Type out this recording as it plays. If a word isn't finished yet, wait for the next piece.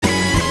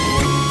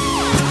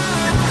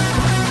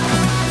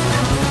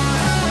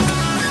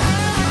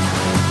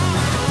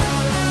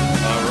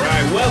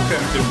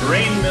to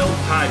Grain Mill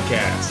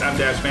Podcast. I'm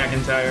Dash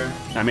McIntyre.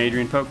 I'm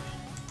Adrian Pope.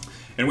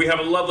 And we have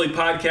a lovely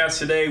podcast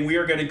today. We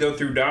are going to go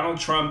through Donald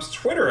Trump's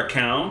Twitter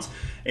account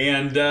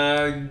and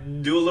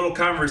do a little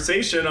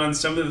conversation on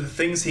some of the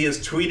things he has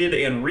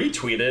tweeted and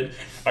retweeted.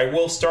 I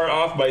will start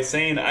off by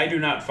saying I do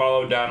not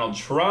follow Donald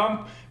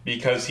Trump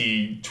because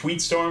he tweet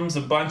storms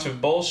a bunch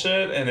of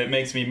bullshit and it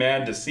makes me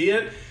mad to see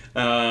it.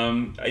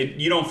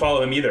 You don't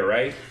follow him either,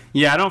 right?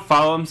 Yeah, I don't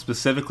follow him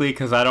specifically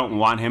because I don't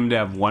want him to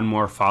have one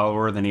more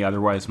follower than he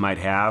otherwise might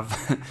have,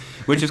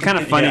 which is kind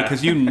of funny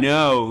because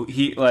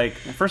he, like,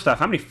 first off,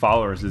 how many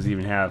followers does he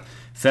even have?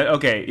 He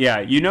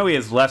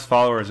has less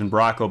followers than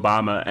Barack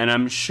Obama, and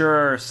I'm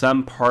sure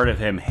some part of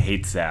him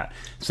hates that.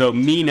 So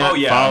me not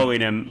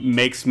following him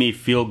makes me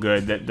feel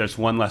good that there's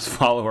one less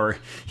follower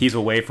he's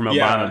away from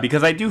Obama,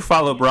 because I do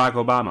follow Barack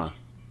Obama.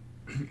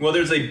 Well,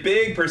 there's a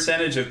big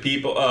percentage of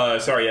people,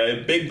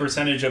 a big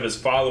percentage of his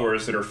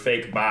followers that are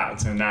fake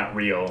bots and not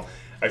real.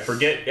 I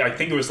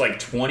think it was like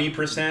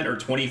 20% or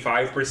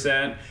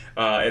 25%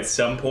 at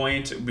some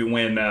point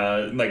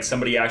when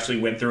somebody actually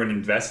went through and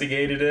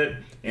investigated it.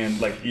 And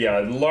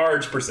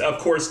large percent. Of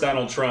course,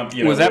 Donald Trump,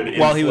 was that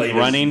while he was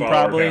running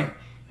probably?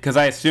 Because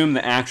I assume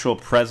the actual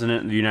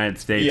president of the United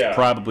States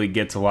probably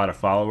gets a lot of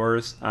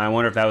followers. I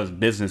wonder if that was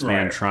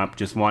businessman Trump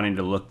just wanting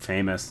to look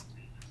famous.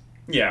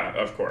 Yeah,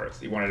 of course.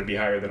 He wanted to be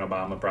higher than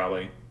Obama,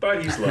 probably.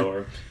 But he's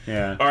lower.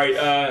 Yeah. All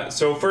right,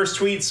 so first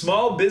tweet,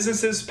 small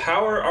businesses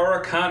power our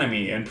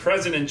economy, and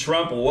President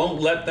Trump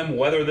won't let them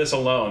weather this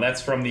alone.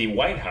 That's from the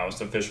White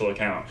House official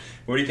account.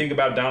 What do you think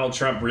about Donald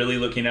Trump really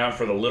looking out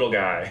for the little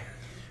guy?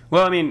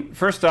 Well, I mean,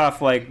 first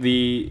off,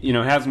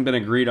 hasn't been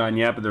agreed on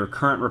yet, but the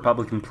current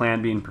Republican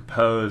plan being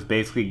proposed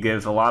basically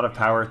gives a lot of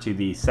power to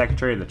the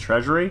Secretary of the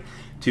Treasury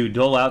to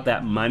dole out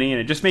that money,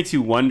 and it just makes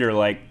you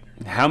wonder,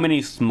 how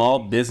many small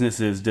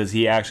businesses does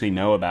he actually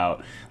know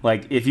about?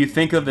 If you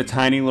think of the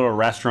tiny little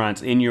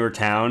restaurants in your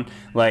town,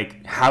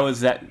 how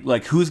is that,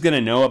 who's going to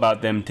know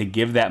about them to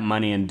give that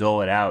money and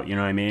dole it out? You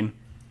know what I mean?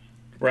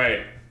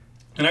 Right.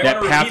 And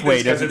that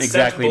pathway doesn't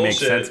exactly make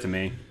sense to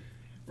me.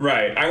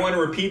 Right. I want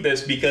to repeat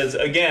this because,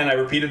 again, I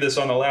repeated this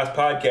on the last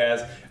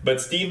podcast, but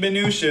Steve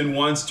Mnuchin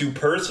wants to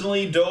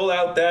personally dole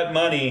out that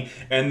money,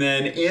 and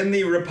then in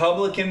the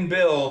Republican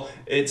bill,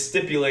 it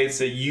stipulates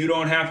that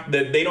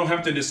they don't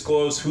have to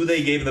disclose who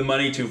they gave the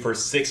money to for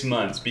 6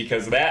 months,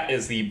 because that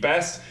is the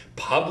best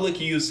public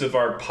use of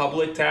our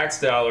public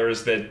tax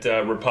dollars that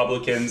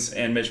Republicans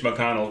and Mitch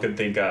McConnell could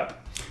think up.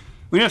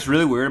 You know what's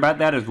really weird about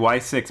that is why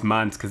 6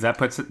 months? Because that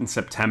puts it in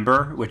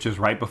September, which is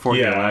right before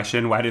the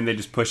election. Why didn't they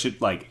just push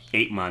it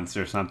 8 months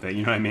or something?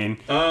 You know what I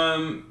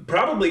mean?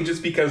 Probably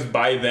just because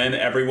by then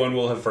everyone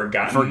will have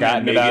forgotten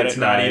maybe about it's it.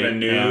 Not even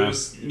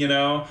news, you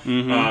know?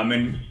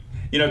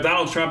 Mm-hmm.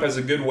 Donald Trump has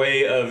a good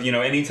way of,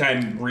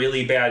 anytime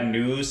really bad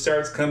news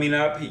starts coming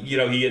up,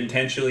 he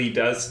intentionally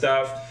does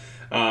stuff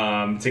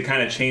to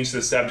kind of change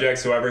the subject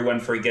so everyone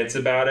forgets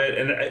about it.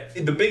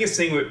 And the biggest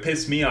thing that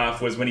pissed me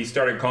off was when he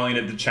started calling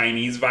it the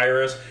Chinese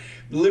virus.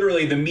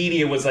 Literally, the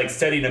media was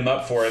setting him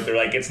up for it. They're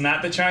like, it's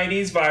not the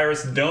Chinese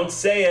virus. Don't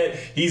say it.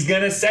 He's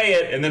going to say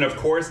it. And then, of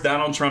course,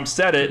 Donald Trump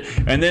said it.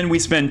 And then we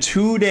spend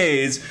 2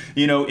 days,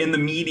 in the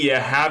media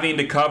having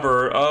to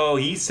cover,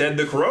 he said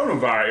the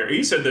coronavirus.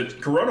 He said the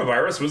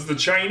coronavirus was the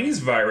Chinese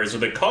virus or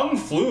the Kung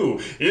flu.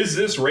 Is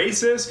this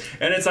racist?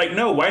 And it's like,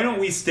 no, why don't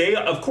we stay?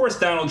 Of course,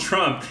 Donald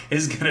Trump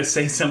is going to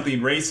say something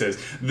racist.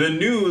 The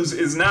news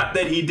is not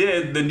that he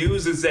did. The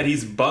news is that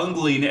he's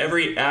bungling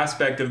every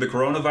aspect of the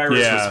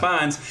coronavirus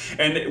response.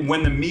 And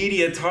when the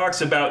media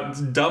talks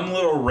about dumb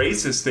little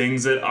racist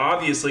things that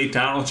obviously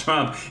Donald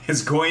Trump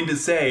is going to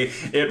say,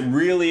 it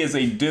really is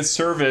a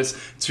disservice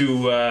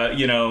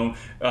to,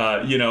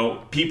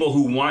 people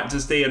who want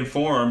to stay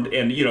informed.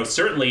 And,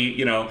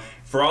 certainly,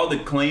 for all the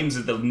claims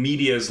that the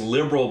media's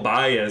liberal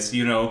bias,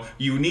 you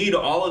need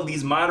all of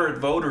these moderate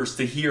voters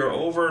to hear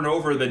over and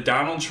over that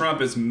Donald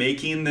Trump is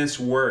making this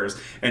worse.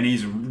 And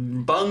he's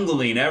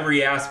bungling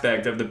every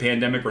aspect of the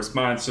pandemic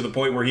response to the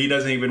point where he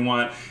doesn't even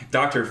want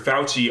Dr.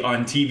 Fauci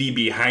on TV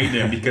behind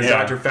him because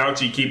Dr.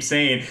 Fauci keeps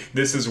saying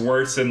this is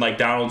worse than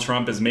Donald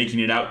Trump is making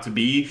it out to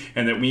be,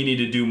 and that we need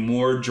to do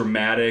more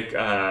dramatic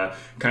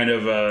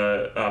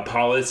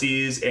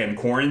policies and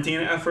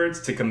quarantine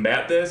efforts to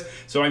combat this.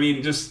 So,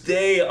 just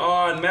stay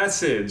on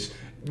message.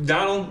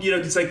 Donald,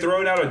 it's like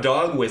throwing out a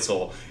dog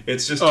whistle.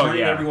 It's just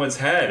turning everyone's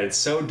head. It's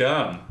so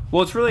dumb.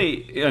 Well, it's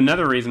really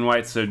another reason why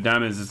it's so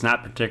dumb is it's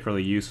not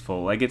particularly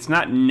useful. It's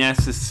not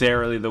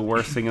necessarily the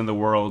worst thing in the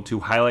world to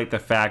highlight the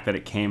fact that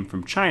it came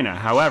from China.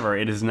 However,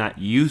 it is not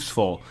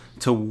useful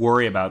to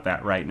worry about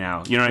that right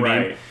now. You know what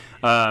I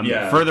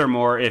mean?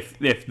 Furthermore,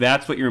 if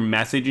that's what your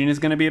messaging is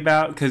going to be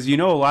about, because a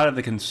lot of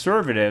the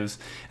conservatives,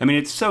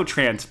 it's so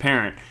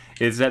transparent,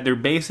 is that they're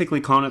basically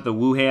calling it the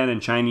Wuhan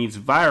and Chinese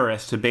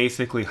virus to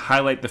basically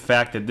highlight the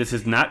fact that this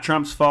is not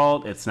Trump's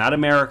fault, it's not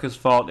America's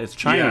fault, it's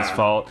China's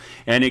fault,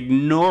 and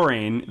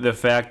ignoring the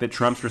fact that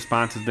Trump's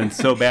response has been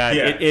so bad,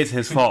 it is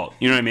his fault.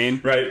 You know what I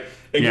mean? Right.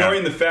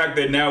 ignoring the fact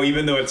that now,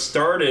 even though it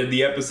started,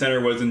 the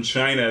epicenter was in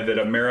China, that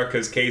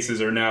America's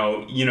cases are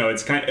now,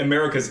 it's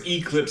America's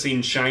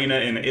eclipsing China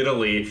and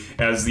Italy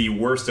as the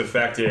worst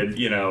affected,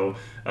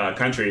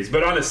 countries.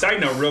 But on a side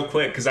note, real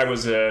quick, because I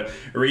was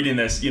reading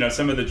this,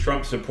 some of the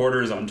Trump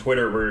supporters on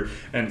Twitter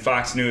and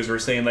Fox News were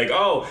saying like,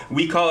 oh,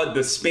 we call it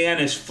the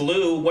Spanish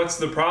flu. What's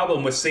the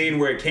problem with saying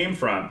where it came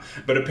from?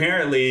 But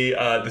apparently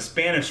the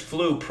Spanish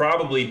flu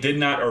probably did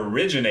not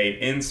originate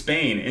in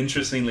Spain,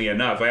 interestingly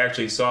enough. I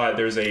actually saw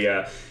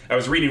it. I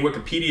was reading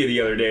Wikipedia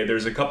the other day.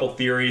 There's a couple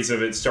theories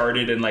of it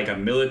started in like a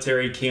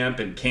military camp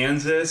in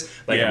Kansas,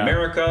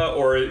 America,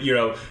 or,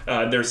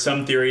 there's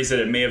some theories that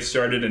it may have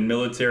started in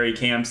military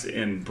camps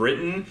in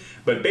Britain.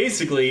 But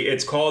basically,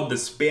 it's called the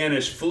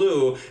Spanish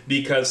flu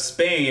because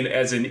Spain,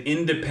 as an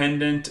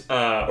independent,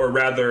 or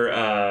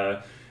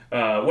rather,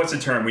 what's the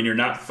term when you're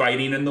not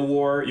fighting in the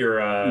war? You're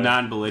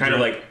non-belligerent. Kind of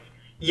like,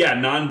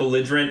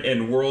 non-belligerent.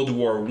 In World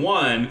War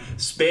I,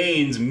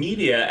 Spain's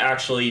media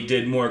actually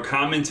did more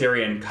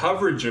commentary and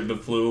coverage of the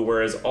flu,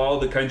 whereas all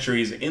the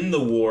countries in the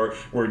war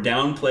were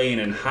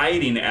downplaying and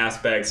hiding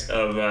aspects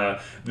of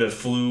the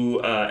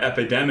flu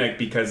epidemic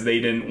because they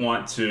didn't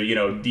want to,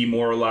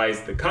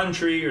 demoralize the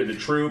country or the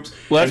troops.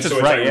 Well, that's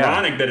it's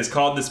ironic that it's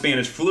called the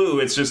Spanish flu.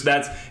 It's just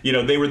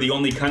they were the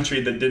only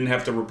country that didn't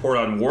have to report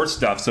on war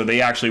stuff, so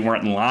they actually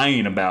weren't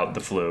lying about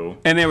the flu.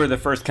 And they were the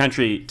first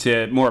country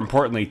to, more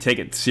importantly, take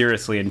it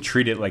seriously and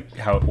treat it like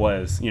how it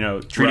was,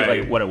 treat it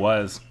like what it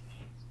was.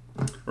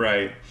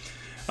 Right.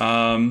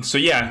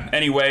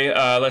 Anyway,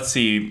 let's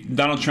see.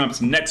 Donald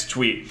Trump's next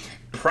tweet.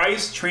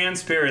 Price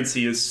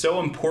transparency is so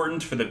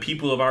important for the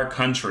people of our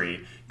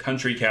country.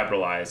 Country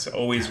capitalized.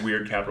 Always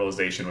weird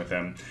capitalization with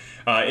him.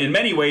 In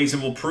many ways,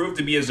 it will prove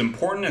to be as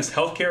important as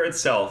healthcare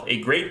itself,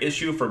 a great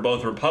issue for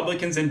both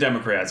Republicans and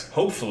Democrats.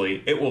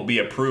 Hopefully, it will be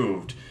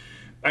approved.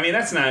 I mean,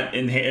 that's not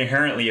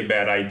inherently a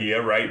bad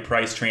idea, right?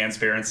 Price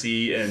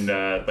transparency and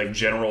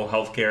general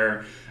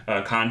healthcare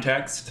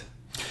context.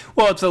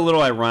 Well, it's a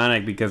little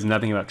ironic because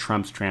nothing about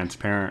Trump's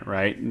transparent,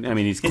 right? I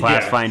mean, he's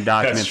classifying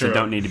documents that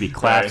don't need to be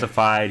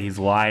classified. Right. He's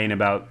lying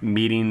about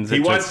meetings. He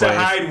wants to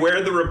hide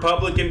where the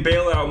Republican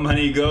bailout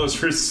money goes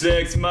for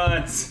 6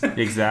 months.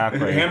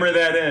 Exactly. Hammer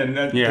that in.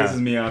 That pisses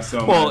me off so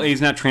much. Well,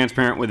 he's not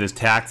transparent with his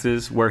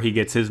taxes, where he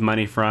gets his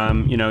money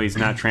from. He's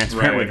not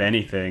transparent with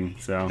anything.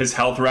 So his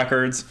health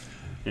records.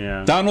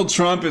 Yeah. Donald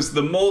Trump is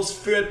the most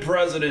fit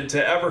president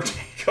to ever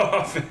take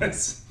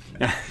office.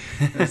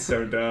 That's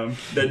so dumb.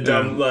 That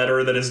dumb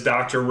letter that his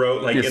doctor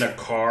wrote, in a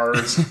car,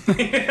 not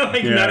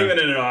even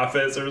in an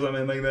office or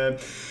something like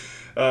that.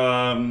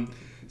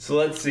 So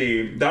let's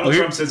see. Donald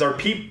Trump says, "Our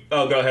people."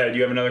 Oh, go ahead.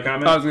 You have another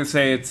comment? I was going to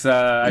say it's.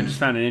 I just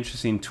found an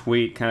interesting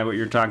tweet, kind of what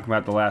you're talking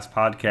about the last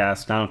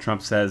podcast. Donald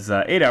Trump says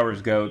 8 hours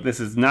ago, "This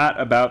is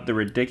not about the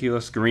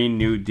ridiculous Green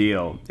New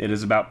Deal. It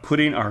is about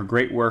putting our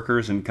great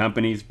workers and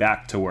companies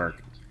back to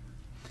work."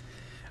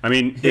 I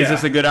mean, is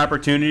this a good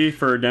opportunity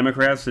for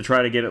Democrats to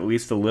try to get at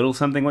least a little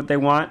something what they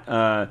want?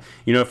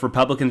 If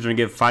Republicans are going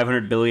to give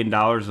 $500 billion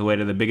away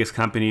to the biggest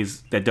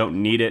companies that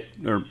don't need it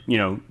or,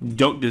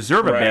 don't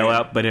deserve a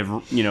bailout, but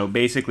have,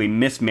 basically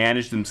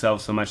mismanaged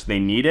themselves so much they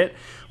need it,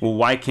 well,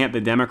 why can't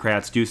the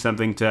Democrats do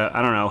something to,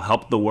 I don't know,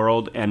 help the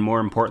world and, more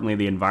importantly,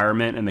 the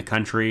environment and the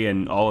country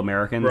and all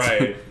Americans?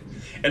 Right.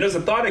 And as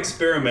a thought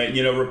experiment,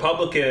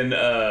 Republican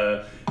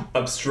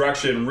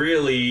obstruction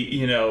really,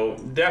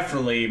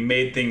 definitely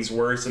made things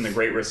worse in the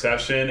Great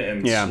Recession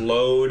and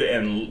slowed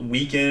and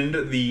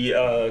weakened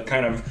the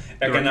kind of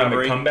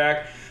economic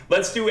comeback.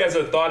 Let's do as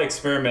a thought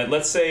experiment.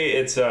 Let's say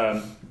it's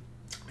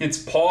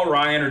Paul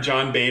Ryan or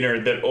John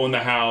Boehner that own the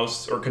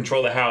House or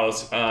control the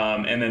House,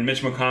 and then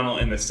Mitch McConnell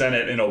in the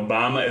Senate, and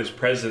Obama is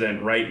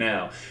president right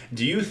now.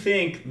 Do you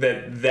think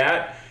that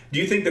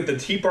the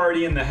Tea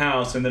Party in the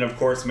House, and then of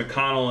course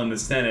McConnell in the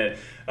Senate,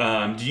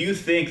 do you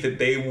think that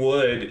they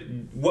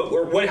would?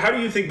 How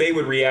do you think they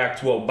would react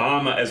to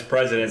Obama as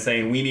president,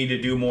 saying we need to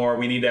do more,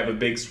 we need to have a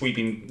big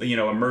sweeping,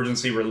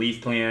 emergency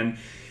relief plan?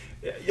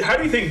 How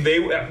do you think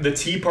the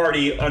Tea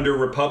Party under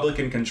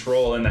Republican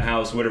control in the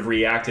House would have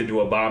reacted to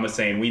Obama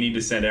saying we need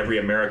to send every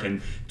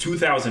American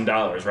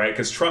 $2,000, right?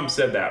 Because Trump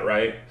said that,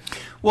 right?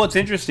 Well, it's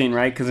interesting,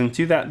 right? Because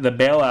the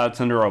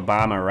bailouts under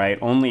Obama, right,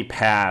 only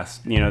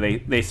passed.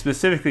 They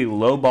specifically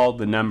lowballed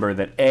the number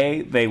that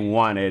A, they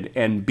wanted,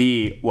 and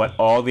B, what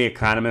all the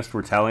economists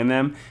were telling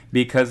them,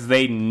 because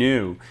they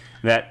knew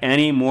that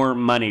any more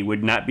money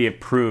would not be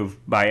approved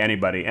by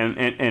anybody. And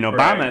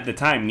Obama at the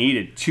time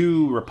needed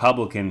 2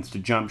 Republicans to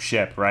jump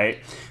ship, right?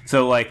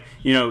 So,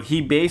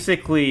 he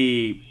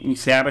basically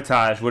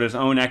sabotaged what his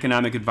own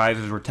economic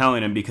advisors were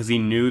telling him because he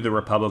knew the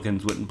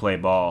Republicans wouldn't play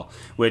ball,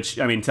 which,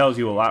 tells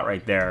you a lot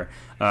right there.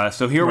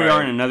 So here we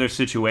are in another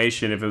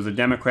situation. If it was a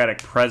Democratic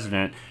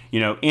president,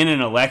 in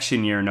an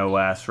election year, no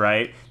less,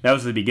 right? That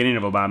was the beginning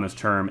of Obama's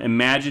term.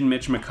 Imagine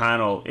Mitch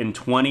McConnell in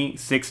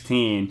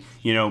 2016,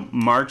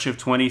 March of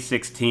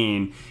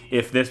 2016,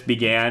 if this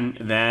began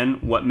then,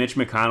 what Mitch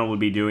McConnell would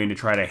be doing to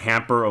try to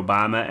hamper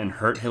Obama and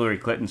hurt Hillary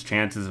Clinton's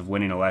chances of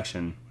winning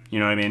election. You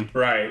know what I mean?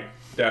 Right,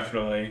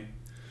 definitely.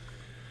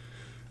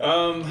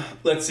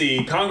 Let's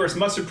see. Congress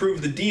must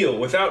approve the deal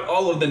without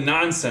all of the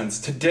nonsense.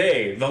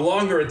 Today, the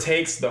longer it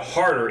takes, the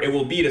harder it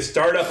will be to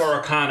start up our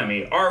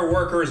economy. Our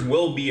workers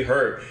will be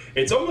hurt.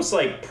 It's almost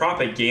like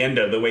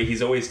propaganda, the way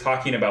he's always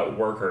talking about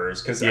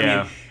workers. Because, I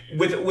mean,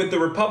 with the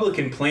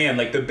Republican plan,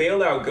 like, the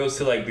bailout goes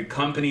to, like, the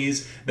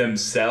companies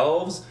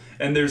themselves.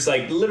 And there's,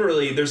 like,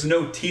 literally, there's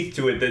no teeth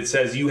to it that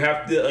says you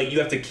have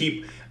to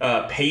keep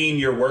paying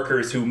your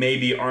workers who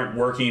maybe aren't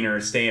working or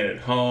staying at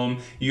home.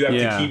 You have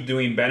to keep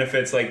doing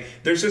benefits. Like,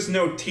 there's just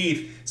no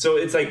teeth. So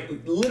it's like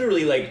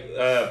literally like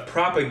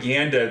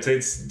propaganda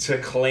to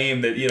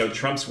claim that, you know,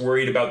 Trump's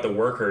worried about the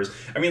workers.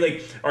 I mean,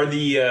 like, are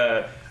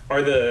the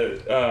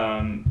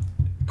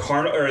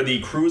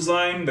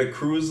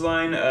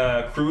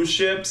cruise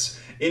ships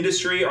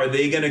industry, are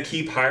they going to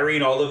keep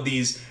hiring all of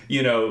these,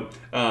 you know,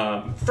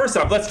 first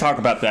off, let's talk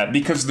about that,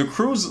 because the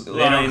cruise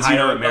lines, you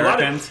know,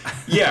 Americans.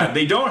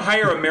 They don't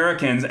hire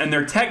Americans, and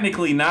they're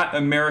technically not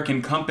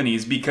American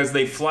companies because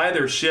they fly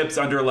their ships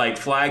under like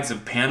flags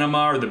of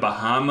Panama or the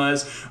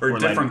Bahamas or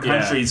different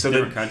countries, so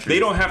that they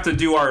don't have to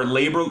do our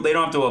labor, they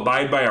don't have to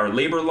abide by our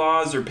labor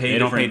laws or pay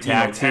different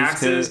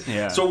taxes.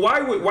 So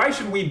why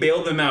should we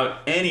bail them out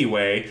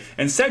anyway?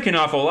 And second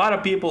off, a lot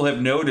of people have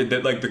noted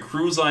that like the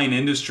cruise line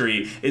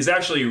industry is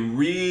actually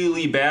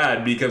really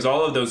bad because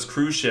all of those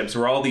cruise ships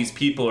where all these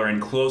people are in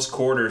close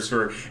quarters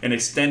for an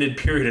extended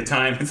period of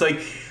time, it's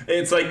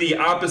like the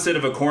opposite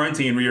of a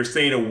quarantine where you're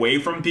staying away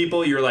from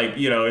people. You're like,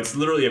 you know, it's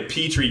literally a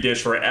petri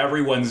dish for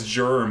everyone's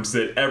germs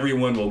that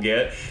everyone will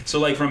get. So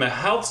like from a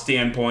health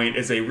standpoint,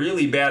 it's a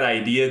really bad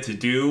idea to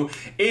do.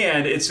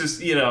 And it's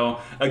just, you know,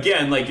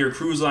 again, like your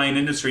cruise line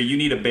industry, you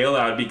need a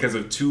bailout because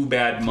of 2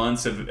 bad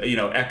months of, you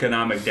know,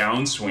 economic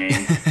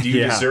downswing. Do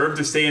you deserve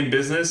to stay in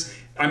business?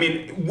 I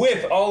mean,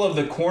 with all of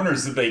the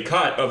corners that they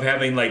cut of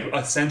having like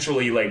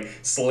essentially like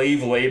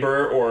slave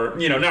labor, or,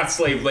 you know, not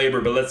slave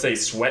labor, but let's say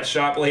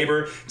sweatshop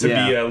labor to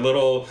be a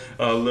little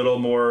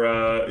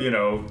more, you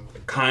know,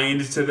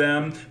 kind to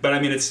them. But I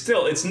mean,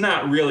 it's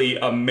not really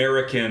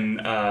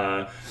American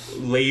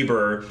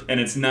labor, and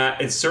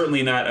it's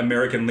certainly not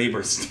American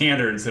labor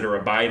standards that are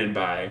abided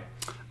by.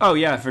 Oh,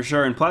 yeah, for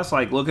sure. And plus,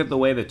 like, look at the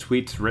way the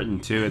tweet's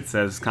written, too. It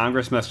says,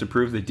 Congress must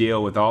approve the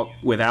deal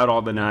without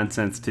all the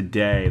nonsense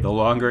today. The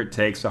longer it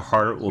takes, the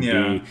harder it will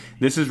be.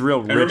 This is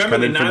real rich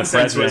coming from the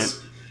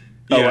president.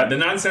 The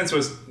nonsense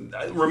was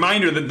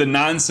reminder that the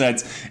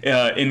nonsense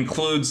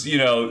includes, you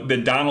know,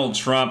 that Donald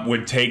Trump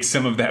would take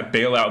some of that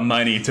bailout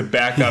money to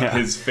back up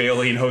his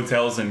failing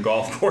hotels and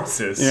golf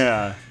courses.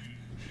 Yeah.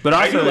 But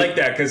also, I do like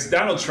that because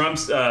Donald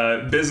Trump's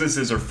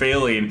businesses are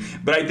failing,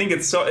 but I think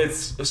it's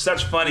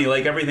such funny,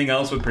 like everything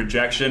else with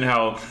projection,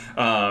 how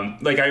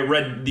like I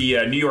read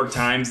the New York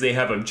Times, they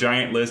have a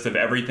giant list of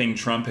everything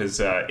Trump has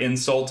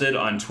insulted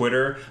on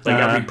Twitter, like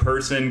every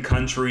person,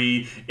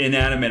 country,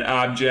 inanimate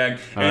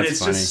object, and it's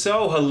funny. Just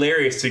so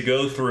hilarious to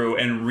go through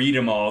and read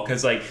them all,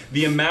 because like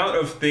the amount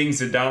of things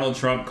that Donald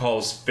Trump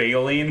calls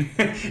failing,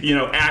 you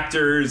know,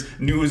 actors,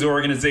 news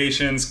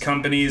organizations,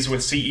 companies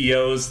with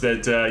CEOs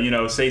that you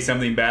know, say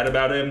something bad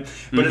about him,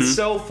 but it's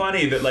so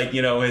funny that, like,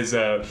 you know, his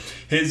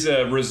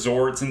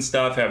resorts and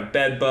stuff have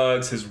bed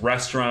bugs, his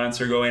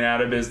restaurants are going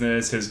out of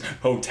business, his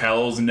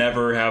hotels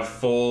never have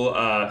full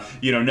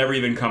you know, never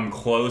even come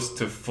close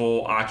to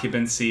full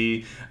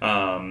occupancy.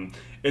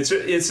 It's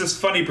just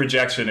funny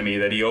projection to me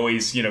that he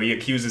always, you know, he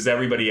accuses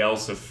everybody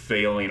else of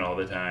failing all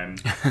the time.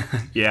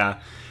 Yeah.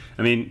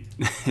 I mean,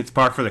 it's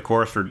par for the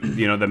course for,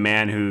 you know, the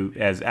man who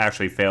has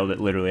actually failed at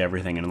literally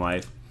everything in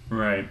life.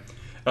 Right.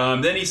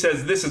 Then he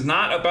says, this is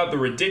not about the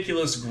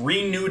ridiculous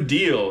Green New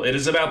Deal. It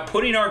is about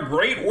putting our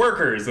great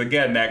workers,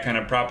 again, that kind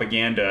of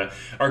propaganda,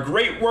 our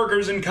great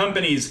workers and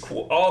companies,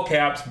 all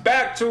caps,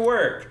 back to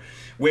work.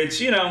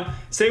 Which, you know,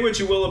 say what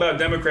you will about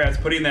Democrats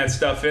putting that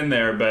stuff in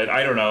there, but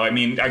I don't know. I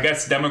mean, I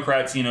guess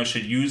Democrats, you know,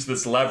 should use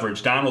this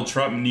leverage. Donald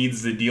Trump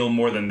needs the deal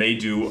more than they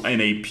do in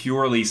a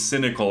purely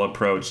cynical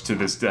approach to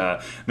this,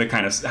 the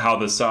kind of how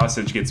the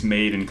sausage gets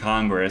made in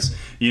Congress.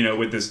 You know,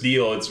 with this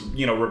deal, it's,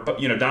 you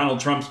know, Donald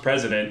Trump's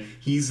president.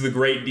 He's the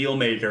great deal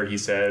maker, he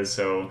says.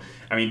 So,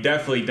 I mean,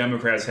 definitely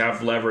Democrats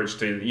have leverage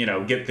to, you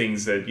know, get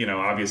things that, you know,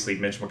 obviously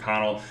Mitch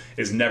McConnell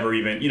is never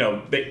even, you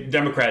know,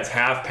 Democrats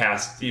have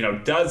passed, you know,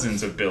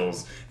 dozens of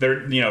bills.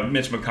 They're, you know,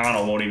 Mitch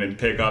McConnell won't even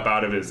pick up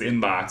out of his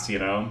inbox, you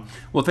know.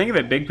 Well, think of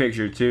it big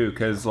picture, too,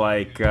 because,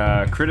 like,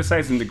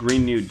 criticizing the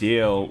Green New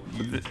Deal,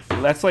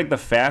 that's, like, the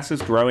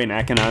fastest growing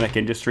economic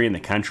industry in the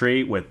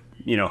country with,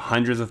 you know,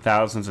 hundreds of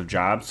thousands of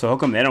jobs. So how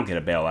come they don't get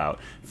a bailout,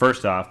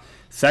 first off?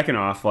 Second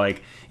off,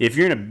 like, if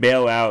you're going to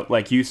bail out,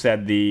 like you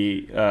said,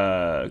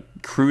 the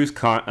cruise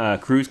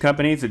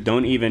companies that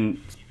don't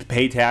even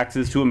pay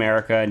taxes to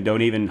America and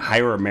don't even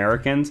hire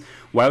Americans,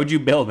 why would you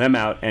bail them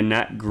out and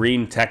not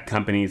green tech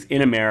companies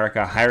in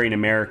America hiring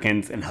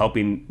Americans and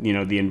helping, you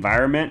know, the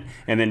environment,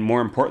 and then more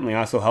importantly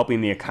also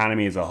helping the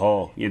economy as a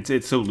whole?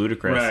 It's so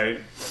ludicrous. Right.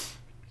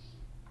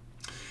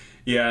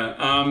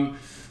 Yeah.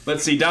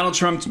 let's see. Donald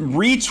Trump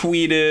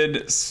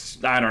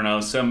retweeted, I don't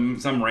know,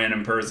 some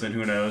random person,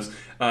 who knows.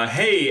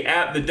 Hey,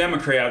 at the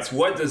Democrats,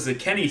 what does the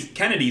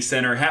Kennedy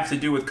Center have to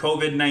do with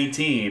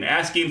COVID-19?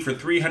 Asking for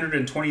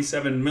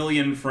 327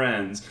 million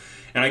friends.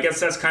 And I guess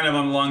that's kind of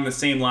along the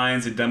same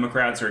lines that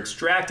Democrats are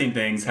extracting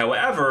things.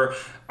 However,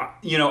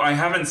 I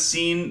haven't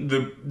seen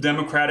the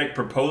Democratic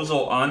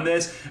proposal on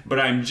this, but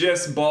I'm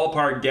just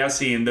ballpark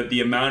guessing that the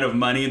amount of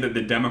money that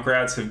the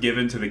Democrats have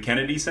given to the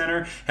Kennedy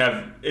Center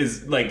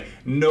is like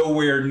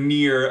nowhere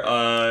near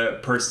a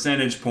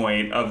percentage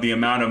point of the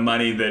amount of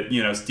money that,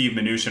 Steve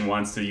Mnuchin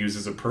wants to use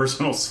as a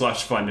personal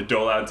slush fund to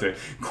dole out to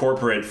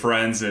corporate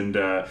friends and,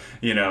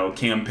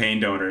 campaign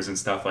donors and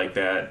stuff like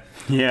that.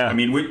 Yeah. I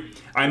mean,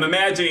 I'm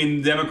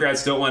imagining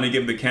Democrats don't want to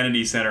give the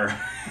Kennedy Center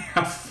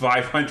a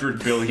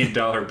 $500 billion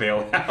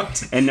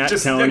bailout. And not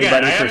tell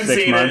anybody for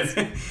 6 months.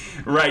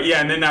 Right, yeah,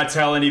 and then not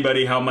tell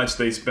anybody how much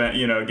they spent,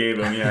 gave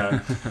them,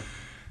 yeah.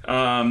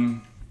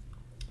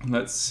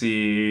 Let's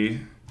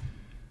see.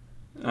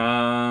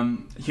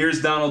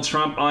 Here's Donald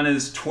Trump on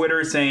his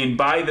Twitter saying,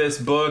 buy this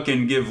book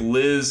and give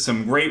Liz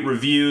some great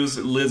reviews.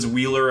 Liz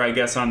Wheeler, I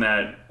guess, on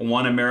that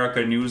One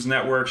America News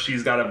Network.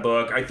 She's got a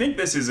book. I think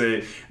this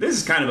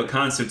is kind of a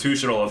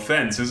constitutional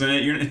offense, isn't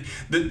it?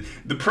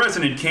 The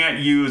president can't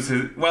use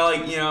his,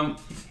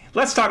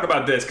 let's talk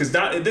about this, because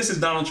this is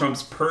Donald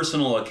Trump's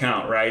personal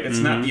account, right? It's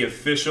not the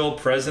official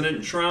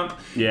President Trump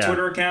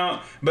Twitter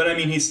account, but I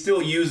mean, he's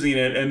still using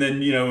it, and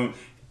then,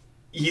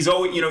 he's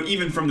always,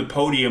 even from the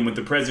podium with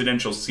the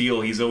presidential seal,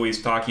 he's always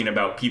talking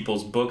about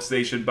people's books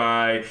they should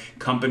buy,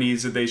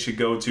 companies that they should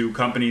go to,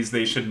 companies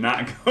they should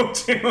not go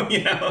to,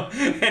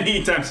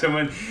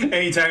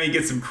 anytime he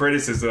gets some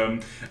criticism.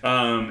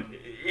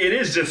 It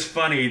is just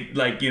funny,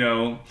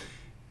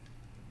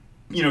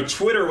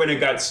 Twitter, when it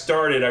got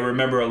started, I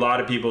remember a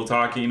lot of people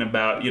talking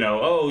about,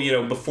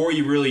 before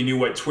you really knew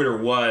what Twitter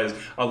was,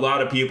 a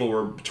lot of people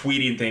were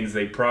tweeting things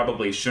they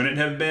probably shouldn't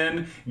have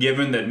been,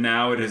 given that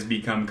now it has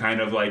become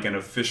kind of like an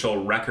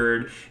official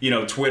record.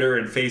 Twitter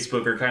and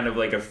Facebook are kind of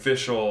like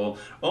official,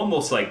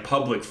 almost like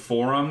public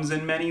forums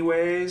in many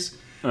ways.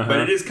 Uh-huh.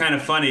 But it is kind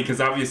of funny because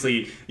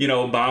obviously,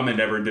 Obama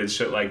never did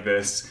shit like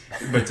this.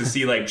 But to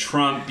see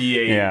Trump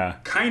be a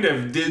kind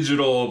of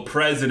digital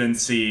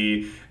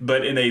presidency,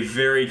 but in a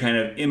very kind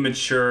of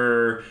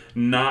immature,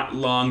 not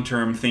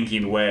long-term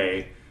thinking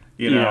way,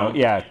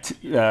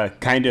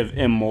 kind of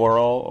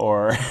immoral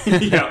or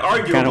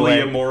arguably kind of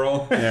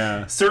immoral.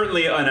 Yeah,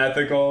 certainly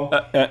unethical.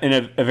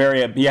 In a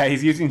very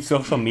he's using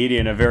social media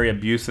in a very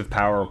abusive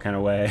power kind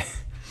of way.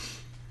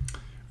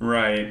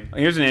 Right.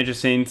 Here's an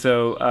interesting.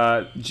 So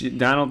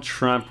Donald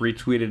Trump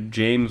retweeted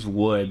James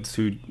Woods,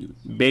 who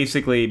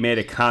basically made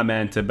a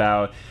comment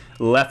about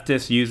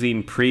leftists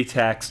using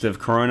pretext of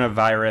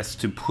coronavirus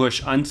to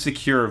push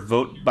unsecure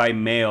vote by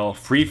mail,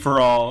 free for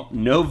all,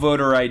 no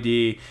voter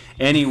ID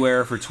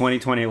anywhere for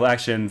 2020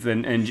 elections.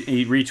 And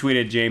he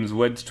retweeted James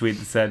Woods' tweet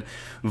that said,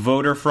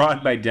 voter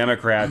fraud by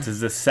Democrats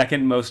is the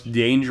second most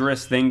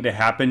dangerous thing to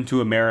happen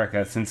to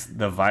America since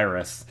the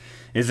virus.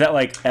 Is that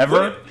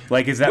ever?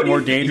 Is that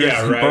more dangerous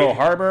than Pearl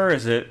Harbor?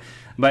 Is it?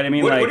 But I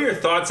mean, what are your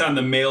thoughts on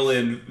the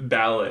mail-in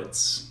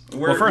ballots?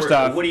 First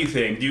off, what do you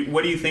think?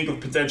 What do you think of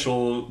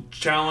potential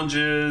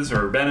challenges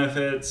or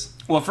benefits?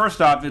 Well,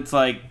 first off, it's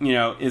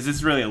is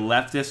this really a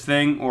leftist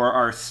thing, or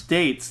are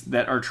states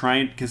that are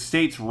trying? Because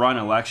states run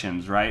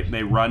elections, right?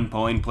 They run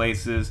polling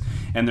places,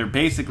 and they're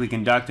basically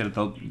conducted at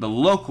the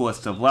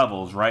localest of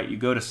levels, right? You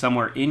go to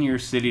somewhere in your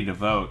city to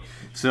vote.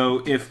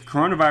 So if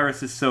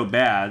coronavirus is so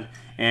bad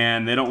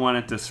and they don't want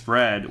it to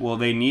spread, well,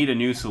 they need a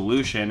new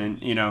solution.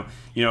 And,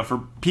 for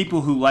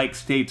people who like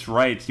states'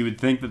 rights, you would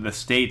think that the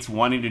states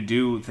wanting to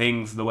do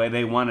things the way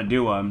they want to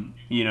do them,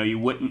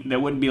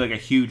 that wouldn't be a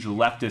huge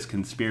leftist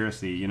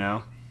conspiracy,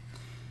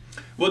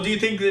 Well, do you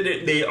think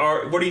that they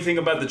are, what do you think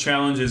about the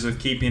challenges of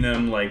keeping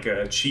them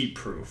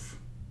cheat-proof?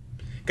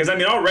 Because, I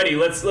mean, already,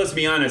 let's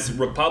be honest,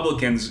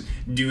 Republicans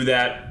do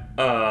that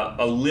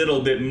a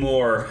little bit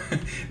more.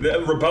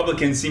 The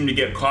Republicans seem to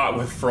get caught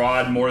with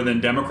fraud more than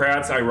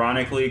Democrats,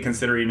 ironically,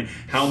 considering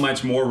how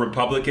much more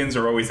Republicans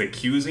are always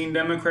accusing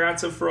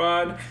Democrats of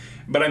fraud.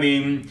 But I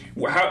mean,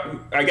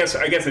 I guess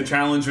the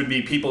challenge would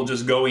be people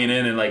just going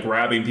in and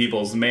grabbing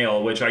people's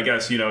mail, which I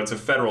guess, it's a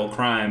federal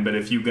crime. But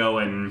if you go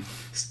and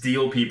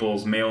steal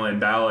people's mail-in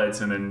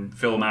ballots and then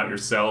fill them out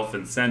yourself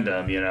and send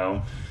them,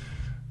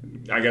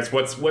 I guess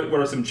what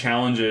are some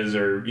challenges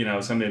or,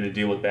 something to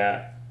deal with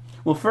that?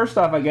 Well, first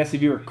off, I guess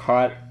if you were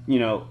caught,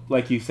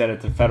 like you said,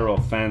 it's a federal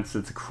offense,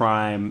 it's a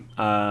crime.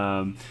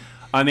 On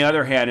the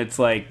other hand, it's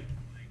what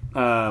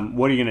are you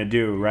going to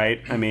do,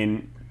 right? I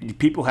mean,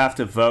 people have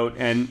to vote,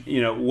 and,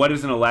 what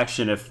is an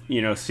election if,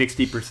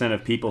 60%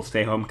 of people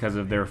stay home because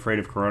they're afraid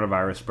of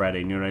coronavirus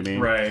spreading, you know what I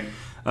mean? Right.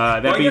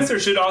 I guess there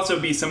should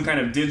also be some kind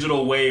of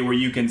digital way where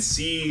you can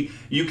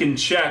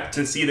check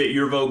to see that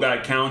your vote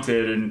got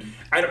counted. And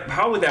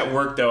how would that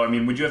work, though? I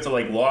mean, would you have to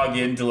log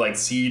in to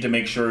see to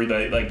make sure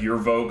that your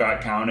vote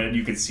got counted?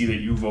 You could see that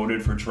you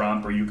voted for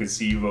Trump, or you could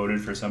see you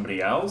voted for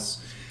somebody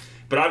else.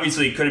 But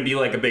obviously, it couldn't be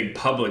like a big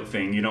public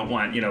thing. You don't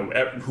want,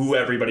 who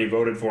everybody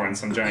voted for on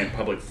some giant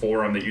public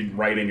forum that you'd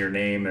write in your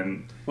name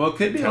and it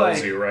could be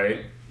tells you,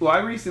 right? Well, I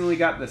recently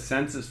got the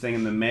census thing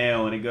in the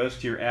mail, and it goes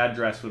to your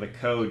address with a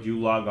code you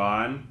log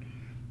on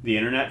the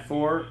internet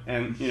for.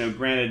 And,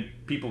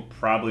 granted, people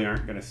probably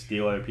aren't going to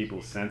steal other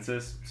people's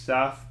census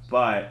stuff,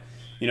 but,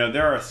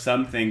 there are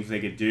some things they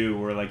could do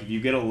where, like, if you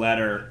get a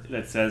letter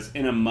that says,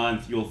 in a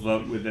month you'll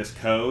vote with this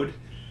code,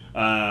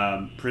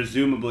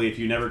 presumably if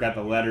you never got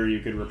the letter,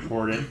 you could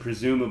report it.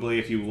 Presumably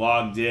if you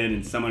logged in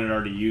and someone had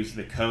already used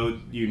the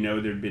code,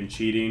 there'd been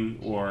cheating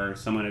or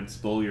someone had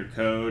stole your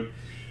code.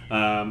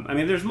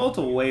 There's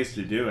multiple ways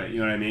to do it. You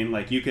know what I mean?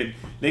 Like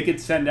they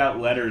could send out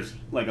letters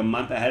like a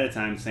month ahead of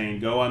time saying,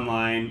 go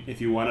online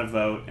if you want to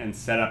vote and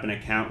set up an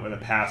account with a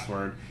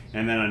password.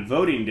 And then on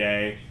voting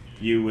day,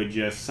 you would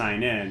just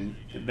sign in.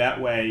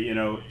 That way,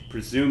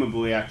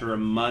 presumably after a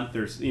month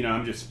or,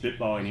 I'm just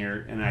spitballing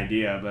here an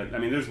idea, but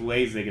there's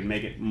ways they could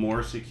make it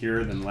more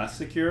secure than less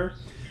secure.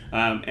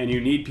 And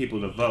you need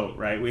people to vote,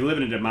 right? We live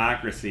in a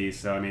democracy,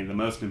 so the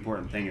most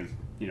important thing is,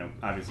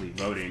 obviously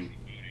voting.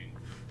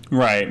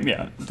 Right,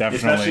 yeah, definitely.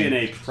 Especially in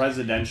a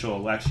presidential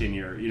election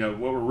year.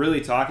 What we're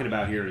really talking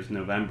about here is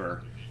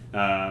November.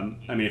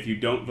 If you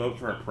don't vote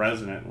for a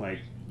president, like,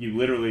 you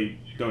literally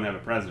don't have a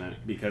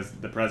president because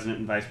the president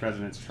and vice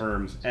president's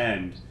terms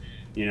end,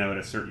 at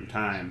a certain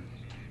time.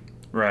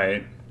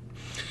 Right.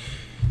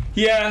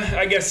 Yeah,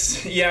 I guess,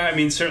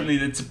 certainly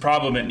it's a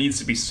problem that needs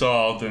to be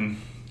solved, and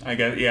I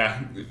guess,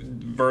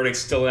 verdict's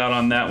still out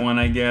on that one,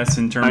 I guess,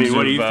 in terms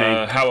what do you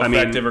think? How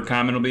effective or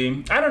common it'll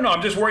be. I don't know,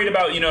 I'm just worried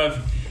about,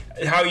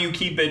 how you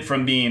keep it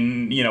from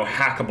being,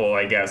 hackable,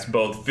 I guess,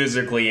 both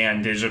physically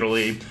and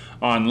digitally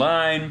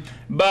online.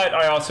 But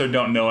I also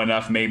don't know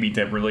enough maybe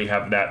to really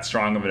have that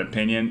strong of an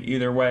opinion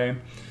either way.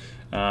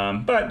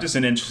 But just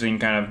an interesting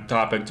kind of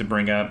topic to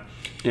bring up.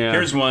 Yeah.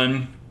 Here's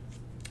one.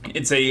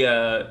 It's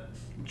a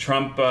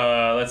Trump,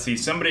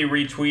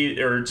 somebody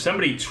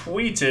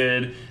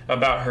tweeted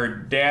about her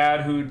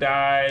dad who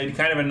died.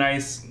 Kind of a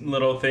nice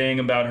little thing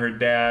about her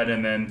dad,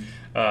 and then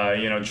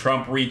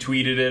Trump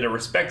retweeted it. A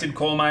respected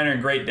coal miner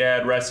and great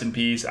dad, rest in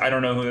peace. I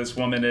don't know who this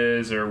woman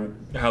is or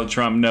how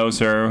Trump knows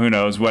her. Who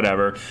knows?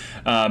 Whatever.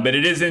 But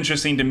it is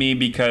interesting to me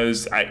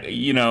because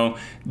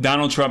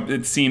Donald Trump,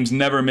 it seems,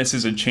 never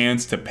misses a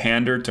chance to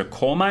pander to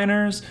coal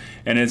miners,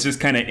 and it's just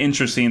kind of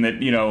interesting that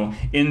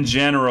in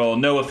general,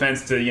 no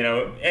offense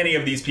to any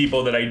of these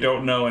people that I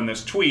don't know in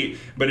this tweet,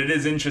 but it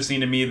is interesting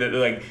to me that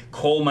like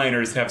coal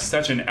miners have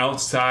such an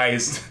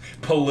outsized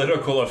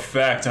political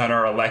effect on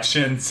our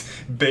elections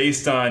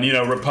based on,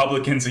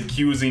 Republicans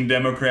accusing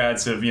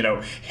Democrats of,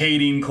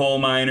 hating coal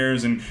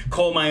miners and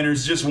coal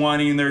miners just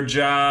wanting their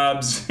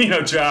jobs,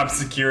 job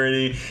security.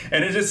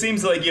 And it just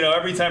seems like,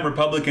 every time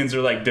Republicans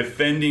are like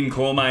defending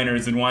coal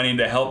miners and wanting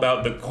to help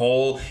out the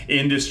coal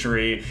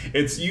industry,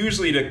 it's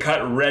usually to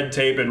cut red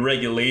tape and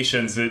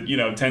regulations that,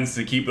 tends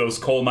to keep those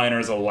coal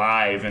miners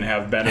alive and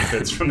have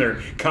benefits from their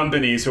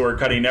companies who are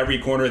cutting every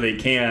corner they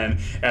can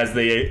as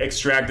they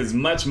extract as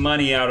much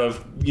money out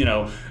of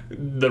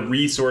the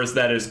resource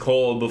that is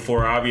coal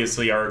before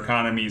obviously our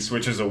economy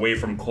switches away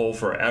from coal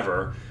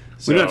forever.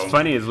 So, what's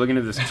funny is looking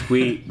at this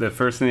tweet, the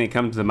first thing that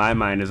comes to my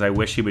mind is I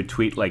wish he would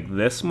tweet like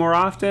this more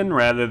often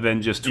rather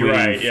than just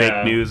tweeting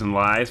fake news and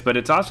lies. But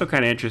it's also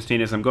kind of interesting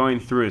as I'm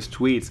going through his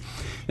tweets.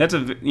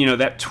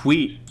 That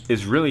tweet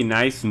is really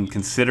nice and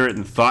considerate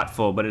and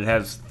thoughtful, but it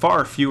has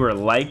far fewer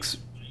likes,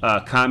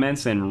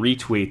 comments, and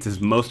retweets as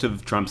most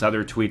of Trump's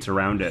other tweets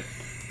around it.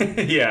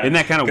 Yeah. Isn't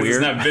that kind of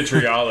weird? It's not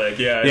vitriolic.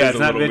 Yeah, it's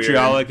not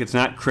vitriolic. Weird. It's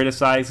not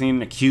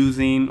criticizing,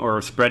 accusing,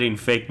 or spreading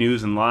fake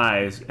news and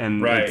lies.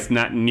 And it's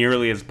not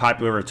nearly as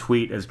popular a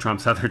tweet as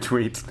Trump's other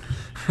tweets.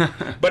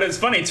 But it's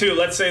funny, too.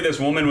 Let's say this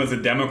woman was a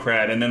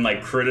Democrat and then,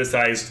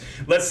 criticized.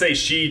 Let's say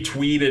she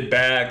tweeted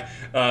back,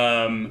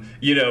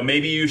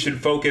 maybe you should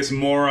focus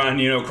more on,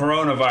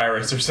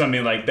 coronavirus or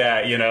something like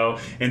that,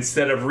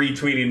 instead of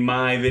retweeting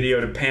my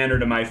video to pander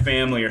to my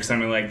family or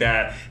something like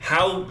that.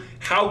 How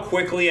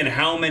quickly and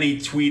how many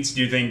tweets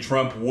do you think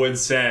Trump would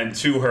send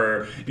to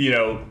her,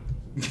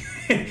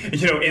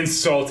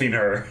 insulting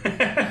her?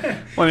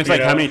 Well, it's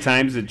how many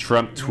times did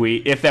Trump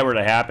tweet, if that were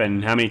to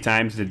happen, how many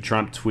times did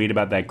Trump tweet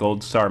about that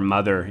Gold Star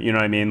mother? You know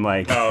what I mean?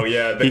 Oh,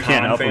 yeah, the he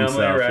can't help family,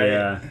 himself.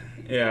 Right?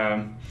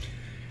 Yeah.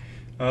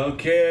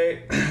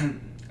 Okay.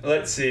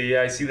 Let's see.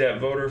 I see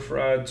that voter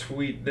fraud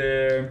tweet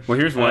there. Well,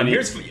 here's one.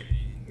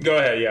 Go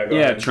ahead, go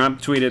ahead.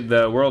 Trump tweeted,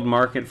 the world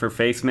market for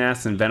face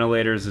masks and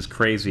ventilators is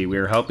crazy. We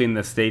are helping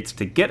the states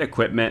to get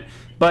equipment,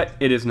 but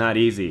it is not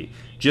easy.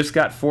 Just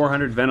got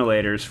 400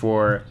 ventilators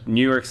for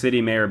New York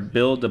City Mayor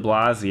Bill de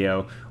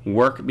Blasio,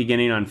 work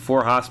beginning on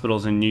 4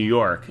 hospitals in New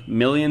York.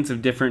 Millions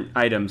of different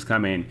items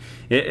coming.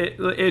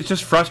 It's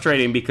just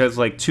frustrating because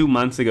 2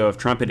 months ago, if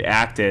Trump had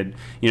acted,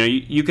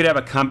 you could have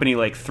a company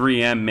like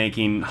 3M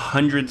making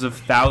hundreds of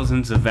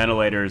thousands of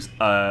ventilators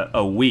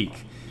a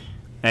week.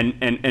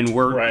 And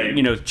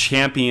we're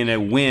championing a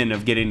win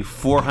of getting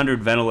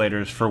 400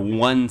 ventilators for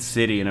one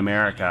city in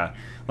America.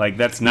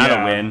 That's not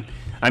a win.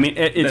 I mean,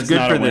 it's That's good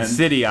not for a the win.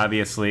 city,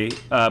 obviously,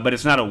 but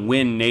it's not a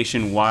win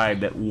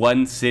nationwide that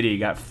one city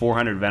got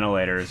 400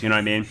 ventilators. You know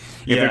what I mean?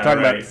 If Yeah, they're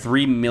talking right. about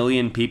 3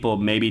 million people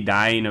maybe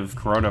dying of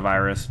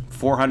coronavirus,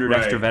 400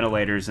 extra Right.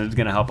 ventilators is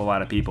going to help a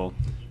lot of people,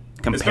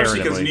 Especially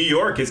because comparatively. New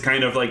York is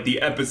kind of like the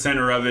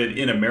epicenter of it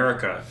in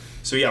America.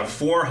 So yeah,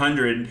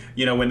 400,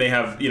 when they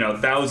have,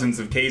 thousands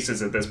of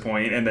cases at this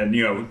point, and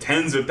then,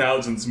 tens of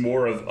thousands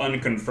more of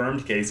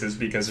unconfirmed cases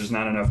because there's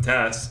not enough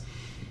tests.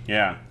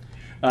 Yeah.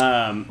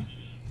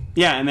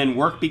 Yeah, and then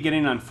work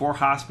beginning on 4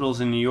 hospitals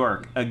in New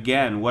York.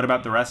 Again, what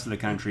about the rest of the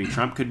country?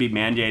 Trump could be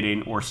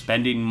mandating or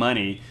spending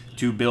money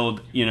to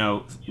build,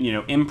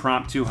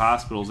 impromptu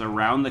hospitals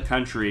around the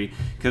country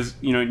because,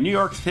 New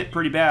York's hit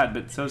pretty bad,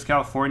 but so is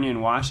California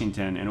and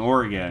Washington and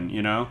Oregon,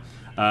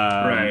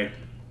 Right.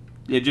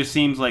 It just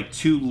seems like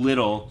too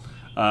little,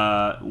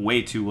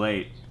 way too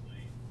late.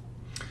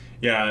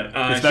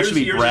 Yeah.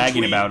 Especially here's a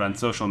bragging tweet. about on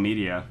social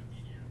media.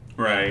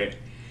 Right.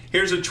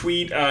 Here's a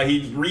tweet.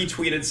 He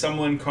retweeted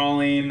someone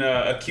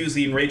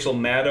accusing Rachel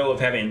Maddow of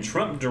having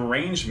Trump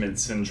derangement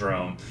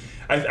syndrome.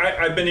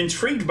 I've been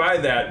intrigued by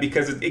that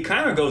because it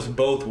kind of goes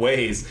both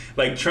ways.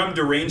 Like Trump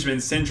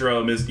derangement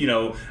syndrome is,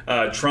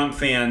 Trump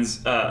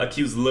fans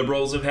accuse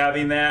liberals of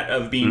having that,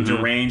 of being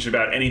deranged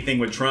about anything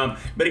with Trump.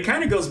 But it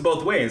kind of goes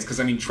both ways because,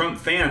 Trump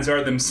fans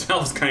are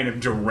themselves kind of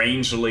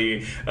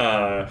derangedly,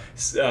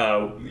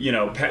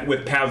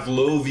 with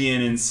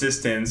Pavlovian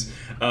insistence,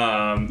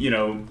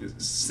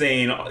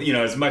 saying,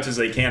 as much as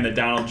they can that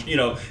Donald,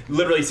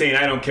 literally saying,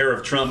 I don't care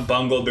if Trump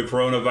bungled the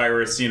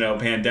coronavirus,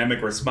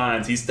 pandemic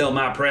response. He's still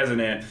my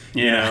president,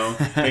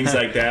 things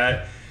like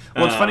that.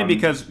 Well, it's funny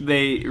because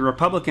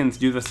Republicans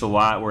do this a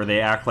lot, where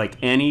they act like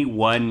any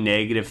one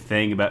negative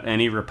thing about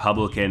any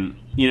Republican.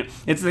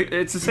 It's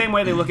the same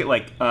way they look at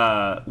like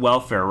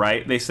welfare,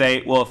 right? They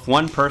say, well, if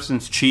one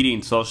person's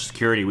cheating Social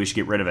Security, we should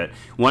get rid of it.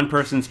 One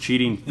person's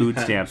cheating food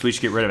stamps, we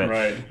should get rid of it.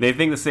 Right. They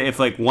think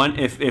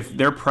if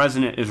their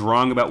president is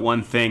wrong about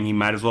one thing, he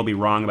might as well be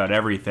wrong about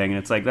everything. And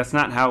it's like that's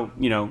not how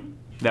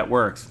that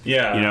works.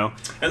 Yeah.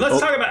 And let's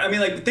talk about,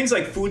 things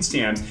like food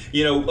stamps.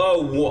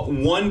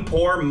 One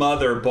poor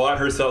mother bought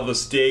herself a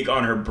steak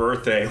on her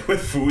birthday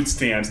with food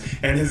stamps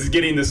and is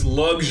getting this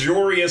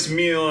luxurious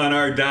meal on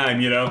our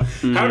dime,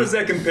 How does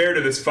that compare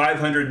to this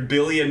 $500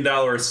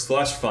 billion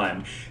slush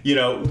fund?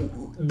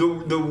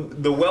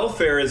 The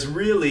welfare is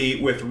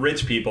really with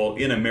rich people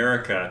in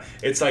America.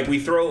 It's like we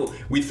throw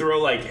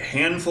like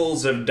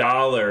handfuls of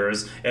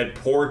dollars at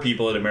poor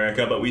people in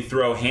America, but we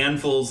throw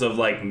handfuls of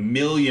like $1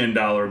 million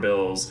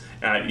bills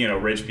at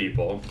rich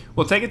people.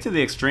 Well, take it to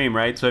the extreme,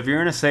 right? So if you're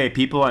going to say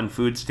people on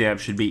food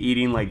stamps should be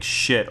eating like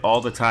shit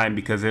all the time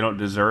because they don't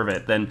deserve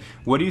it, then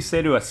what do you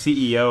say to a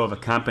CEO of a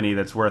company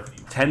that's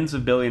worth tens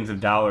of billions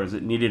of dollars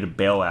that needed a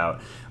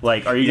bailout?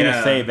 Like, are you going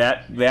to say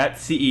that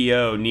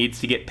CEO needs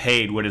to get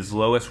paid what his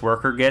lowest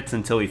worker gets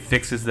until he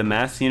fixes the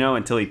mess,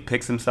 until he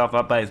picks himself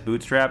up by his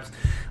bootstraps?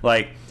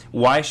 Like,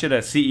 why should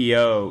a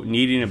CEO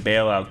needing a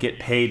bailout get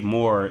paid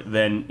more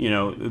than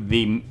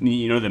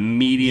the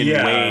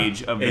median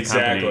wage of the company?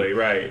 Exactly,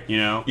 right.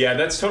 Yeah,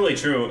 that's totally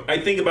true. I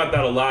think about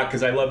that a lot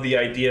because I love the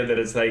idea that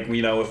it's like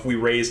if we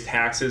raise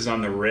taxes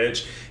on the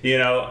rich,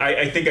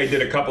 I think I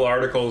did a couple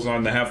articles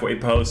on the Halfway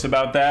Post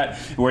about that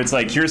where it's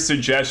like here's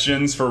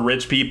suggestions for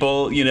rich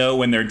people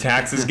when their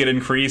taxes get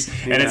increased,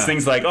 and it's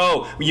things like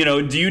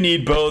do you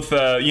need both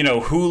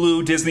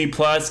Hulu, Disney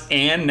Plus,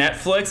 and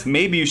Netflix?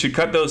 Maybe you should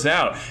cut those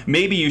out.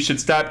 Maybe you should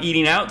stop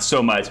eating out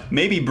so much.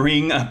 Maybe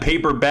bring a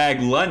paper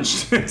bag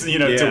lunch,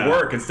 to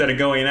work instead of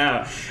going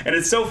out. And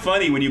it's so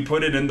funny when you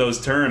put it in those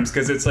terms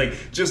because it's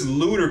like just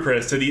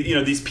ludicrous to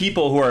these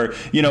people who are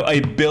a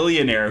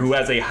billionaire who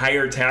has a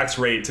higher tax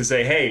rate to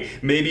say, hey,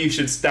 maybe you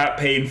should stop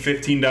paying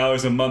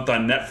 $15 a month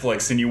on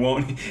Netflix and you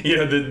won't,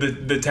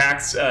 the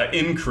tax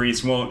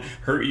increase won't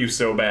hurt you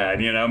so bad.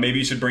 Maybe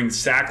you should bring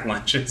sack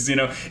lunches.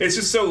 It's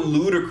just so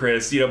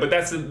ludicrous. But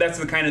that's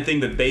the kind of thing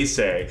that they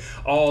say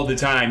all the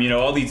time.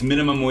 All these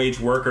minimum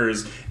wage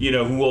workers,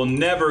 who will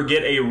never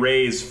get a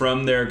raise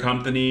from their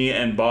company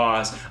and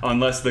boss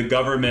unless the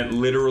government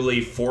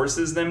literally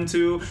forces them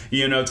to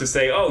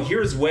say, oh,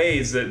 here's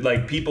ways that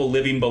like people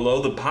living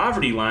below the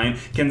poverty line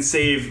can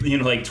save,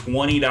 like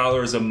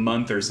 $20 a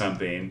month or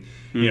something.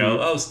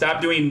 Oh,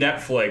 stop doing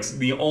Netflix.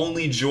 The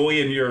only joy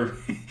in your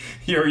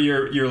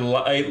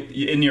life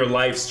in your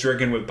life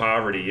stricken with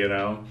poverty.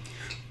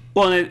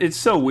 Well, and it's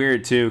so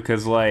weird too,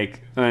 because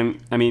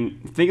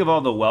think of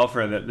all the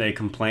welfare that they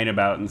complain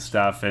about and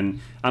stuff. And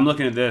I'm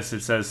looking at this.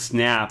 It says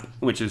SNAP,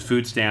 which is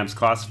food stamps,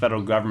 costs the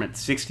federal government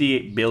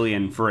 $68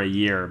 billion for a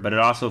year, but it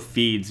also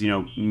feeds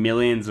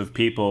millions of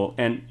people,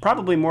 and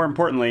probably more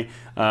importantly,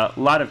 a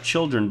lot of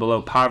children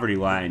below poverty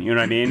line. You know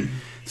what I mean?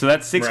 So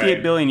that's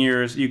 68 billion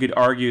years, you could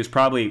argue, is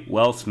probably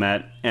well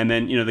spent. And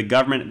then, the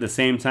government at the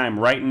same time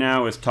right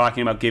now is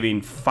talking about giving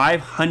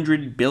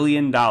 $500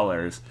 billion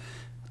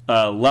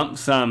lump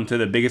sum to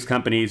the biggest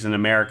companies in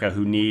America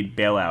who need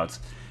bailouts.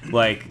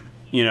 Like,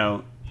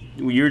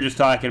 you were just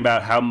talking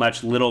about how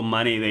much little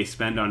money they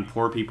spend on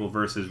poor people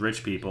versus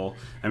rich people.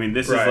 I mean,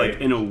 this is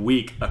like in a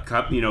week,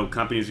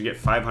 companies would get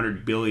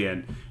 $500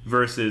 billion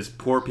versus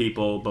poor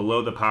people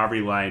below the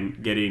poverty line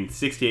getting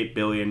 $68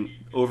 billion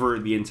over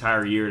the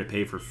entire year to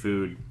pay for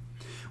food.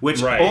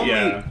 Which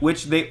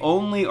they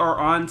only are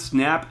on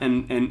SNAP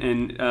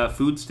and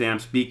food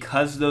stamps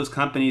because those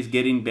companies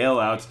getting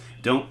bailouts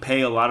don't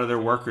pay a lot of their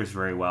workers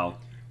very well.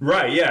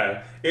 Right.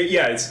 Yeah.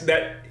 It's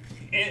that.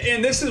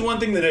 And this is one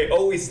thing that I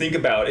always think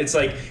about. It's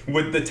like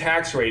with the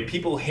tax rate,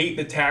 people hate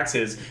the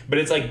taxes, but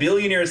it's like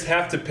billionaires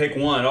have to pick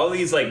one. All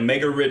these like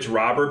mega rich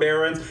robber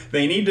barons,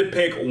 they need to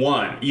pick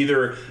one.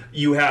 Either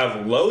you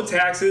have low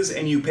taxes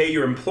and you pay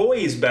your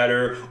employees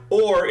better,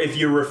 or if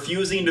you're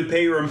refusing to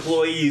pay your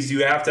employees,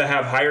 you have to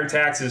have higher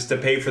taxes to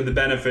pay for the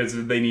benefits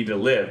that they need to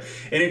live.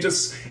 And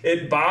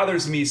it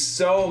bothers me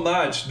so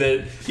much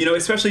that,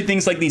 especially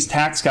things like these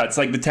tax cuts,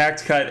 like the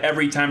tax cut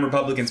every time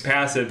Republicans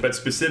pass it, but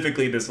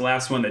specifically this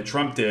last one that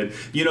Trump did.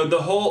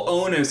 The whole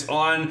onus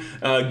on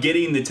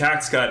getting the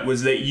tax cut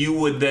was that you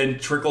would then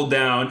trickle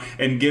down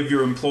and give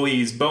your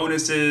employees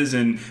bonuses,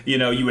 and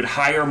you would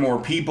hire more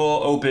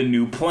people, open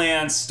new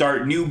plants,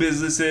 start new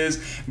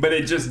businesses, but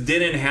it just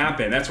didn't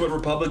happen. That's what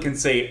Republicans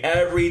say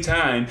every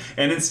time,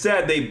 and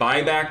instead they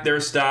buy back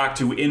their stock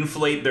to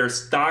inflate their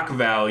stock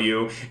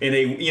value. And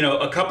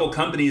a couple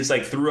companies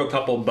like threw a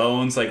couple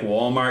bones, like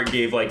Walmart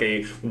gave like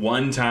a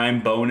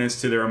one-time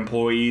bonus to their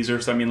employees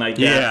or something like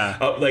that.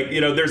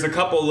 Yeah. There's a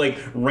couple like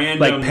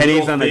random like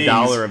pennies on things. the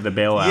dollar of the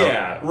bailout.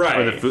 Yeah,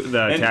 right. Or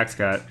the tax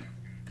cut.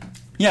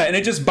 Yeah, and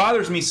it just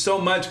bothers me so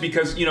much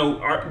because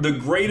the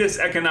greatest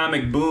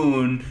economic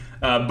boom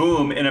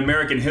in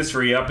American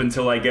history up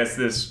until I guess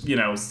this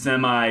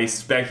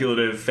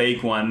semi-speculative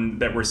fake one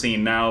that we're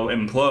seeing now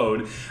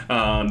implode,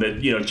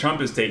 that Trump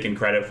has taken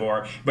credit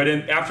for. But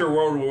after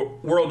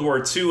World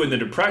War II and the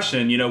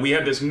Depression, we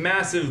had this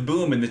massive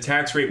boom and the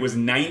tax rate was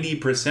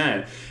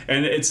 90%.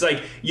 And it's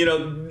like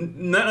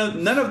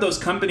none of those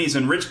companies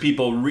and rich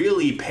people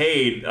really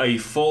paid a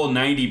full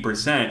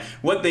 90%.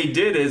 What they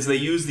did is they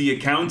used the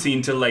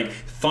accounting to like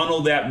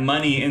funnel that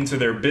money into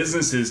their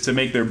businesses to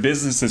make their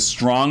businesses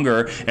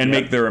stronger and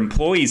make their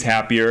employees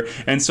happier.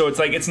 And so it's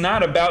like it's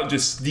not about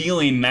just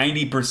stealing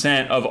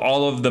 90% of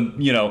all of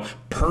the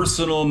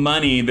personal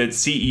money that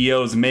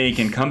CEOs make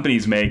and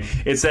companies make.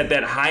 It's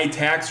that high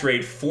tax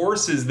rate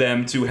forces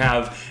them to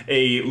have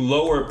a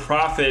lower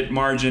profit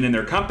margin in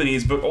their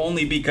companies, but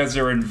only because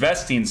they're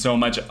investing so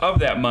much of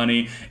that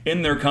money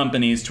in their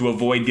companies to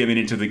avoid giving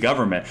it to the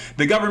government.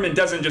 The government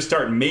doesn't just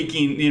start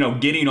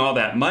getting all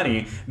that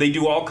money. They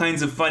do all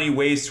kinds of funny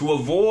ways to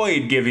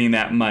avoid giving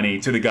that money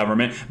to the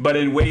government, but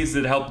in ways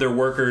that help their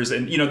workers.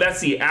 And that's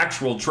the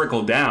actual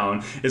trickle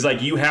down, is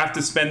like you have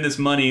to spend this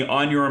money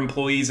on your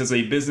employees as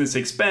a business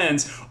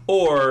expense,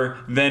 or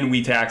then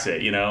we tax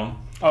it. Oh,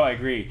 I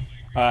agree.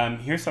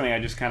 Here's something I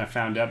just kind of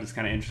found out that's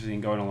kind of interesting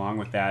going along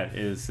with that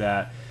is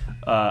that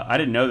I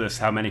didn't know this,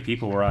 how many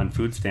people were on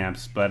food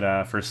stamps,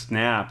 but for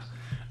SNAP,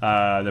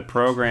 the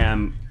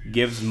program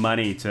gives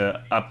money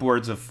to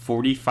upwards of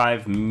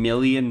 45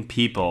 million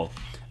people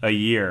a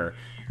year.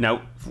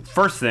 Now,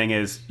 first thing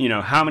is,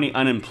 how many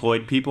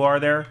unemployed people are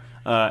there?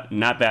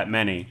 Not that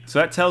many. So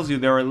that tells you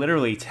there are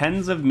literally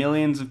tens of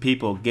millions of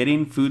people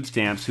getting food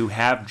stamps who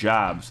have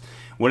jobs.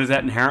 What does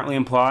that inherently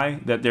imply?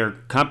 That their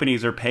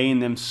companies are paying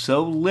them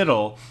so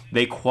little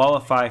they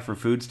qualify for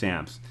food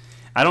stamps.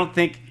 I don't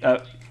think,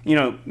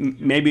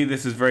 maybe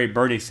this is very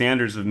Bernie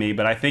Sanders of me,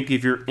 but I think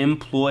if you're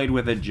employed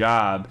with a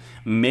job,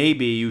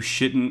 maybe you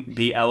shouldn't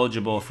be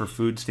eligible for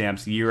food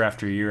stamps year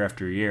after year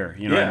after year.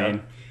 You know what I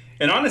mean?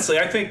 And honestly,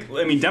 I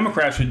mean,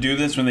 Democrats should do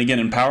this when they get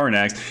in power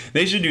next.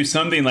 They should do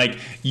something like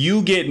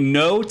you get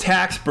no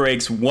tax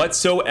breaks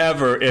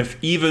whatsoever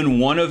if even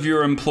one of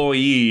your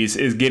employees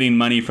is getting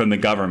money from the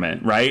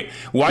government, right?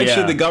 Why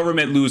should the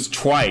government lose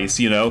twice,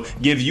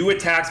 give you a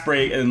tax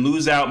break and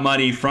lose out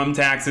money from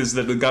taxes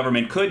that the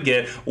government could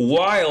get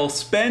while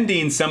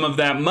spending some of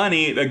that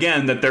money,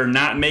 again, that they're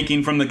not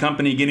making from the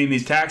company getting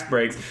these tax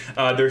breaks.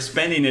 They're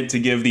spending it to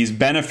give these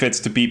benefits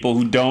to people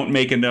who don't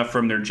make enough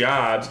from their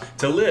jobs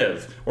to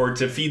live or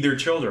to feed their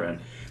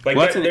children. Like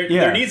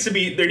there needs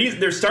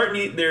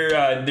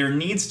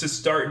to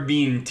start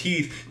being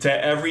teeth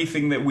to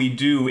everything that we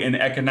do in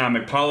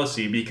economic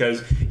policy,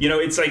 because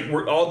it's like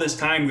we're all this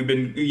time we've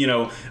been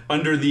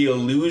under the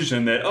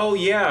illusion that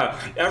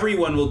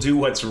everyone will do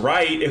what's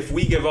right if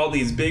we give all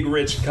these big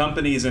rich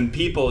companies and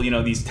people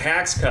these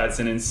tax cuts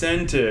and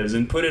incentives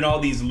and put in all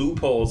these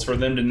loopholes for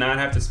them to not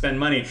have to spend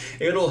money.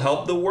 It'll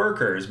help the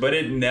workers, but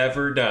it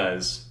never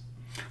does.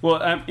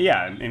 Well, I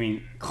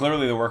mean,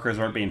 clearly the workers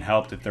aren't being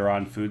helped if they're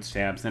on food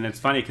stamps. And it's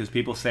funny because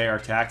people say our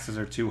taxes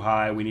are too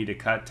high, we need to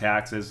cut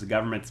taxes, the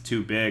government's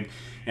too big.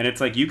 And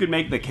it's like you could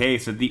make the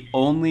case that the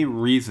only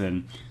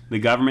reason the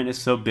government is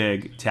so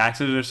big,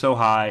 taxes are so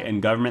high,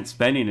 and government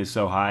spending is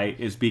so high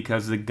is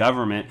because the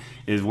government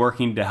is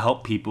working to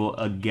help people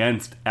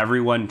against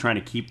everyone trying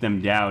to keep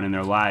them down in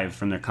their lives,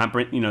 from their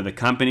company, the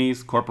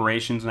companies,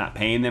 corporations not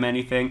paying them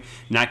anything,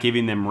 not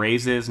giving them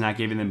raises, not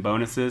giving them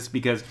bonuses.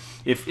 Because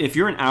if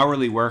you're an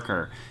hourly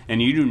worker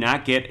and you do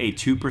not get a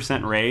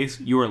 2% raise,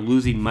 you are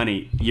losing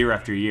money year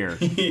after year.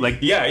 Like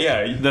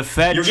yeah. The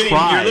Fed you're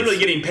literally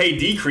getting pay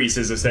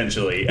decreases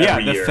essentially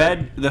every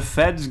year. The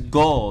Fed's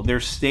goal,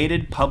 their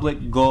stated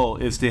public goal,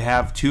 is to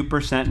have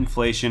 2%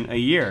 inflation a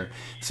year.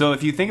 So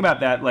if you think about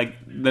that, like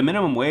the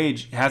minimum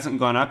wage hasn't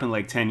gone up in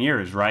like 10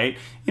 years, right?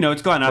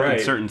 It's gone up in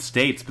certain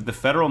states, but the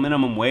federal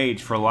minimum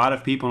wage for a lot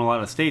of people in a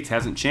lot of states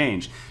hasn't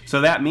changed.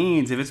 So that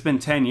means if it's been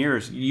 10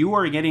 years, you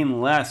are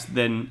getting less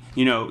than,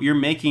 you're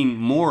making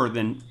more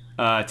than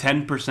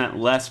 10%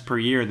 less per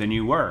year than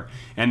you were.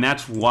 And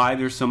that's why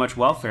there's so much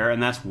welfare,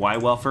 and that's why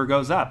welfare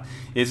goes up.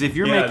 Is if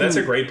you're making... that's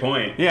a great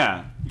point.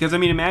 Yeah. Because,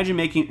 imagine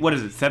making, what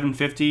is it,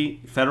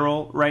 $750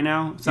 federal right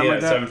now? Something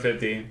like that?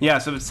 $750. Yeah,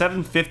 so if it's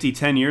 $750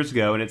 10 years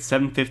ago and it's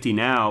 $750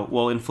 now,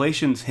 well,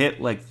 inflation's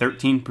hit like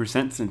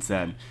 13% since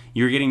then.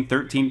 You're getting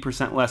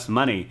 13% less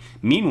money.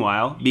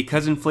 Meanwhile,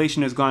 because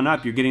inflation has gone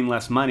up, you're getting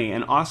less money,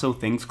 and also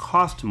things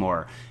cost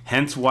more.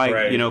 Hence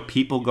why,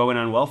 people going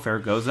on welfare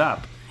goes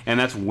up. And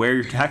that's where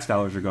your tax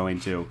dollars are going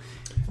to.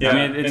 Yeah,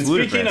 it's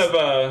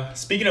and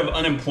speaking of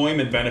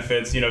unemployment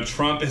benefits,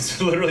 Trump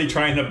is literally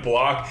trying to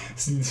block,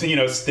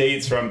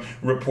 states from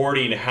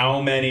reporting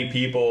how many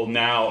people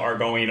now are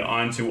going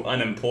onto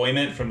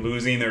unemployment from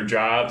losing their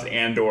jobs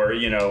and or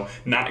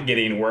not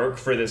getting work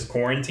for this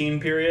quarantine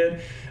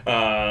period.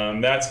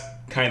 That's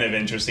kind of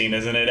interesting,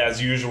 isn't it?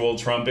 As usual,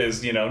 Trump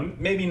is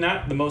maybe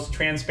not the most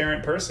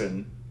transparent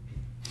person.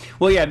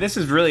 Well, yeah, this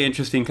is really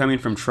interesting coming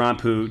from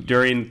Trump, who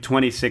during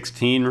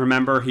 2016,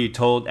 remember, he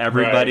told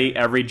everybody,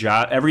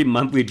 every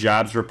monthly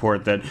jobs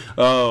report that,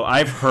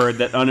 I've heard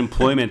that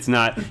unemployment's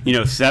not,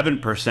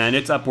 7%,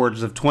 it's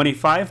upwards of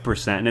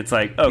 25%. And it's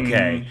like,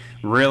 okay,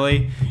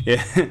 really?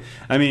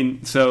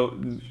 So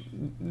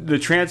the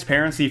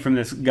transparency from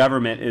this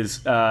government is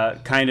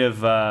kind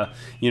of,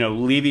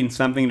 leaving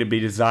something to be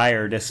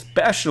desired,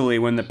 especially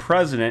when the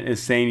president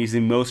is saying he's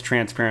the most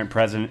transparent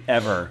president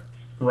ever.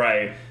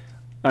 Right.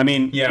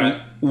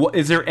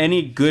 Is there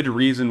any good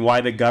reason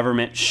why the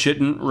government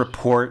shouldn't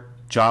report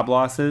job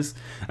losses?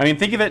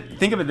 Think of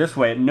it this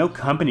way. No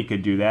company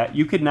could do that.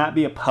 You could not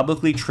be a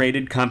publicly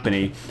traded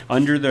company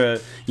under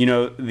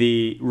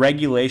the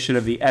regulation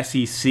of the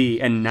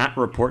SEC and not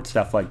report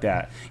stuff like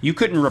that. You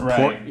couldn't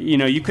report,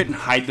 you couldn't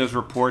hide those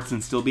reports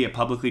and still be a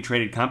publicly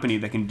traded company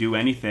that can do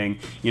anything,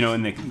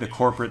 in the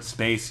corporate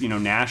space,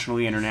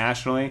 nationally,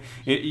 internationally.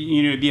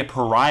 It'd be a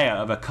pariah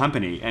of a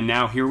company. And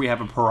now here we have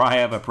a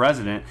pariah of a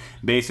president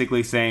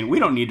basically saying, we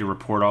don't need to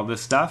report all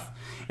this stuff.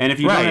 And if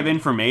you don't have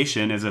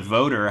information as a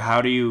voter,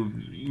 how do you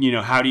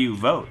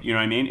vote? You know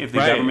what I mean? If the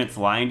government's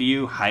lying to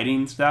you,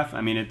 hiding stuff,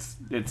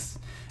 it's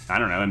I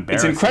don't know,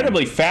 embarrassing. It's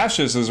incredibly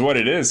fascist is what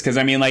it is. Because,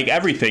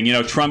 everything.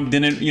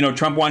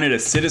 Trump wanted a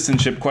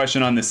citizenship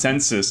question on the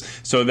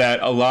census so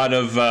that a lot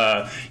of,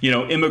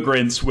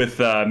 immigrants with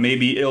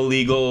maybe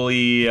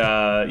illegally,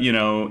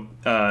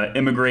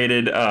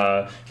 immigrated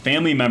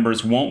family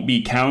members won't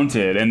be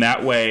counted. And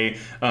that way,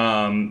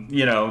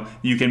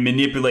 you can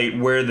manipulate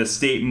where the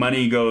state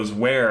money goes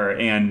where.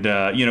 And,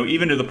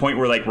 even to the point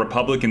where, like,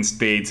 Republican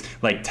states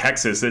like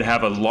Texas that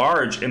have a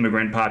large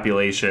immigrant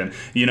population,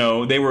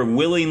 they were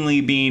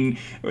willing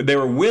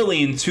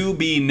to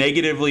be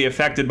negatively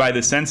affected by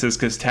the census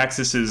because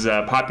Texas's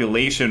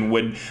population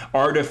would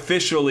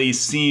artificially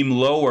seem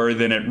lower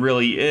than it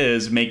really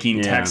is,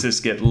 making Texas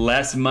get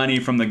less money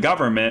from the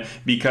government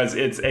because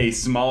it's a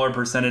smaller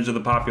percentage of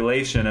the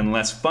population and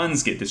less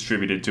funds get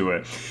distributed to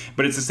it.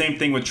 But it's the same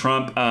thing with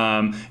Trump,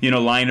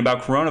 lying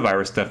about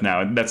coronavirus stuff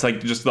now. That's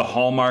like just the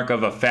hallmark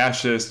of a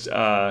fascist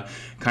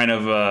kind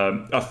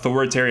of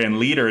authoritarian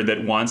leader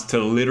that wants to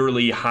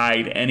literally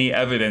hide any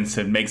evidence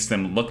that makes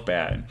them look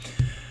bad.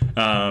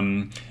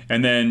 And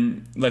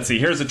then, let's see,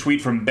 here's a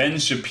tweet from Ben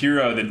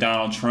Shapiro that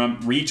Donald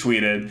Trump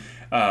retweeted.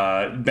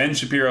 Ben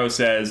Shapiro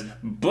says,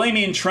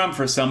 blaming Trump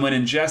for someone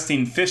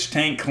ingesting fish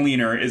tank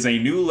cleaner is a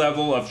new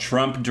level of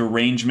Trump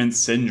derangement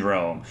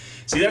syndrome.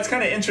 See, that's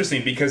kind of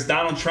interesting because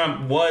Donald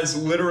Trump was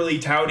literally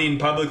touting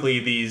publicly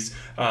these,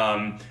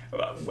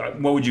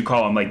 what would you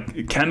call them,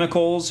 like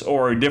chemicals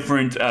or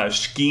different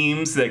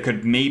schemes that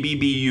could maybe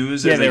be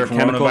used as a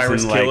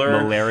coronavirus killer.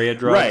 Like malaria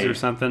drugs or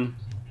something.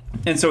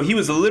 And so he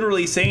was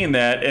literally saying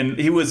that, and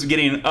he was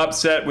getting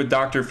upset with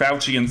Dr.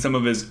 Fauci and some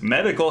of his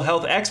medical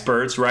health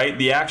experts, right?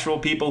 The actual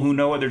people who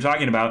know what they're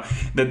talking about,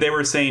 that they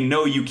were saying,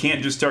 no, you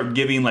can't just start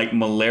giving like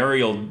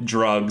malarial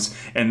drugs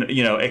and,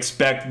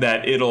 expect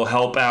that it'll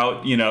help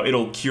out,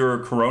 it'll cure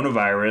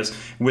coronavirus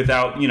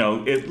without,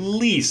 at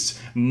least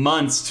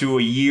months to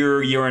a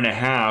year and a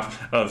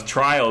half of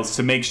trials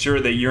to make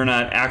sure that you're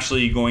not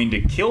actually going to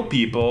kill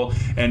people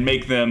and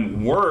make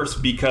them worse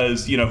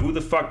because, who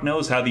the fuck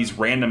knows how these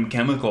random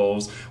chemicals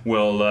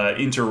will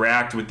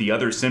interact with the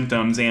other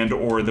symptoms and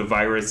or the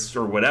virus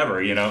or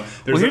whatever,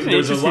 Here's an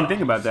interesting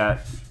thing about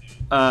that.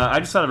 I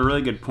just thought of a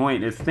really good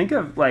point. Is think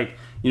of like,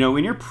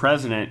 when you're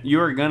president, you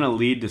are going to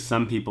lead to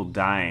some people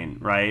dying,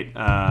 right?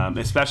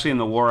 Especially in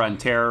the war on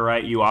terror,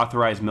 right? You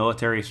authorize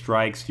military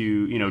strikes,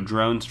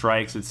 drone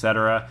strikes,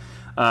 etc.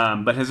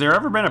 But has there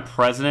ever been a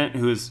president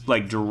who has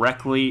like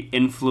directly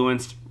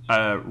influenced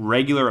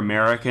regular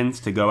Americans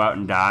to go out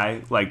and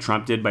die, like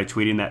Trump did by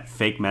tweeting that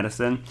fake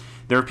medicine?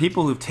 There are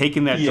people who've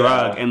taken that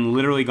drug and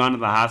literally gone to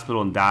the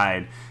hospital and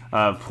died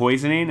of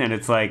poisoning, and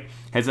it's like,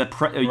 has a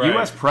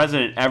U.S.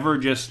 president ever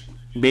just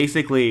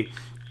basically,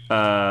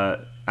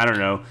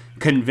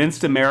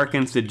 convinced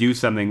Americans to do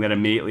something that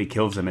immediately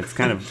kills them? It's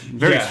kind of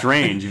very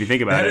strange if you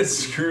think about it. That is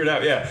screwed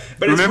up, yeah.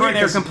 But remember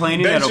they were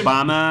complaining that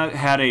Obama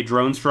had a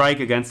drone strike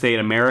against an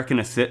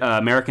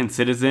American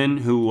citizen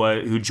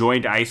who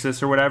joined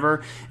ISIS or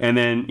whatever, and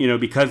then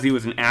because he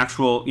was an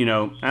actual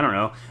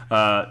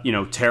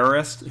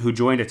terrorist who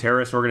joined a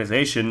terrorist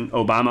organization,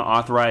 Obama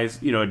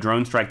authorized a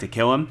drone strike to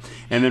kill him,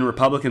 and then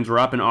Republicans were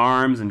up in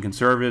arms and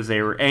conservatives,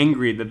 they were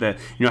angry that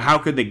how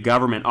could the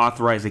government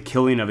authorize the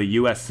killing of a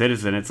U.S.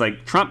 citizen? It's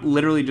like Trump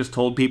literally just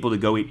told people to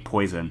go eat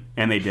poison,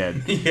 and they did.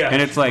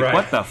 And it's like,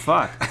 what the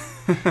fuck?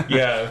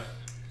 Yeah.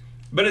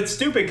 But it's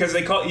stupid because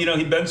they call,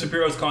 Ben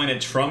Shapiro's calling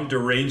it Trump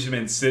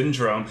derangement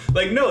syndrome.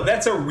 Like, no,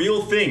 that's a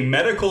real thing.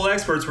 Medical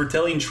experts were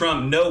telling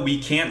Trump, no,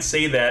 we can't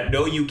say that.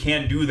 No, you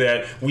can't do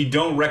that. We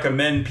don't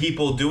recommend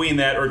people doing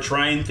that or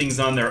trying things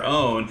on their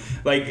own.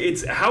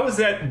 Like, how is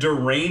that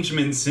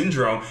derangement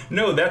syndrome?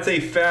 No, that's a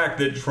fact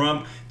that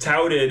Trump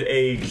touted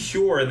a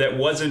cure that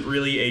wasn't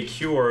really a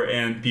cure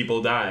and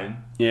people died.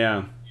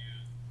 Yeah.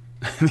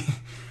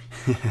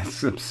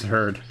 That's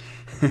absurd.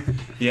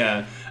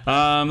 Yeah.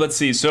 Let's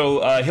see.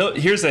 So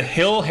here's a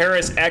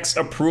Hill-Harris X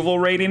approval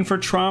rating for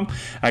Trump.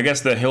 I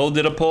guess the Hill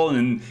did a poll,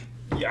 and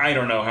I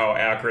don't know how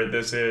accurate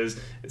this is.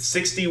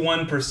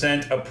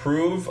 61%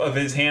 approve of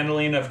his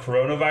handling of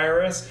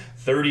coronavirus,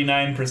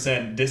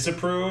 39%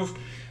 disapprove.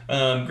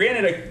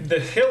 Granted, the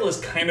Hill is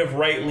kind of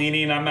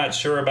right-leaning. I'm not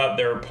sure about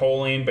their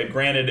polling, but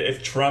granted,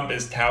 if Trump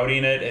is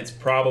touting it, it's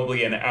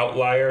probably an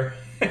outlier.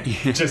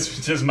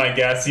 just my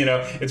guess.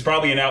 It's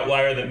probably an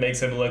outlier that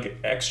makes him look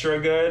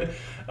extra good.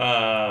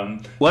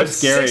 It's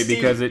scary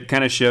because it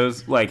kind of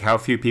shows like how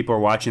few people are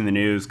watching the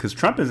news, because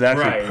Trump is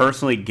actually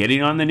personally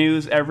getting on the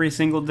news every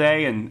single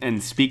day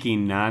and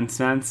speaking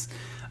nonsense.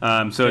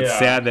 So it's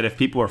sad that if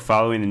people are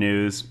following the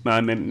news,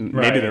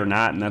 maybe they're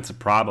not, and that's a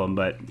problem.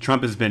 But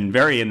Trump has been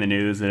very in the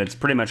news, and it's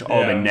pretty much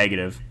all been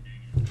negative.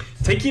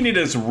 Taking it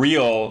as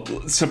real,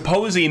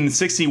 supposing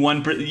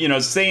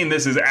 61%, saying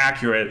this is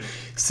accurate,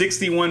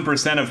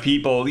 61% of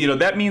people,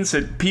 that means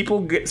that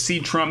people see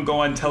Trump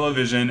go on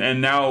television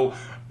and now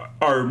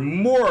are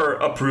more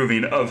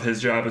approving of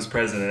his job as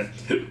president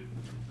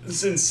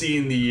since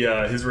seeing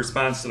his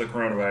response to the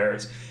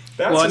coronavirus.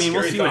 We'll see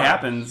what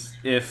happens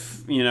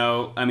if,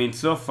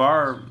 so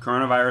far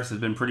coronavirus has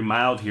been pretty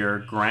mild here.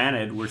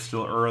 Granted, we're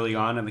still early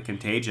on in the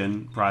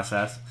contagion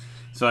process.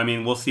 So,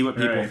 we'll see what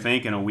people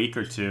think in a week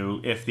or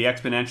two. If the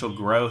exponential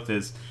growth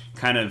is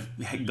kind of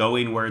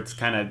going where it's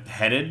kind of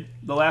headed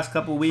the last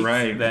couple of weeks,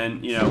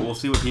 then, we'll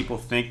see what people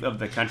think of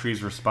the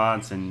country's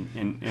response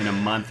in a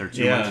month or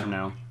 2 months from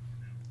now.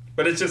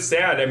 But it's just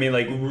sad.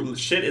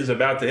 Shit is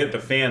about to hit the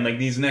fan. Like,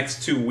 these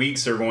next 2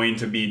 weeks are going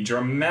to be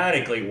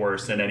dramatically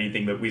worse than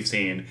anything that we've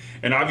seen.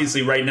 And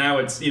obviously right now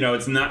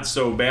it's not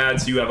so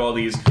bad. So you have all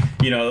these,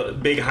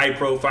 big high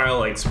profile,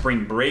 like,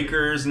 spring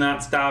breakers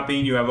not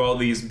stopping. You have all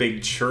these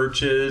big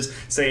churches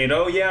saying,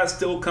 oh yeah,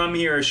 still come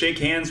here, shake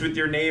hands with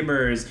your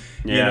neighbors.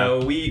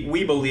 Yeah.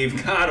 We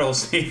believe God will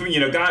save,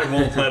 God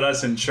won't let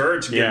us in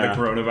church get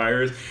the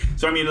coronavirus.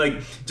 So,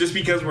 just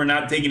because we're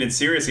not taking it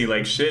seriously,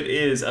 like, shit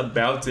is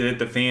about to hit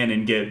the fan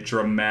and get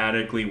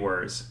dramatically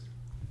worse.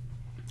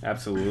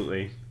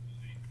 Absolutely.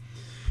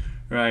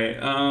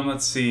 Right.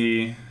 Let's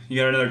see.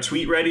 You got another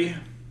tweet ready?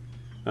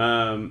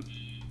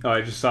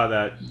 I just saw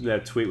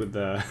that tweet with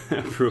the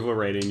approval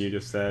rating you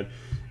just said.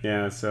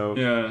 Yeah, so...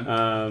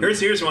 Yeah.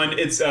 Here's one.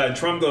 It's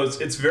Trump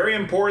goes, it's very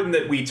important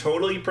that we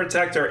totally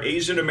protect our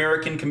Asian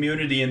American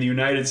community in the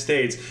United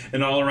States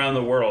and all around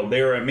the world.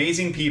 They are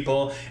amazing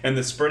people, and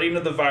the spreading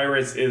of the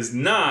virus is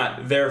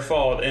not their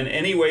fault in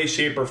any way,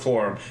 shape, or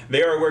form.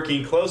 They are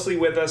working closely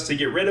with us to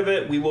get rid of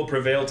it. We will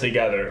prevail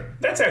together.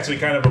 That's actually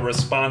kind of a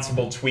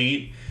responsible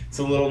tweet. It's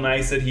a little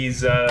nice that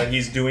he's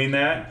doing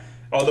that.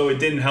 Although it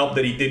didn't help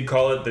that he did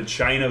call it the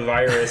China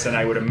virus, and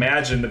I would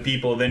imagine the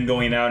people then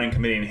going out and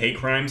committing hate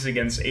crimes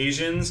against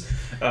Asians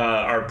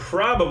are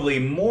probably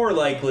more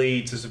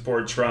likely to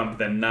support Trump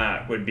than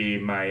not, would be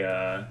my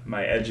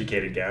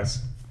educated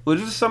guess. Well,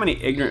 there's just so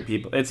many ignorant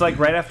people. It's like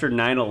right after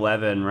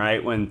 9/11,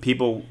 right, when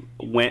people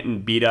went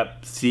and beat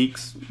up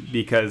Sikhs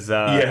because they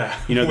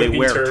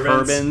wear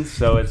turbans.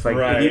 So it's like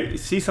if you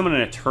see someone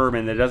in a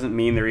turban, that doesn't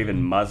mean they're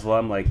even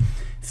Muslim. Like,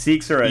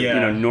 Sikhs are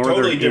a northern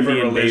totally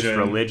Indian-based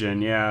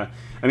religion. Yeah,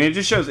 it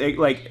just shows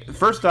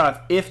first off,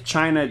 if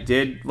China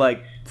did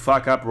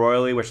fuck up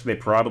royally, which they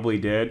probably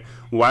did,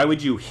 why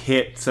would you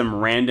hit some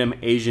random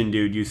Asian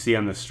dude you see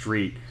on the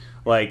street?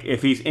 Like,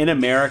 if he's in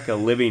America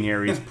living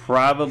here, he's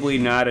probably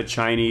not a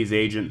Chinese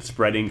agent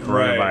spreading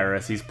coronavirus.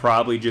 Right. He's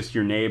probably just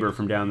your neighbor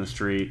from down the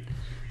street.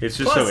 It's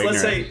just so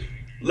ignorant.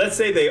 Let's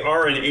say they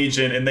are an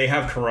agent and they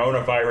have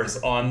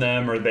coronavirus on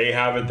them, or they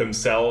have it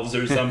themselves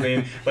or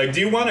something. Like, do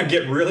you want to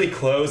get really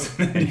close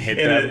and hit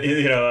them?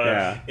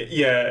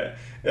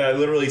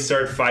 Literally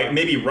start fight,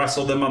 maybe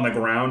wrestle them on the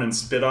ground and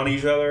spit on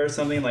each other or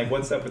something? Like,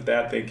 what's up with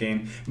that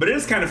thinking? But it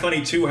is kind of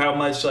funny too how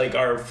much like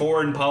our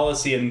foreign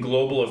policy and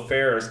global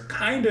affairs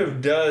kind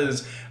of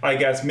does, I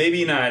guess,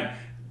 maybe not,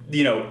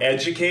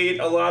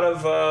 educate a lot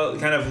of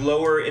kind of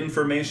lower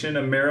information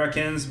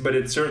Americans, but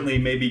it certainly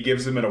maybe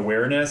gives them an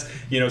awareness.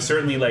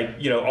 Certainly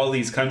like, all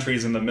these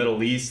countries in the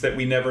Middle East that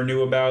we never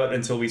knew about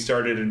until we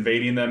started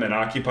invading them and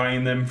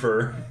occupying them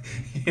for,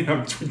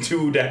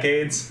 2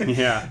 decades.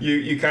 Yeah.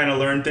 You kind of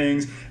learn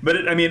things. But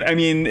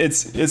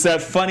it's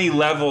that funny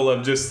level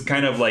of just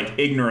kind of like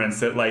ignorance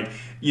that like,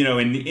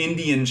 an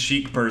Indian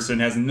Sheikh person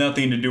has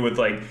nothing to do with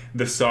like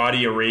the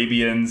Saudi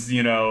Arabians,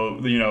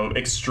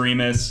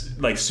 extremists,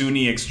 like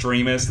Sunni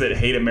extremists that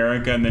hate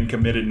America and then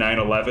committed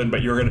 9/11.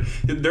 But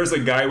there's a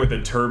guy with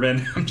a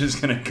turban. I'm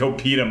just gonna go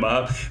beat him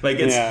up. Like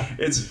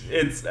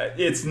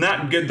it's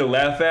not good to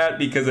laugh at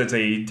because it's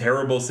a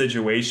terrible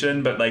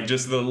situation. But like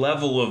just the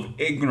level of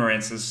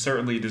ignorance is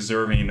certainly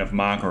deserving of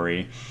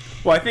mockery.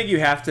 Well, I think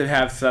you have to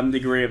have some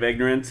degree of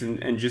ignorance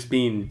and just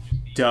being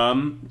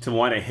dumb to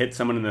want to hit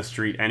someone in the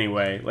street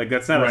anyway. Like,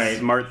 that's not a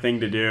smart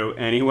thing to do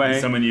anyway.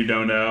 Someone you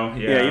don't know.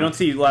 Yeah, you don't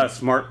see a lot of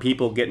smart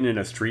people getting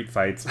into street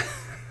fights.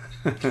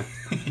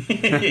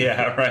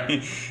 Yeah,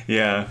 right.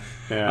 Yeah.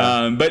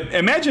 But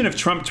imagine if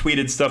Trump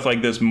tweeted stuff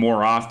like this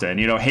more often.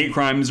 Hate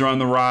crimes are on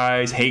the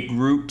rise. Hate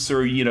groups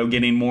are,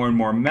 getting more and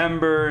more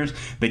members.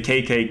 The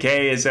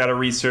KKK is at a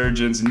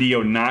resurgence.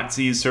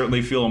 Neo-Nazis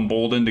certainly feel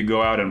emboldened to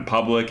go out in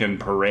public and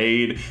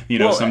parade,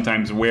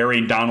 sometimes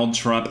wearing Donald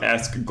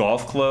Trump-esque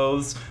golf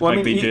clothes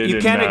they did.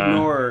 You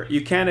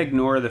can't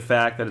ignore the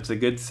fact that it's a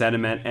good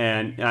sentiment,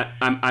 and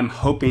I'm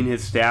hoping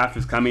his staff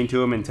is coming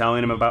to him and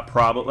telling him about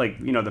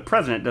the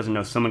president doesn't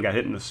know someone got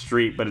hit in the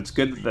street, but it's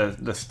good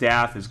that the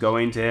staff is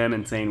going to him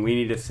and saying we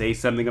need to say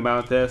something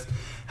about this.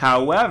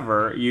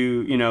 However,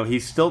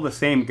 he's still the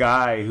same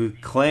guy who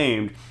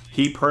claimed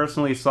he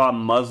personally saw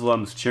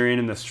Muslims cheering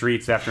in the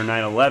streets after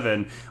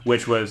 9/11,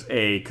 which was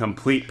a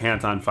complete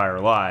pants on fire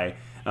lie.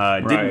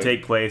 Didn't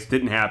take place,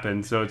 didn't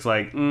happen. So it's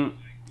like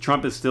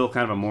Trump is still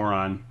kind of a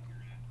moron.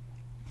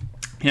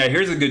 Yeah,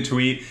 here's a good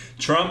tweet.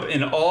 Trump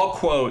in all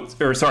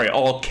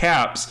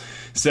caps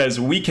says,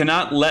 "We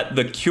cannot let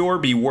the cure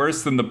be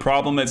worse than the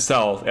problem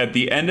itself. At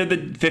the end of the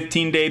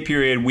 15-day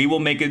period, we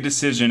will make a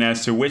decision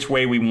as to which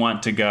way we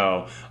want to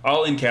go."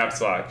 All in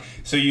caps lock.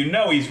 So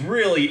he's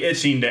really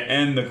itching to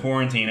end the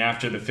quarantine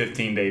after the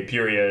 15-day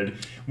period,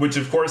 which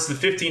of course the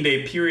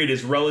 15-day period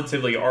is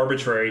relatively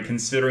arbitrary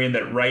considering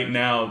that right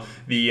now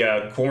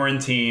the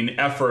quarantine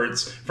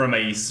efforts from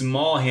a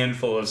small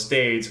handful of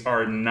states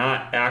are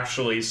not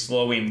actually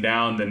slowing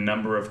down the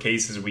number of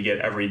cases we get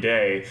every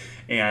day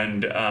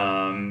and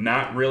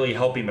not really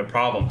helping the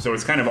problem. So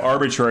it's kind of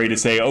arbitrary to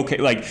say, okay,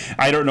 like,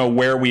 I don't know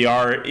where we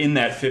are in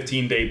that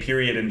 15-day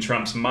period in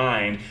Trump's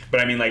mind,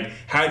 but I mean, like,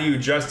 how do you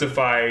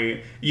justify,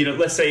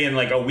 let's say in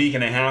like a week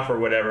and a half or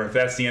whatever, if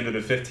that's the end of the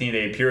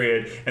 15-day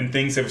period and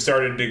things have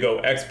started to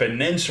go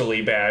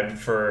exponentially bad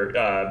for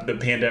the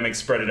pandemic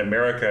spread in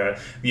America,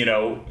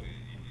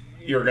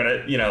 you're going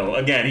to,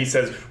 again, he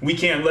says, we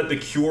can't let the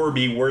cure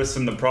be worse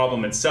than the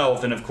problem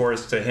itself. And of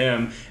course, to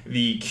him,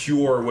 the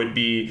cure would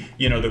be,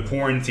 the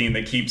quarantine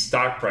that keeps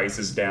stock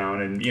prices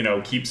down and,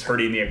 keeps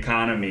hurting the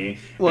economy.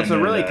 Well, it's a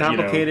really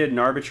complicated and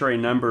arbitrary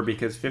number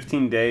because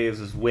 15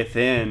 days is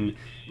within,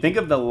 think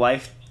of the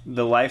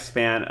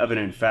lifespan of an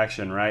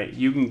infection, right?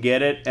 You can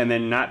get it and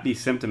then not be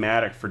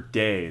symptomatic for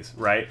days,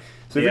 right?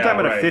 So if you're talking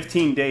about a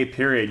 15-day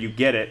period, you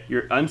get it,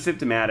 you're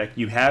unssymptomatic,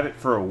 you have it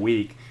for a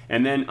week,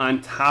 and then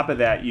on top of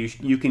that,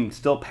 you can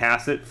still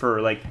pass it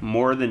for like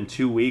more than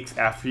 2 weeks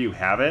after you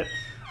have it.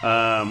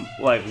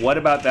 What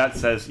about that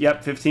says,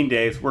 yep, 15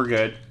 days, we're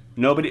good.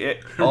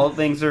 All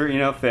things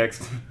are,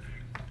 fixed.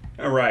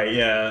 Right,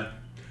 yeah.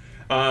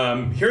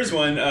 Here's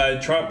one.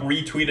 Trump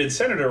retweeted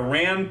Senator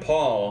Rand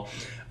Paul.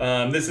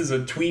 This is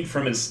a tweet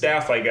from his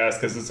staff, I guess,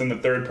 because it's in the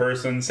third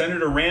person.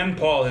 Senator Rand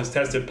Paul has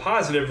tested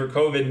positive for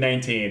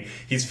COVID-19.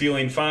 He's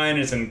feeling fine,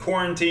 is in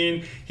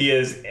quarantine. He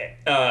is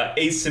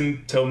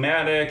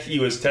asymptomatic. He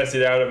was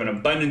tested out of an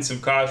abundance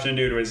of caution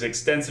due to his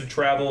extensive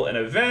travel and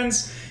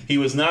events. He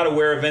was not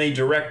aware of any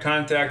direct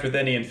contact with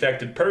any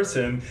infected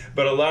person,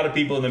 but a lot of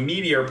people in the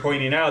media are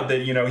pointing out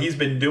that, he's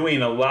been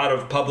doing a lot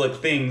of public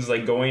things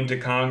like going to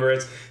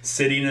Congress,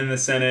 sitting in the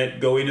Senate,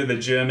 going to the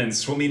gym, and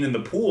swimming in the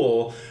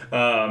pool,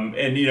 and,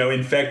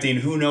 infecting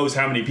who knows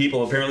how many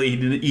people. Apparently,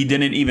 he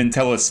didn't even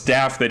tell his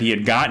staff that he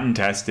had gotten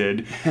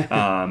tested.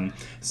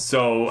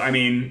 So, I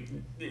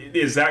mean,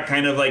 is that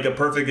kind of like a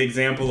perfect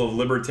example of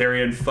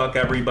libertarian fuck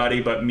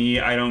everybody but me,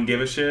 I don't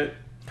give a shit?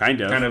 Kind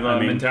of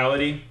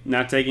mentality.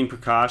 Not taking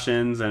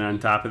precautions, and on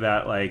top of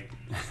that, like,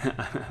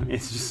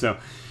 it's just so.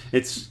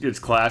 It's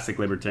classic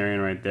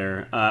libertarian right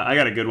there. I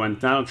got a good one.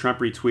 Donald Trump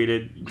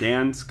retweeted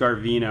Dan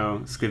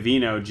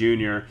Scavino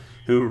Jr.,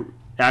 who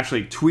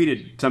actually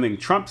tweeted something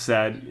Trump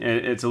said.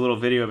 It's a little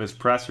video of his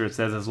presser. It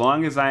says, "As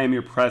long as I am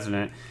your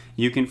president,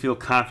 you can feel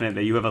confident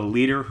that you have a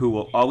leader who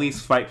will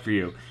always fight for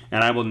you,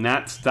 and I will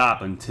not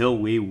stop until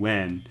we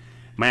win."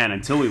 Man,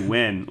 until we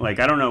win. Like,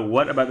 I don't know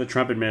what about the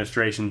Trump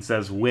administration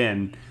says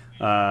win,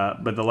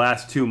 but the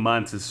last 2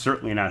 months has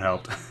certainly not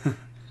helped.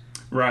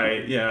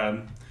 Right, yeah.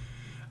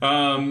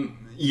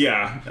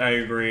 Yeah, I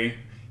agree.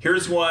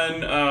 Here's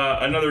one,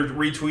 another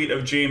retweet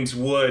of James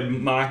Woods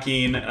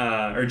mocking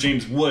Joe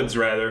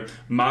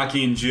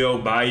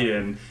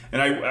Biden.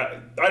 And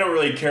I don't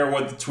really care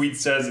what the tweet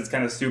says. It's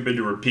kind of stupid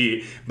to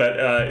repeat, but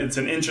it's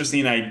an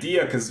interesting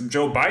idea because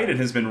Joe Biden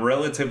has been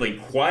relatively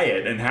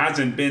quiet and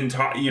hasn't been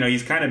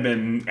he's kind of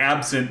been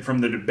absent from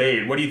the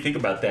debate. What do you think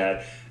about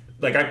that?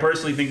 Like, I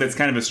personally think that's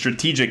kind of a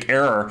strategic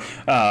error.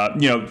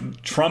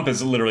 Trump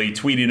is literally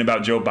tweeting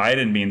about Joe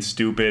Biden being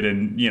stupid,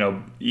 and,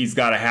 he's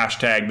got a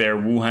hashtag there,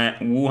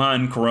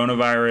 Wuhan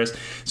coronavirus.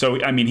 So,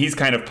 I mean, he's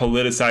kind of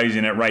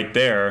politicizing it right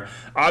there.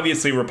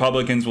 Obviously,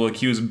 Republicans will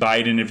accuse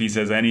Biden, if he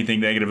says anything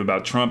negative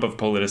about Trump, of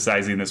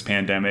politicizing this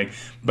pandemic.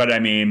 But, I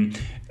mean,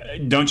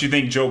 don't you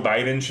think Joe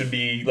Biden should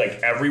be,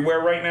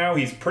 everywhere right now?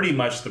 He's pretty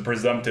much the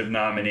presumptive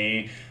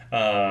nominee.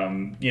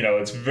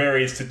 It's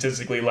very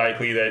statistically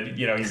likely that,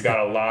 he's got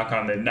a lock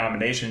on the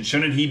nomination.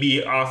 Shouldn't he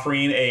be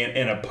offering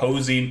an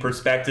opposing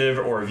perspective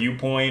or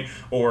viewpoint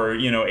or,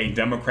 a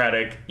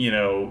Democratic,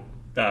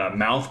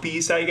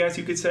 mouthpiece, I guess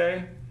you could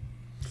say?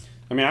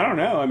 I mean, I don't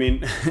know. I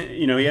mean,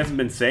 he hasn't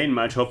been saying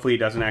much. Hopefully he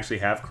doesn't actually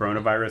have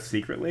coronavirus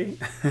secretly.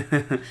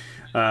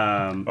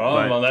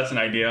 Well, that's an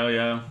idea,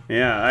 yeah.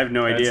 Yeah, I have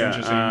no idea.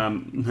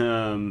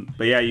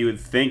 But yeah, you would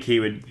think he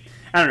would...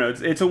 I don't know.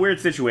 It's a weird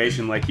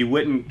situation. Like, you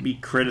wouldn't be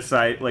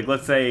criticized. Like,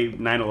 let's say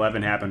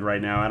 9/11 happened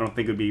right now. I don't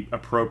think it would be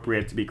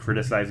appropriate to be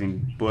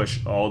criticizing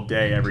Bush all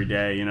day, every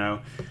day,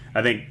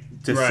 I think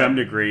to some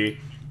degree,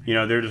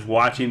 they're just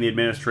watching the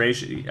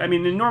administration. I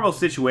mean, in a normal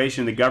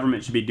situation, the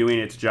government should be doing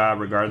its job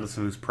regardless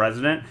of who's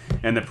president.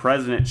 And the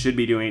president should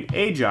be doing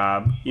a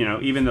job,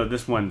 even though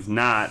this one's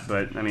not.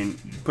 But, I mean,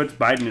 puts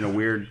Biden in a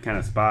weird kind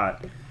of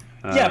spot.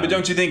 Yeah, but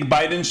don't you think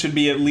Biden should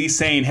be at least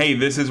saying, hey,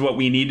 this is what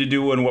we need to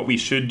do and what we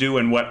should do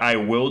and what I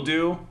will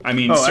do? I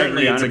mean,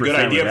 certainly it's a good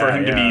idea for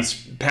him to be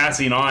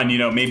passing on,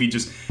 maybe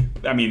just,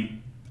 I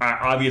mean,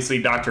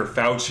 obviously Dr.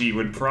 Fauci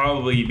would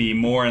probably be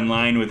more in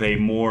line with a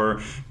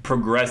more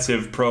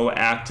progressive,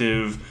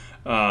 proactive,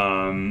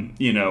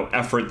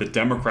 effort that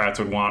Democrats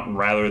would want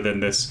rather than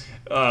this,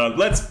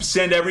 let's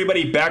send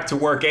everybody back to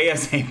work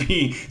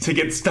ASAP to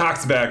get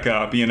stocks back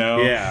up,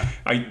 Yeah.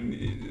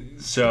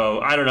 So,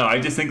 I don't know. I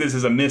just think this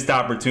is a missed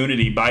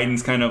opportunity.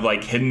 Biden's kind of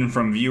hidden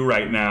from view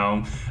right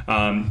now.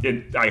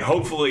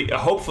 Hopefully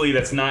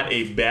that's not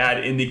a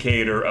bad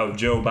indicator of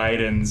Joe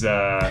Biden's,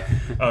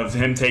 of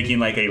him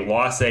taking a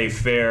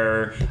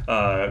laissez-faire,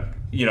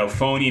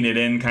 phoning it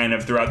in kind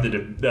of throughout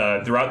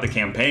the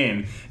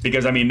campaign.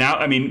 Because,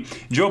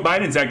 Joe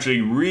Biden's actually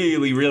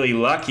really, really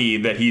lucky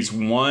that he's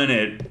won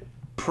it.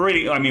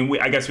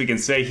 I guess we can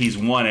say he's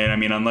won it.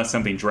 Unless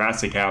something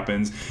drastic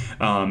happens,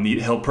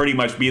 he'll pretty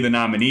much be the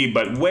nominee,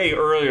 but way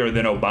earlier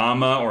than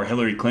Obama or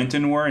Hillary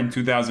Clinton were in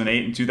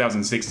 2008 and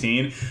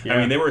 2016.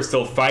 Yeah. They were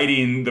still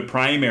fighting the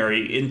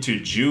primary into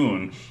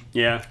June.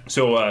 Yeah.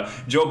 So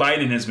Joe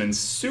Biden has been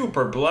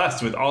super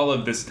blessed with all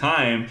of this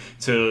time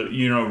to,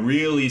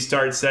 really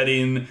start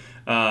setting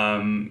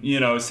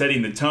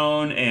the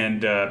tone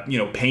and,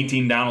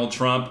 painting Donald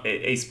Trump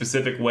a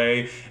specific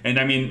way. And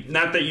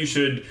not that you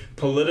should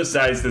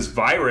politicize this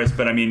virus,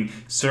 but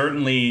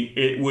certainly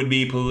it would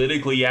be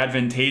politically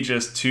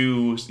advantageous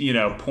to,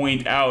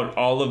 point out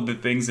all of the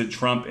things that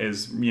Trump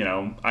is,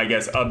 I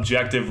guess,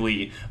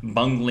 objectively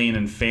bungling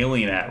and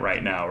failing at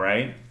right now,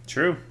 right?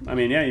 True.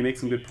 You make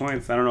some good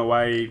points. I don't know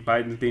why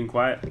Biden's being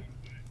quiet.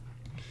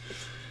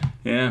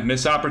 Yeah,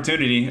 missed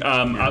opportunity.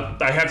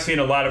 I have seen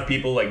a lot of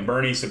people,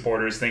 Bernie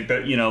supporters, think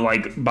that,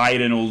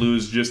 Biden will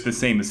lose just the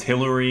same as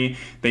Hillary.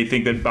 They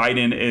think that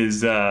Biden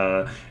is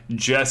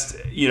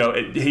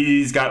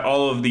he's got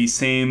all of the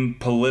same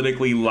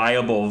politically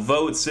liable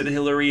votes that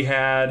Hillary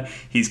had.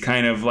 He's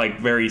kind of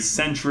very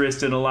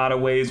centrist in a lot of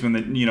ways when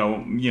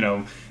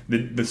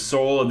the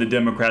soul of the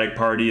Democratic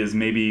Party is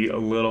maybe a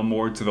little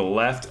more to the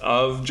left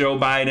of Joe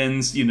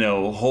Biden's,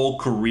 whole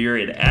career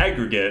in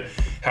aggregate.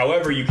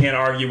 However, you can't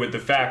argue with the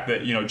fact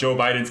that, Joe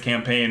Biden's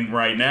campaign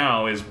right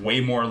now is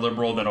way more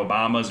liberal than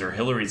Obama's or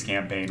Hillary's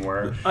campaign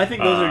were. I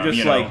think those are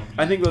just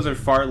I think those are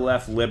far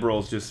left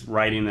liberals just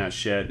writing that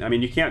shit.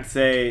 You can't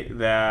say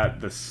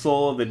that the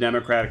soul of the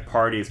Democratic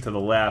Party is to the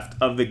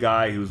left of the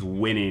guy who's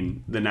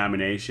winning the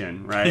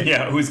nomination, right?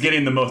 Yeah, who's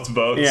getting the most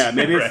votes. Yeah,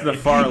 maybe right. It's the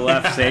far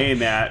left saying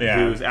that, yeah.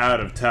 Who's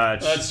out of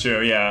touch. That's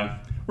true, yeah.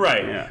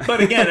 Right. Yeah.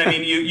 But again, I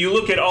mean, you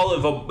look at all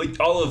of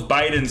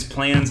Biden's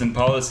plans and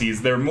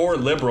policies, they're more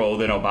liberal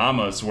than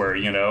Obama's were,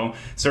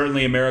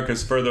 Certainly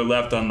America's further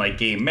left on like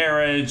gay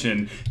marriage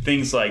and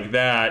things like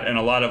that and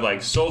a lot of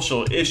like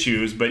social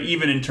issues, but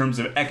even in terms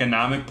of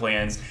economic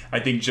plans, I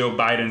think Joe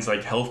Biden's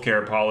like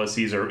healthcare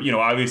policies are,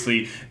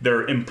 obviously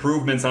they're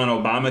improvements on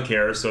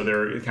Obamacare, so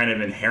they're kind of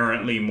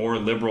inherently more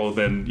liberal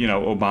than,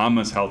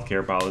 Obama's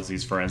healthcare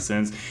policies, for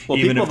instance, well,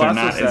 even if they're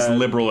not as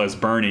liberal as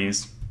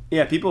Bernie's.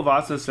 Yeah, people have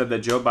also said that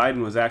Joe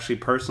Biden was actually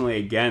personally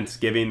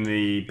against giving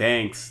the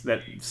banks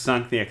that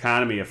sunk the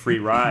economy a free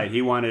ride.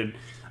 He wanted,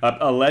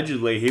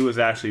 allegedly, he was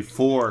actually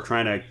for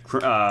trying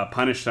to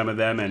punish some of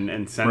them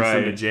and send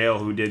some to jail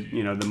who did,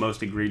 the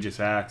most egregious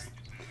acts.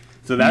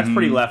 So that's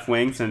pretty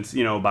left-wing since,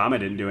 Obama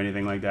didn't do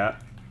anything like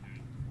that.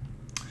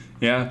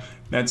 Yeah,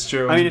 that's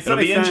true. I mean, it'll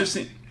be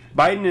interesting.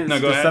 Biden is,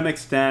 to some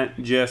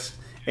extent, just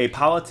a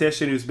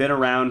politician who's been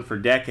around for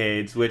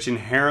decades, which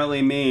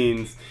inherently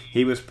means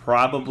he was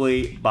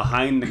probably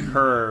behind the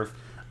curve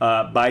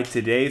by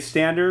today's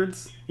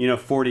standards,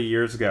 40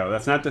 years ago.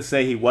 That's not to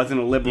say he wasn't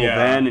a liberal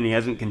then and he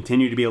hasn't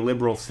continued to be a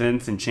liberal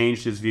since and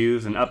changed his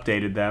views and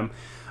updated them.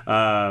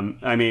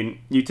 I mean,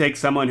 you take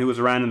someone who was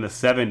around in the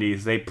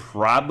 70s, they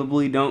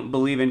probably don't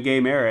believe in gay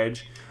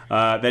marriage.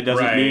 That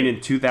doesn't mean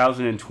in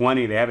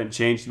 2020 they haven't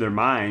changed their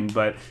mind,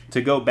 but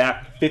to go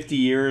back 50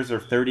 years or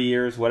 30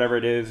 years, whatever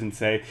it is, and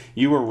say,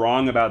 you were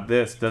wrong about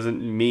this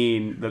doesn't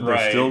mean that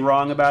they're still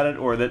wrong about it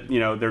or that,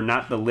 they're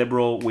not the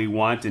liberal we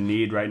want and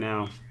need right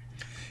now.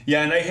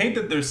 Yeah, and I hate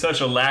that there's such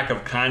a lack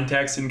of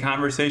context in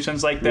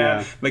conversations like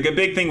that. Yeah. Like, a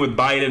big thing with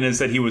Biden is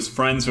that he was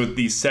friends with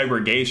these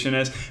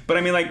segregationists. But,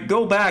 I mean, like,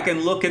 go back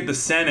and look at the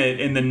Senate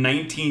in the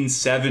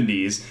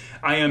 1970s.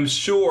 I am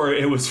sure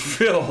it was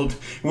filled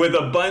with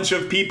a bunch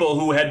of people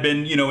who had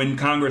been, in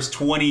Congress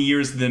 20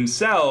 years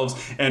themselves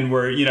and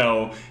were,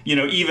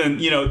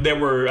 they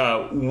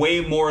were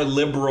way more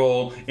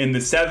liberal in the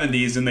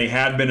 70s than they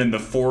had been in the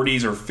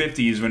 40s or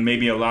 50s when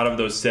maybe a lot of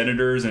those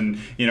senators and,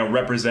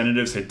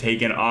 representatives had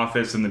taken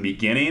office in the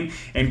beginning.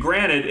 And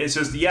granted, it's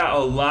just, a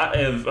lot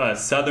of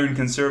Southern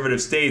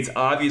conservative states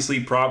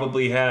obviously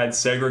probably had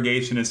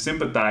segregationist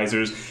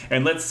sympathizers.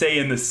 And let's say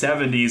in the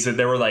 70s that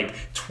there were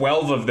like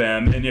 12 of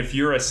them. And if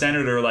you're a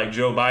senator like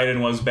Joe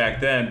Biden was back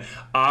then,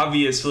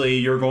 obviously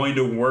you're going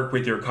to work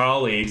with your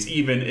colleagues,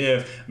 even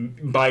if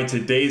by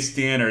today's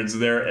standards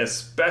they're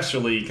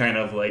especially kind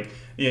of like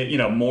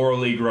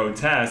morally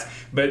grotesque,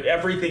 but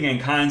everything in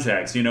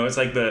context. It's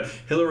like the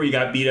Hillary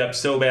got beat up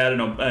so bad,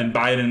 and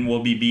Biden will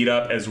be beat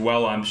up as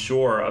well, I'm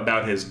sure,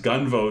 about his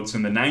gun votes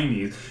in the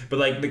 90s. But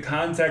like the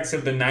context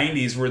of the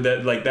 90s were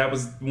that like that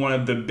was one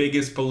of the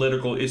biggest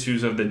political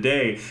issues of the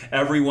day.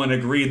 Everyone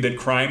agreed that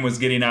crime was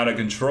getting out of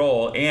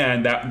control,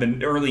 and that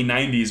the early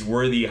 90s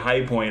were the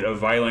high point of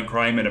violent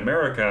crime in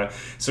America.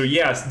 So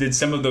yes, did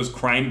some of those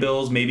crime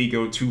bills maybe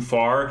go too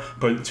far,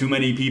 put too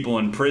many people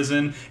in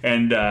prison,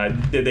 and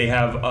did they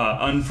have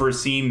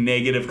unforeseen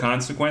negative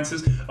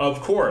consequences? Of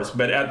course,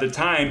 but at the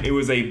time it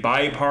was a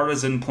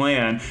bipartisan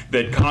plan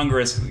that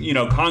Congress,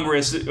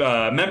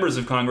 members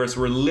of Congress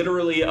were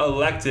literally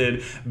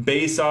elected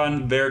based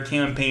on their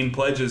campaign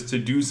pledges to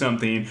do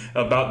something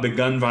about the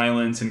gun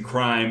violence and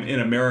crime in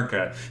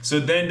America. So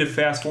then to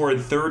fast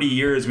forward 30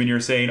 years when you're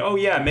saying, oh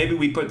yeah, maybe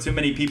we put too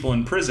many people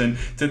in prison,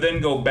 to then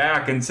go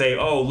back and say,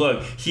 oh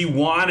look, he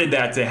wanted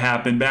that to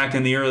happen back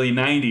in the early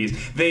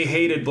 90s. They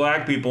hated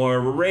black people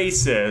or were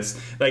racist.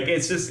 Like,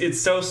 it's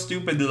so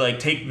stupid to like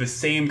take the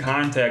same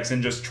context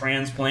and just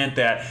transplant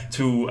that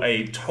to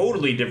a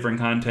totally different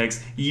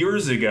context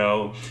years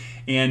ago.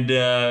 And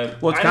I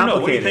don't know.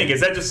 What do you think? Is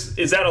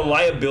that a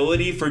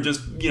liability for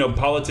just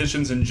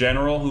politicians in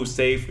general who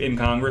stay in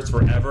Congress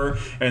forever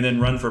and then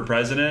run for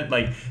president?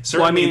 Like,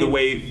 certainly the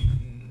way.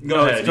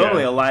 Go ahead. It's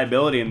totally a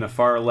liability in the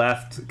far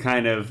left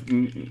kind of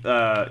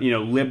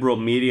liberal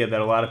media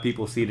that a lot of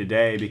people see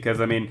today,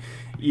 because I mean,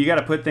 you got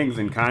to put things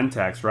in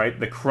context, right?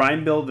 The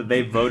crime bill that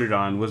they voted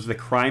on was the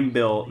crime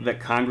bill that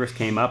Congress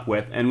came up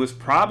with and was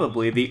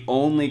probably the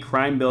only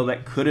crime bill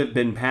that could have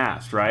been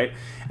passed, right?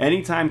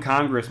 Anytime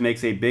Congress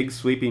makes a big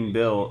sweeping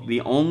bill,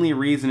 the only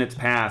reason it's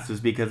passed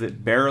is because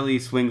it barely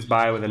swings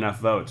by with enough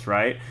votes,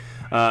 right?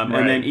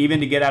 And then even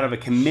to get out of a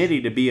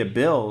committee to be a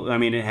bill, I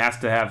mean, it has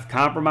to have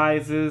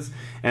compromises.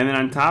 And then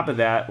on top of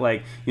that,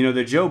 like,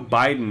 the Joe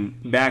Biden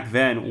back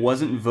then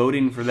wasn't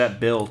voting for that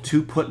bill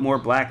to put more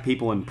black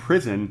people in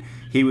prison.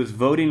 He was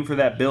voting for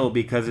that bill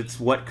because it's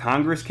what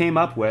Congress came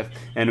up with,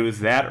 and it was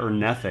that or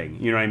nothing.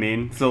 You know what I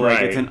mean? So,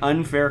 like, it's an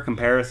unfair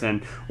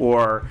comparison,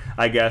 or,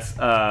 I guess,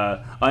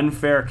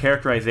 unfair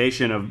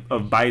characterization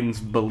of Biden's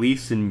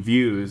beliefs and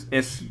views,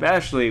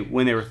 especially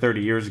when they were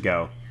 30 years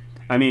ago.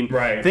 I mean,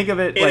 think of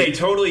it in a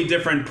totally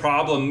different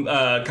problem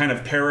kind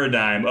of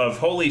paradigm of,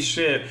 holy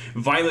shit,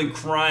 violent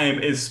crime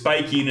is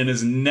spiking and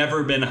has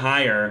never been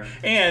higher.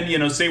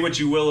 And, say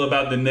what you will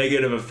about the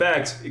negative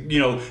effects,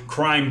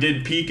 crime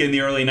did peak in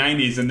the early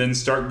 90s and then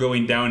start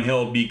going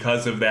downhill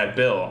because of that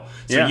bill.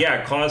 So,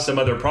 it caused some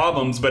other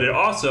problems, but it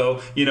also,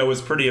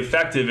 was pretty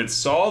effective at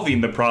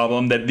solving the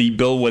problem that the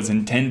bill was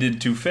intended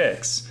to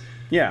fix.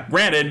 Yeah.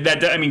 Granted,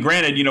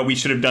 we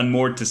should have done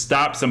more to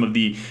stop some of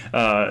the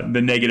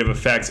negative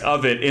effects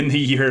of it in the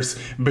years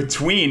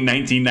between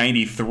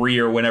 1993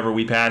 or whenever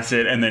we passed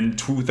it and then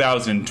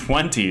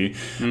 2020.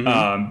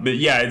 But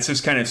yeah, it's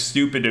just kind of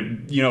stupid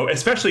to,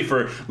 especially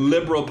for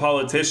liberal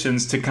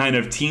politicians to kind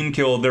of team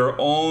kill their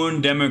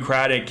own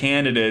Democratic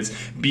candidates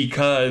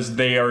because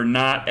they are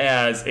not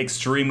as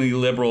extremely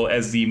liberal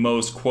as the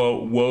most,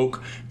 quote,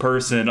 woke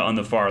person on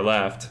the far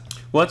left.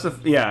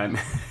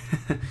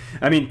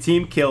 I mean,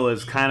 team kill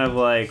is kind of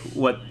like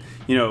what,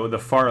 the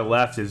far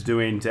left is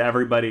doing to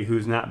everybody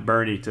who's not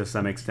Bernie to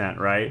some extent,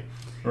 right?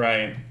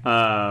 Right.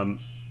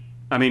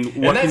 I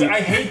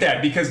hate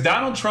that because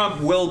Donald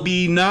Trump will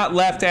be not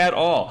left at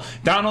all.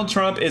 Donald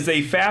Trump is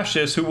a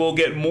fascist who will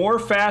get more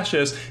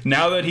fascist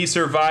now that he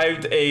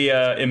survived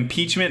a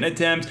impeachment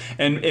attempt,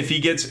 and if he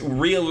gets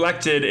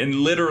reelected and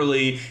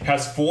literally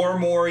has 4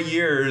 more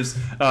years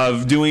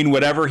of doing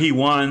whatever he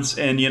wants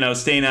and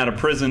staying out of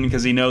prison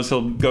because he knows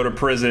he'll go to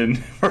prison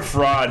for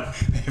fraud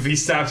if he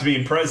stops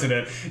being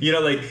president.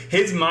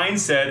 His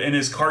mindset and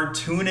his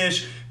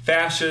cartoonish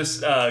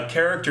fascist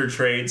character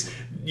traits.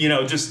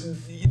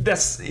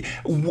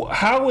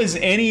 How is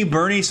any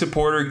Bernie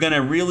supporter going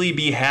to really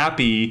be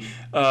happy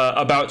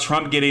about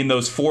Trump getting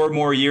those 4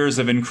 more years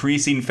of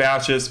increasing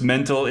fascist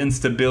mental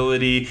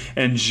instability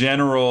and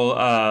general,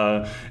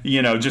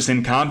 just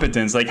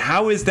incompetence? Like,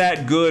 how is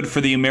that good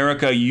for the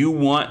America you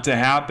want to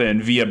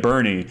happen via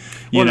Bernie?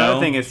 Another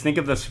thing is, think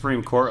of the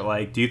Supreme Court.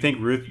 Like, do you think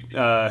Ruth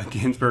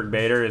Ginsburg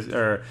Bader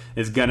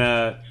is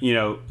gonna,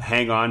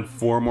 hang on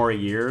 4 more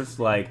years?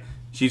 Like,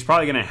 she's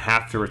probably going to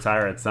have to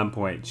retire at some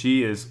point.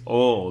 She is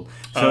old.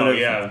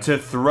 So to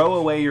throw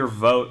away your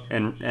vote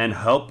and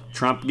help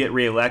Trump get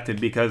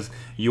reelected because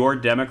your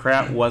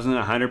Democrat wasn't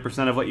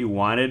 100% of what you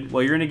wanted,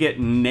 well, you're going to get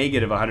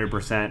negative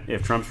 100%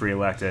 if Trump's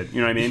reelected.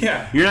 You know what I mean?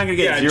 Yeah. You're not going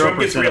to get 0%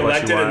 Trump gets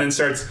reelected of what you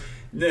want.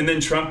 and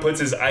then Trump puts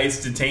his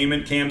ICE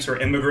detainment camps for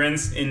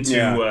immigrants into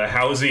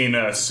housing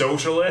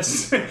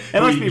socialists and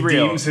let's be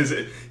real. Deems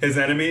his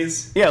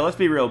enemies. Yeah, let's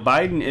be real.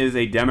 Biden is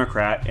a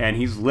Democrat and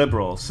he's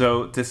liberal.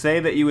 So to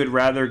say that you would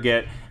rather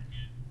get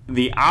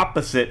the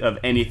opposite of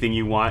anything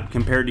you want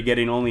compared to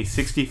getting only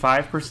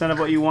 65% of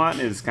what you want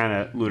is kind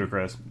of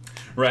ludicrous.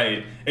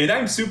 Right. And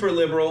I'm super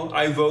liberal.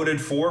 I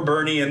voted for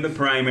Bernie in the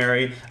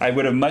primary. I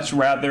would have much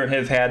rather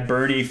have had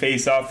Bernie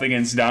face off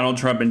against Donald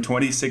Trump in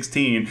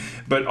 2016.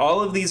 But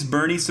all of these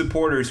Bernie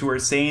supporters who are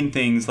saying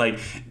things like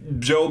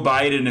Joe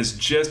Biden is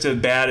just as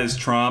bad as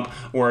Trump,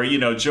 or,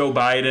 Joe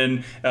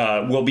Biden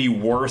will be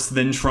worse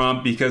than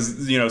Trump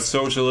because,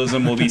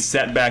 socialism will be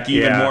set back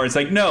even more. It's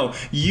like, no,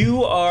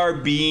 you are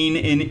being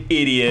an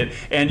idiot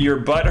and you're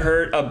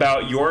butthurt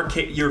about your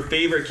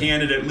favorite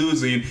candidate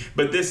losing.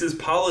 But this is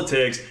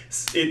politics.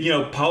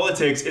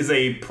 Politics is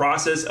a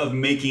process of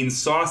making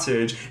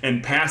sausage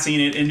and passing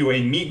it into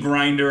a meat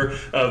grinder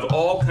of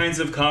all kinds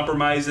of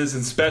compromises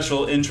and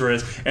special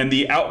interests. And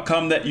the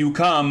outcome that you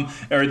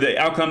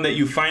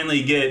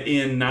finally get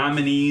in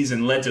nominees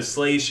and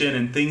legislation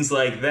and things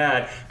like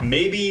that,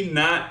 maybe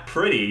not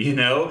pretty,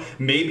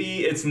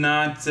 maybe it's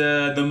not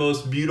the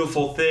most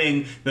beautiful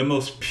thing, the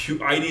most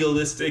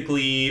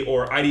idealistically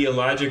or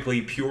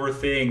ideologically pure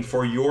thing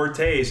for your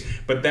taste,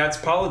 but that's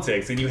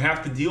politics and you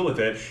have to deal with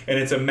it. And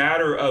it's a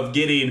matter of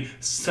getting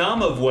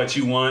some of what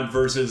you want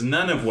versus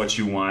none of what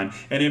you want.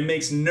 And it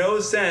makes no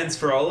sense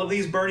for all of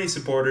these Bernie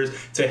supporters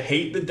to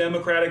hate the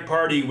Democratic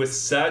Party with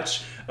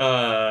such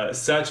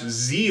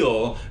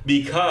zeal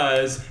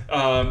because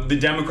the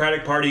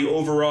Democratic Party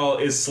overall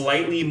is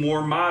slightly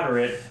more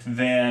moderate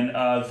than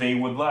they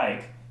would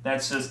like.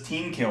 That's just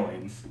team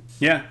killing.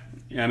 Yeah.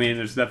 I mean,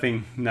 there's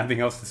nothing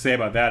else to say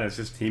about that. It's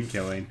just team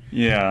killing.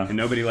 Yeah. And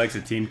nobody likes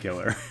a team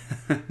killer.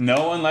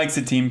 No one likes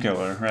a team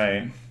killer,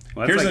 right?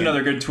 Well, here's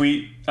another good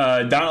tweet.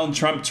 Donald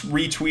Trump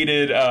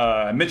retweeted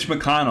Mitch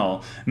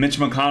McConnell. Mitch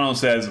McConnell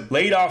says,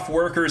 laid off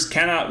workers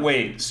cannot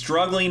wait.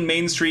 Struggling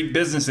Main Street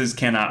businesses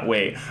cannot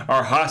wait.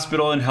 Our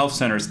hospital and health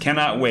centers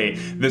cannot wait.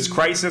 This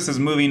crisis is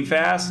moving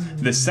fast.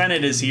 The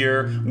Senate is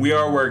here. We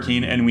are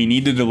working and we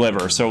need to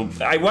deliver. So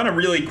I want to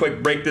really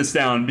quick break this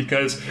down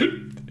because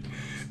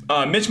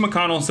Mitch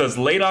McConnell says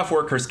laid off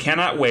workers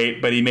cannot wait,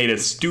 but he made a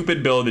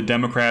stupid bill that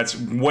Democrats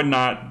would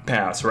not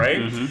pass, right?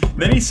 Mm-hmm.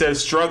 Then he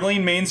says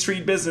struggling Main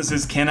Street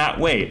businesses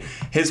cannot wait.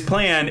 His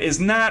plan is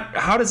not,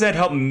 how does that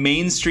help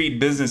Main Street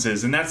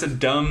businesses? And that's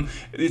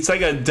it's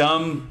like a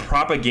dumb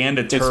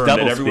propaganda term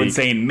that everyone's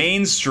saying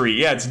Main Street.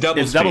 Yeah, it's double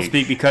speak. It's double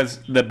speak because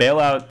the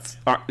bailouts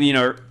are,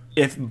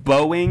 if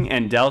Boeing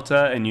and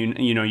Delta and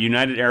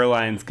United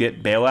Airlines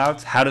get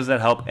bailouts, how does that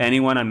help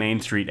anyone on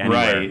Main Street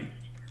anywhere? Right.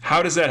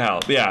 How does that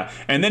help? Yeah.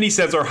 And then he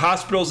says our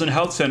hospitals and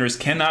health centers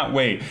cannot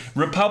wait.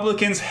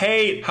 Republicans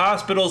hate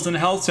hospitals and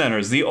health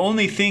centers. The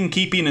only thing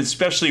keeping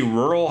especially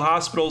rural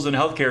hospitals and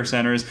healthcare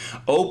centers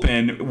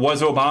open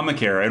was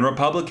Obamacare. And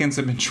Republicans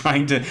have been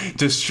trying to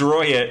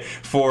destroy it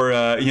for,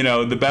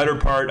 the better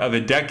part of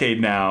a decade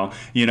now.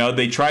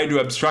 They tried to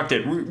obstruct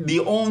it. The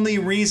only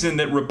reason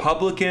that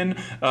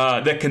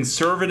that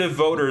conservative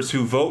voters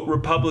who vote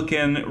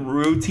Republican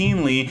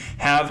routinely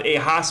have a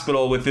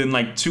hospital within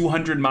like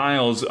 200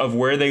 miles of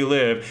where they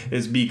live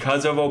is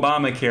because of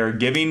Obamacare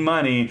giving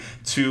money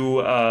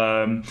to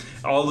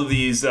all of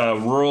these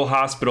rural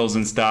hospitals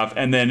and stuff,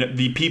 and then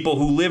the people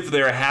who live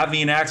there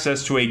having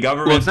access to a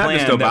government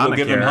plan that will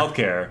give them health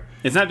care.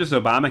 It's not just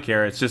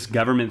Obamacare, it's just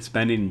government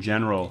spending in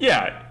general.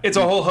 Yeah, it's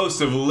a whole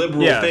host of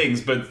liberal things,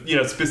 but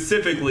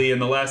specifically in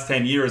the last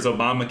 10 years,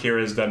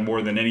 Obamacare has done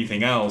more than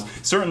anything else.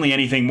 Certainly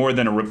anything more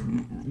than a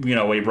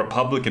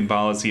Republican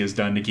policy has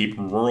done to keep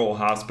rural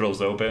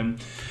hospitals open.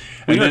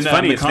 What's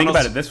funny is think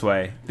about it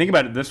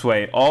this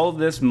way. All of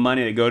this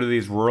money that go to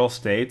these rural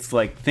states,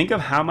 like think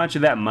of how much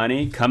of that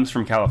money comes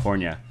from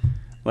California.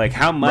 Like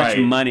how much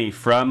money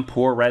from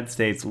poor red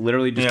states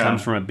literally just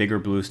comes from a bigger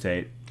blue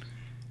state.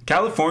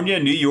 California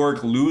and New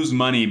York lose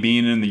money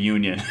being in the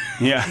union.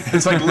 Yeah.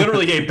 It's like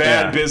literally a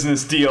bad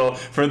business deal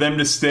for them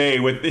to stay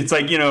with. It's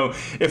like,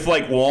 if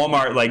like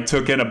Walmart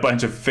took in a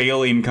bunch of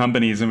failing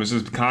companies and was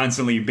just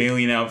constantly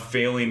bailing out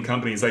failing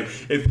companies. Like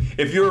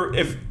if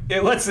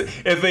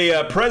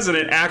a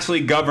president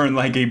actually governed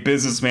like a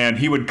businessman,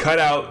 he would cut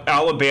out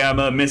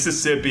Alabama,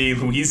 Mississippi,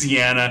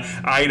 Louisiana,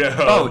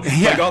 Idaho,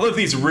 like all of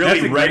these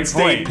really red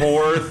state,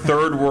 poor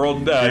third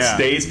world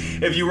states.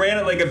 If you ran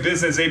it like a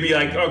business, they'd be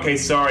like, okay,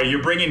 sorry,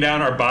 you're bringing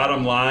down our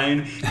bottom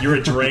line. You're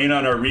a drain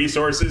on our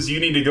resources. You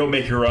need to go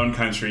make your own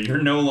country.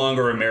 You're no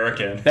longer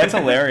American. That's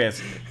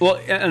hilarious.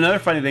 Well, another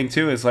funny thing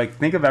too is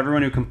think of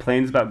everyone who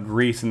complains about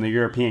Greece and the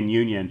European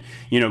Union.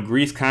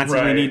 Greece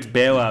constantly needs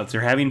bailouts. They're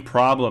having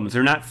problems.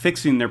 They're not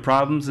fixing their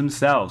problems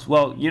themselves.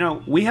 Well,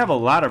 we have a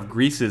lot of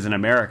Greases in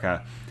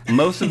America.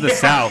 Most of the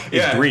South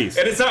is Greece.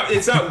 And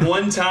it's not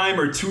one time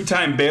or two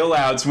time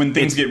bailouts when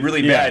things get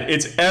really bad.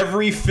 It's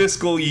every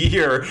fiscal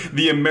year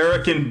the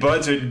American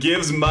budget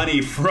gives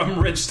money from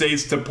rich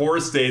states to poor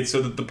states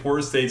so that the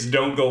poor states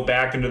don't go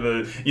back into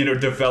the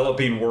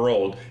developing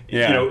world.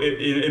 Yeah.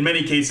 In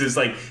many cases,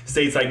 like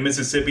states like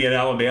Mississippi and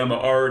Alabama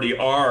already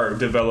are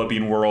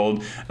developing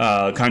world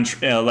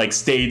like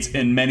states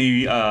in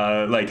many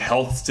like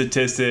health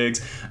statistics,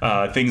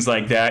 things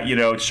like that.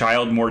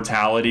 Child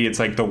mortality, it's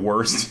like the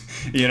worst.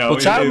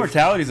 Child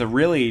mortality is a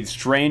really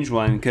strange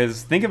one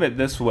because think of it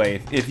this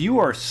way: if you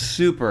are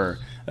super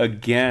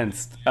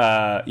against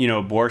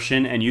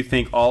abortion and you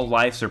think all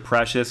lives are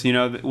precious,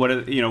 what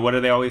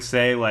do they always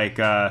say, like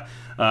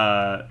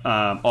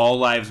all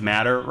lives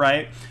matter,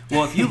 right?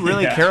 Well, if you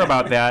really care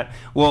about that,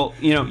 well,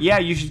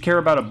 you should care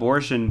about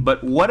abortion,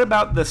 but what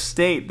about the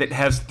state that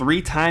has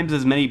 3 times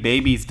as many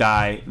babies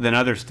die than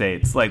other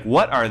states? Like,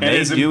 what are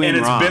they doing wrong? And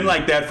it's been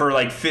like that for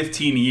like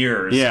 15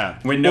 years. Yeah.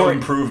 With no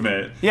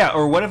improvement. Yeah,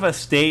 or what if a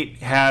state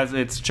has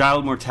its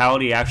child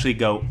mortality actually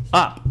go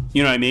up?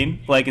 You know what I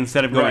mean? Like,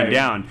 instead of going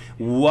down.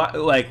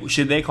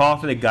 Should they call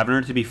for the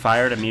governor to be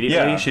fired immediately?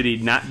 Yeah. Should he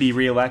not be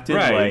reelected?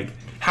 Right.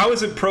 How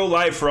is it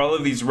pro-life for all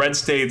of these red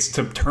states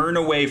to turn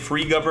away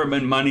free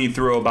government money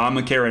through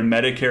Obamacare and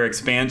Medicare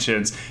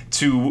expansions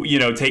to,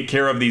 take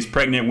care of these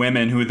pregnant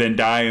women who then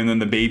die and then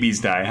the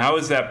babies die? How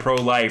is that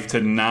pro-life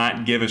to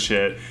not give a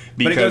shit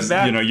because,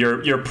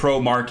 you're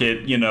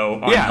pro-market,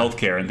 on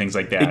healthcare and things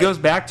like that? It goes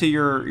back to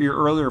your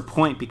earlier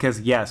point because,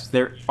 yes,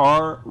 there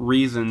are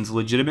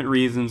legitimate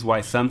reasons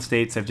why some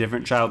states have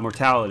different child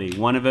mortality.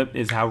 One of it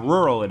is how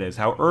rural it is,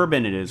 how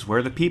urban it is,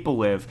 where the people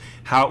live,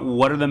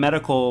 what are the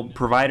medical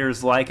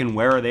providers like and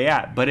where are they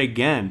at. But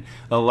again,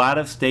 a lot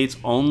of states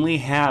only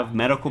have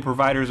medical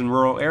providers in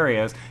rural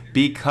areas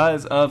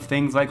because of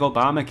things like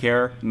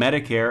Obamacare,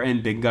 Medicare,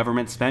 and big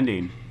government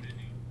spending.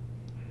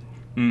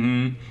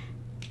 Mm-hmm.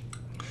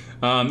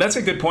 That's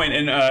a good point,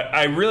 and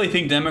I really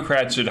think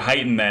Democrats should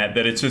heighten that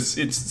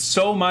it's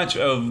so much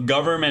of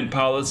government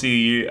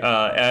policy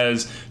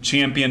as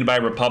championed by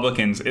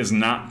Republicans is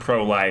not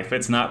pro-life,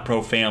 it's not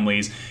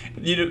pro-families.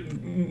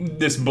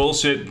 This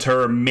bullshit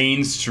term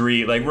Main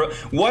Street,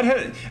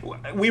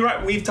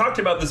 we've talked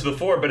about this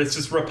before, but it's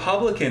just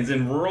Republicans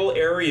in rural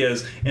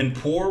areas and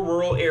poor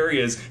rural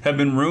areas have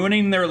been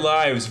ruining their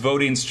lives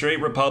voting straight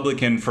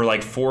Republican for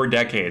like 4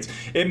 decades.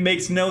 It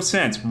makes no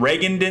sense.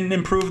 Reagan didn't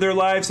improve their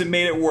lives, it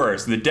made it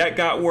worse. The debt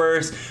got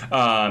worse,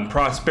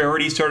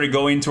 prosperity started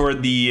going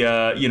toward the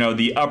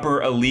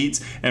upper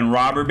elites and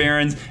robber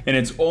barons, and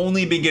it's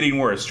only been getting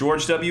worse.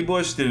 George W.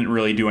 Bush didn't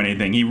really do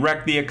anything. He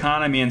wrecked the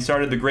economy and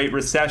started the Great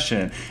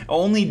Recession.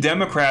 Only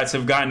Democrats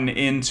have gotten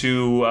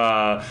into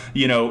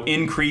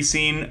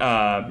increasing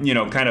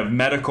kind of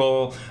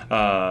medical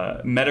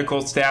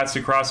stats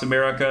across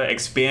America,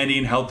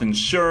 expanding health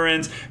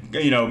insurance,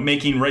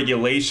 making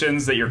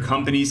regulations that your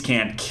companies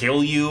can't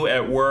kill you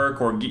at work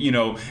or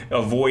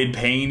avoid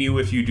paying you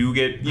if you do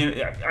get,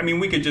 I mean,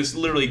 we could just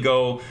literally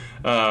go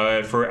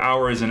for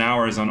hours and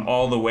hours on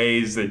all the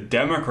ways that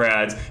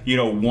Democrats,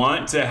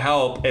 want to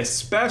help,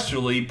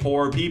 especially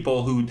poor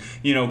people who,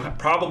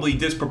 probably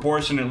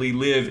disproportionately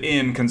live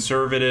in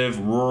conservative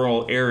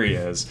rural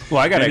areas.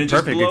 Well, I got a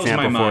perfect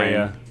example for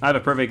you. I have a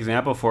perfect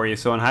example for you.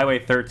 So on Highway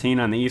 13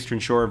 on the eastern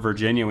shore of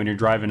Virginia, when you're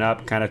driving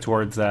up kind of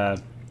towards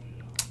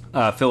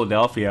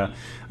Philadelphia,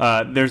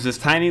 there's this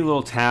tiny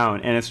little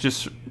town, and it's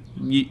just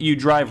you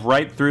drive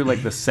right through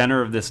like the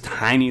center of this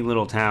tiny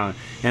little town,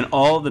 and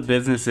all the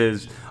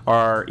businesses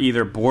are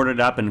either boarded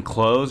up and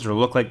closed or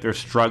look like they're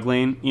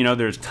struggling.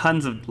 There's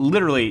tons of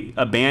literally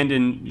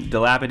abandoned,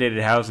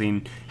 dilapidated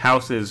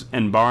houses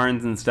and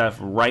barns and stuff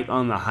right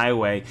on the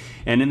highway.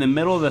 And in the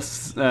middle of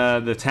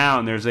the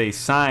town, there's a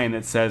sign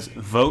that says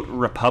 "Vote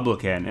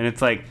Republican," and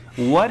it's like,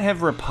 what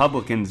have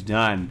Republicans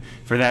done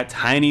for that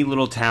tiny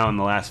little town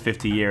the last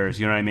 50 years?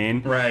 You know what I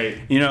mean? Right.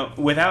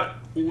 Without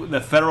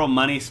the federal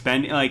money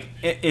spending, like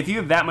if you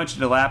have that much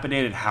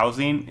dilapidated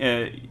housing,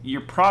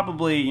 you're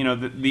probably,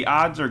 the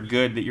odds are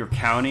good that your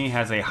county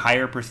has a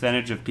higher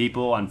percentage of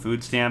people on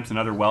food stamps and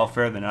other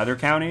welfare than other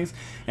counties.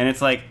 And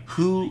it's like,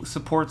 who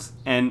supports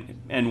and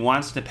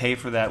wants to pay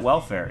for that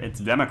welfare? It's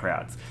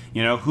Democrats.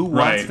 Who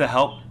wants to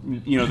help,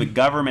 the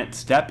government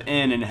step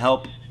in and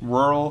help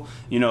rural,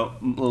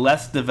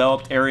 less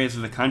developed areas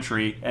of the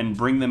country and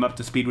bring them up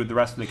to speed with the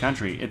rest of the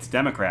country? It's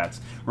Democrats.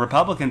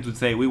 Republicans would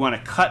say, we want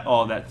to cut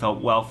all that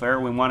welfare,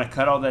 we want to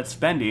cut all that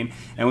spending,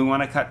 and we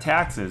want to cut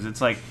taxes.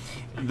 It's like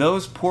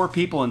those poor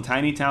people in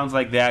tiny towns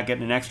like that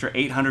getting an extra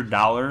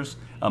 $800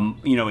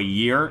 a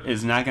year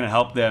is not going to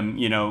help them,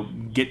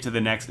 get to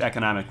the next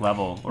economic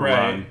level.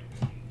 Right.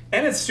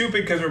 And it's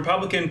stupid because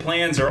Republican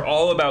plans are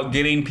all about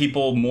getting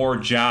people more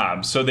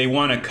jobs. So they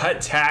want to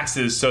cut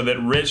taxes so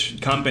that rich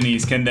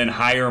companies can then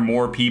hire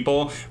more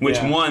people, which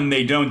one,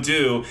 they don't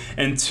do.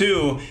 And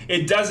two,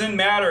 it doesn't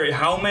matter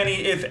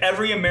if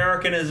every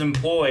American is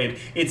employed,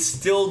 it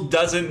still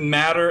doesn't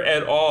matter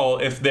at all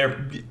if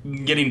they're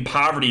getting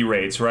poverty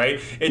rates, right?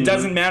 It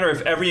doesn't matter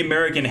if every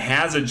American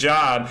has a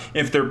job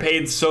if they're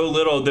paid so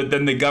little that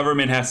then the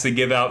government has to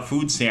give out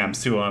food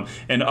stamps to them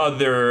and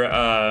other,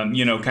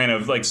 kind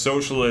of like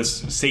socialist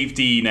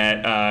safety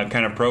net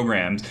kind of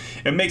programs.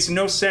 It makes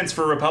no sense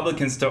for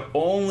Republicans to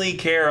only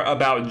care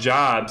about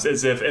jobs,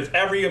 as if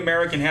every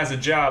American has a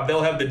job,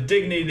 they'll have the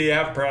dignity to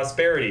have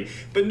prosperity.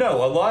 But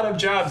no, a lot of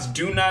jobs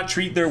do not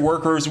treat their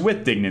workers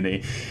with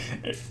dignity.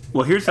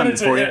 Well, here's something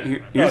for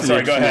you.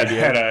 Sorry, go ahead. I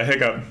had a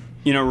hiccup.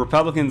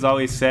 Republicans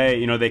always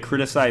say, they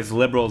criticize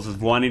liberals as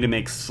wanting to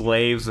make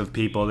slaves of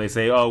people. They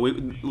say,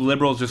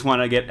 liberals just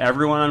want to get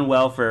everyone on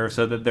welfare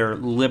so that they're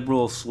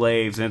liberal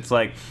slaves. And it's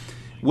like,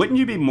 wouldn't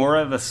you be more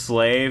of a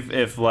slave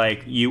if,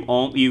 like,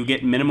 you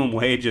get minimum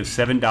wage of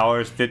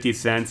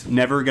 $7.50,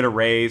 never get a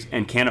raise,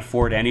 and can't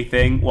afford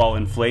anything, while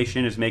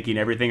inflation is making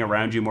everything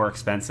around you more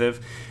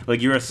expensive?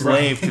 Like, you're a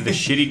slave to the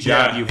shitty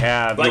job you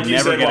have. Like you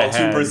never said, get while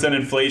ahead. 2%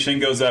 inflation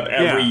goes up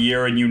every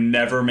year, and you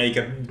never make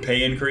a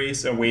pay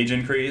increase, a wage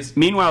increase.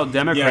 Meanwhile,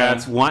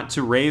 Democrats want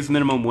to raise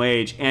minimum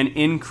wage and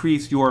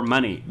increase your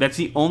money. That's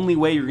the only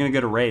way you're going to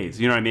get a raise.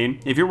 You know what I mean?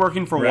 If you're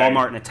working for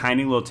Walmart in a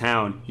tiny little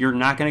town, you're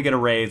not going to get a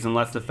raise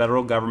unless the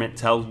federal government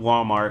tells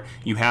Walmart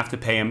you have to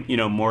pay them,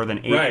 more than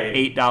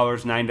 $8, $9,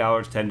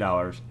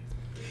 $10.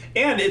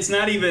 And it's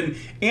not even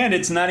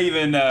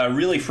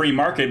really free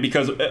market,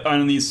 because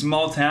on these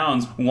small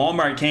towns,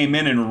 Walmart came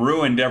in and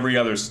ruined every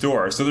other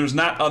store. So there's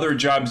not other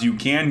jobs you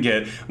can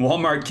get.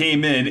 Walmart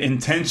came in,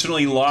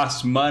 intentionally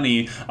lost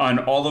money on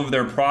all of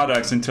their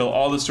products until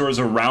all the stores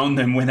around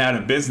them went out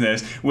of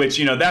business, which,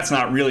 that's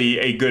not really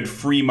a good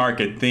free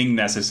market thing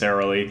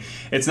necessarily.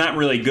 It's not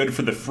really good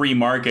for the free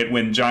market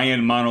when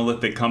giant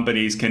monolithic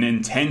companies can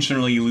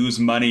intentionally lose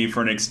money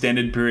for an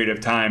extended period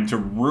of time to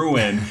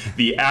ruin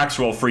the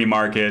actual free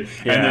market.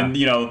 And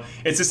then,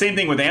 it's the same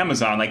thing with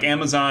Amazon. Like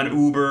Amazon,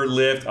 Uber,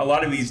 Lyft, a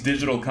lot of these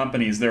digital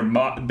companies, their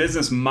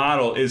business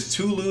model is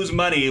to lose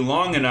money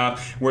long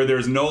enough where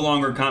there's no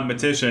longer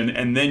competition,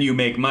 and then you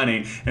make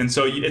money. And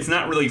so it's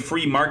not really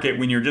free market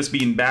when you're just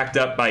being backed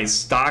up by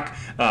stock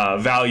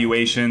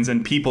valuations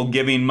and people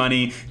giving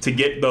money to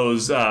get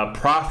those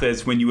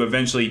profits when you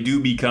eventually do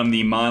become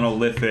the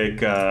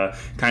monolithic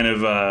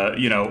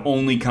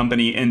only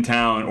company in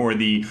town, or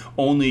the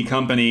only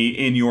company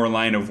in your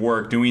line of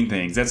work doing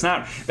things.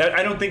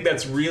 I don't think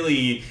that's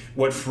really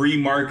what free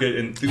market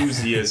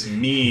enthusiasts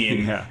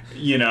mean.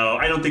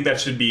 I don't think that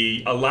should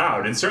be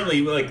allowed. And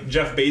certainly, like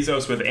Jeff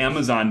Bezos with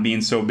Amazon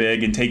being so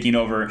big and taking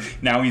over,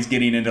 now he's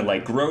getting into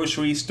like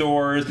grocery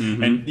stores,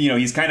 and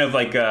he's kind of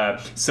like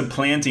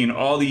supplanting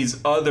all these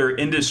other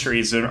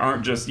industries that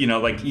aren't just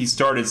like he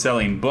started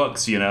selling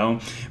books,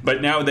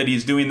 but now that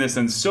he's doing this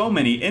in so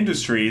many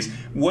industries,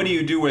 what do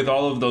you do with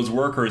all of those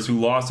workers who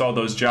lost all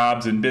those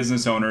jobs, and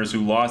business owners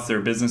who lost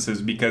their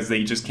businesses because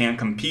they just can't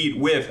compete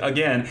with with,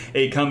 again,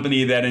 a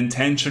company that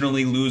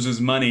intentionally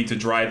loses money to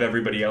drive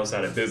everybody else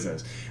out of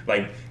business.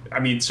 Like, I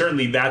mean,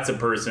 certainly that's a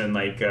person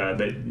like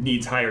that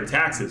needs higher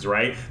taxes,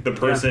 right? The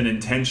person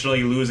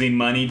intentionally losing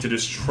money to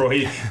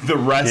destroy the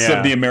rest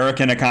of the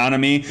American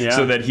economy,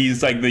 so that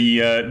he's like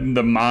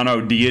the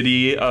mono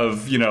deity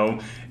of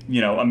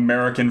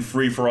American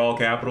free for all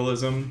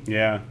capitalism.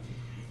 Yeah.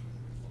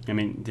 I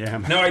mean, yeah.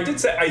 No, I did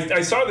say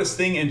I saw this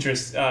thing.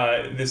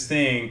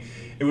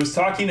 It was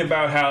talking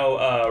about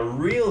how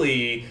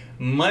really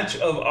much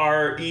of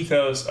our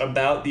ethos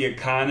about the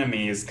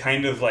economy is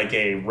kind of like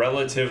a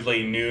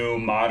relatively new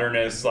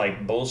modernist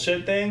like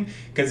bullshit thing,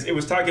 because it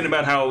was talking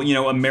about how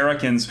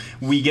Americans,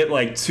 we get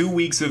like 2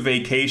 weeks of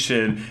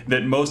vacation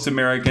that most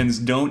Americans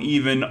don't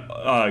even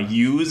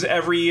use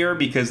every year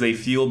because they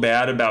feel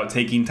bad about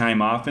taking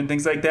time off and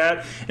things like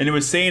that. And it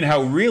was saying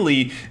how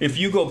really if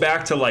you go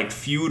back to like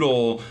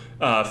feudal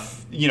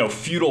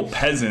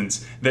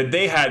peasants, that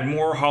they had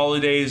more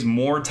holidays,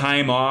 more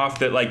time off,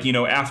 that like,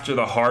 after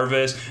the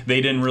harvest,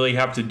 they didn't really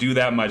have to do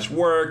that much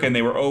work, and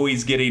they were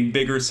always getting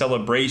bigger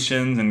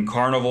celebrations and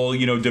carnival,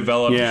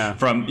 developed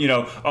from,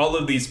 all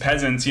of these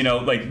peasants,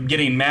 like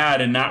getting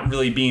mad and not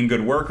really being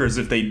good workers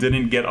if they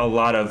didn't get a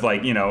lot of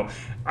like,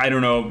 I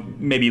don't know,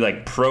 maybe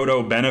like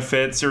proto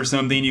benefits or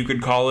something you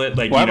could call it.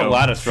 Like, I have a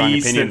lot of strong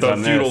opinions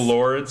on this. Feudal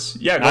lords.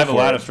 Yeah, I have a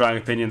lot of strong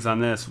opinions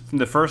on this.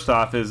 The first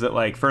off is that,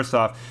 like,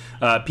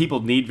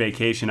 people need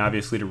vacation,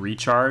 obviously, to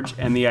recharge,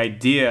 and the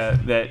idea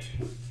that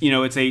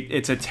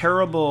it's a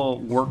terrible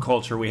work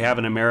culture we have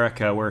in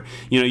America where,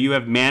 you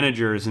have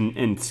managers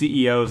and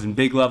CEOs and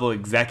big level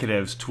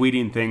executives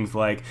tweeting things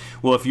like,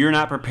 well, if you're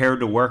not prepared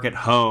to work at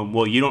home,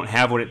 well, you don't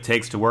have what it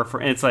takes to work for,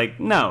 and it's like,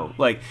 no,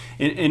 like,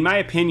 in my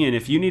opinion,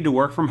 if you need to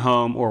work from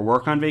home or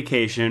work on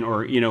vacation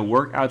or,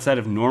 work outside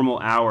of normal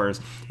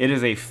hours, it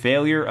is a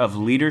failure of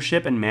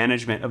leadership and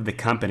management of the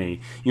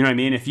company. You know what I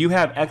mean? If you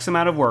have X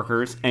amount of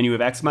workers and you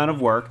have X amount of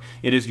work,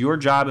 it is your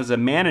job as a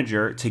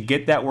manager to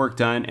get that work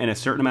done in a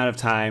certain amount of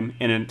time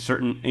in a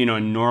certain, a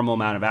normal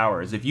amount of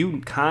hours. If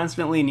you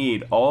constantly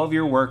need all of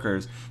your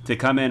workers to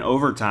come in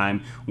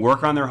overtime,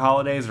 work on their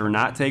holidays, or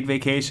not take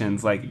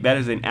vacations, like, that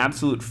is an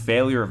absolute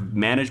failure of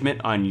management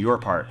on your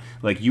part.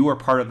 Like, you are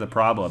part of the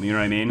problem. You know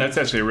what I mean? That's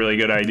actually a really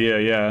good idea.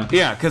 Yeah.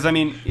 Yeah, because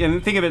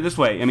think of it this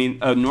way.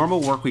 A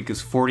normal work week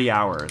is 40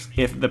 hours.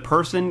 If the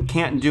person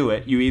can't do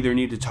it, you either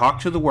need to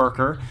talk to the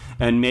worker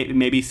and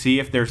maybe see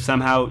if they're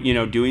somehow,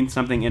 doing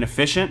something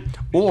inefficient,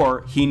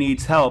 or he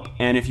needs help.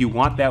 And if you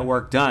want that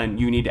work done,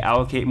 you need to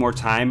allocate more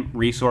time,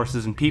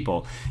 resources, and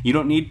people. You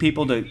don't need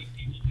people to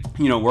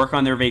work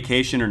on their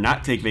vacation or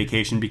not take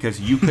vacation because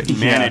you couldn't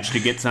manage to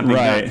get something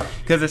done.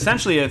 Because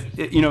essentially, if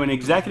an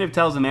executive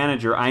tells a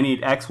manager, I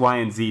need X, Y,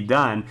 and Z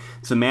done,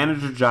 it's a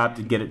manager's job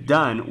to get it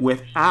done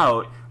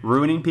without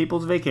ruining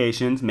people's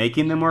vacations,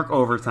 making them work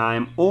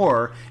overtime,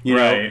 or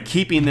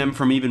keeping them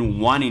from even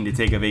wanting to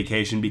take a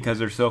vacation because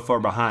they're so far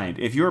behind.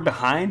 If you're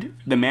behind,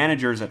 the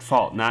manager's at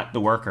fault, not the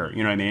worker.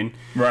 You know what I mean?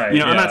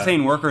 Right. I'm not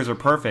saying workers are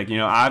perfect.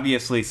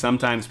 Obviously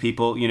sometimes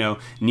people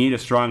need a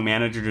strong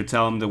manager to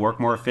tell them to work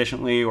more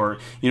efficiently, or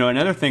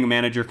another thing a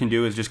manager can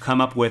do is just come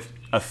up with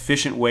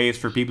efficient ways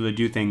for people to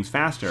do things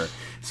faster.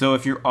 So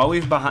if you're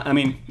always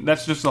behind,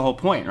 that's just the whole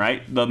point,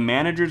 right? The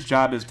manager's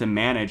job is to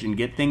manage and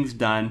get things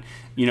done,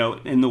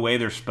 in the way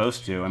they're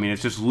supposed to.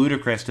 It's just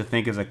ludicrous to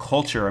think as a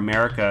culture,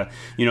 America,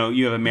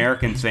 you have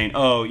Americans saying,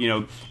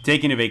 oh,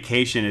 taking a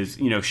vacation is,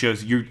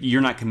 shows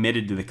you're not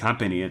committed to the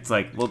company. It's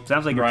like, well, it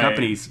sounds like your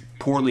company's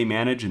poorly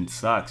managed and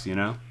sucks,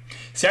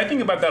 See, I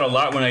think about that a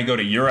lot when I go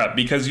to Europe,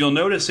 because you'll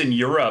notice in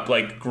Europe,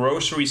 like,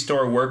 grocery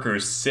store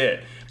workers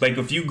sit. Like,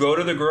 if you go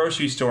to the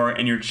grocery store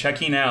and you're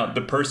checking out,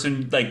 the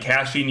person, like,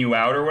 cashing you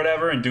out or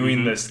whatever and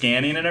doing the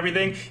scanning and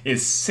everything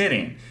is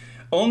sitting.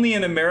 Only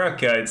in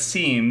America, it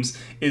seems,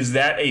 is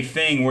that a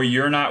thing where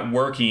you're not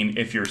working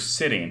if you're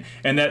sitting.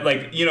 And that,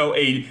 like,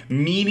 a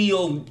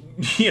menial,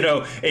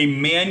 a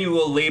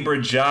manual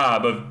labor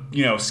job of,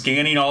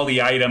 scanning all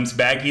the items,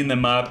 bagging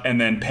them up, and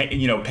then,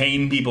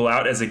 paying people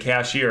out as a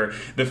cashier.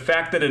 The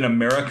fact that in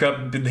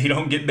America,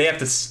 they have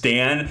to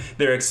stand,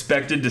 they're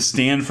expected to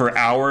stand for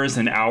hours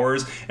and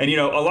hours. And,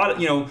 a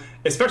lot of,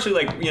 especially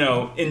like,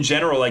 in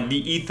general, like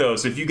the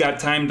ethos, if you got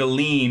time to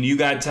lean, you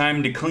got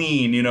time to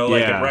clean,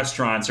 like at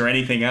restaurants or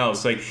anything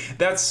else. Like,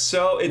 it's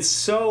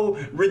so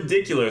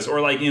ridiculous. Or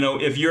like,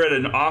 if you're at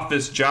an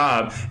office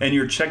job and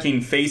you're checking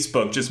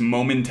Facebook just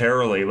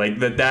momentarily, like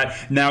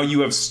that now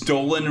you have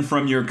stolen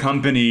from your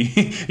company,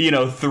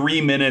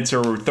 3 minutes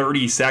or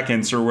 30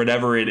 seconds or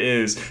whatever it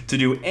is to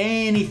do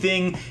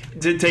anything,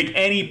 to take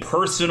any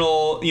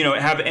personal,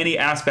 have any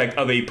aspect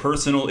of a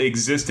personal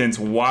existence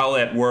while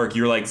at work.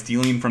 You're like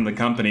stealing from the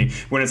company,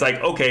 when it's like,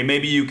 okay,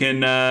 maybe you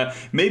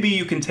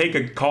can take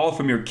a call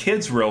from your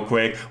kids real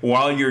quick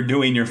while you're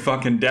doing your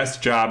fucking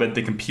desk job at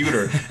the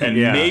computer, and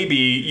maybe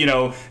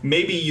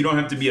you don't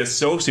have to be a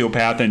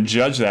sociopath and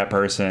judge that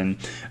person.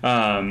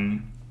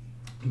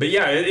 But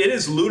yeah, it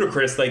is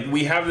ludicrous. Like,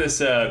 we have this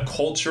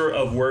culture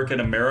of work in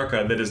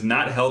America that is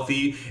not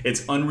healthy.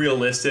 It's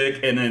unrealistic,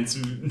 and it's,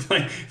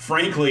 like,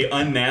 frankly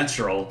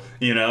unnatural.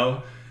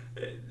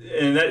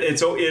 and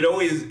that's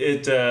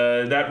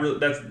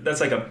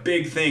like a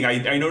big thing.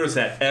 I notice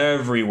that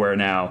everywhere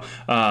now.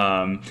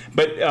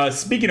 But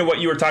speaking of what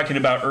you were talking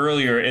about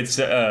earlier, it's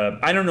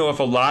I don't know if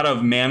a lot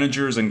of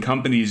managers and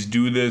companies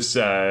do this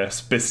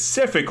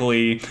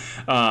specifically,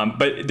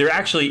 but there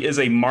actually is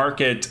a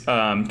market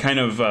kind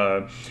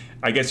of.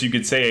 I guess you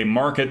could say a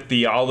market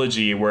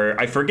theology where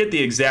I forget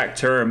the exact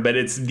term, but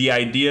it's the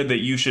idea that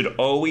you should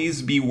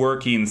always be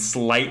working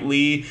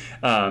slightly.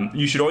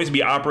 You should always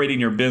be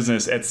operating your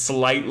business at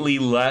slightly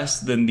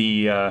less than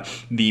the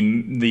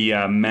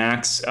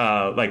max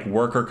like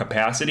worker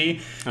capacity.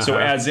 Uh-huh. So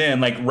as in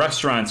like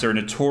restaurants are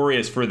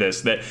notorious for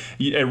this. That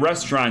at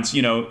restaurants,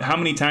 how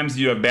many times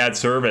do you have bad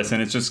service,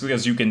 and it's just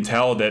because you can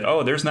tell that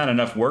there's not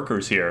enough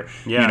workers here.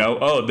 Yeah.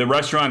 The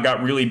restaurant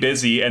got really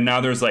busy, and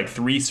now there's like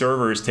 3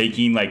 servers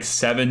taking like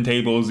 7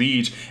 tables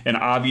each, and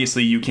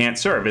obviously you can't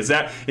serve. Is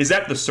that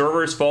the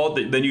server's fault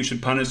that then you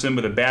should punish them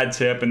with a bad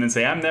tip and then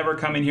say, I'm never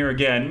coming here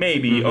again?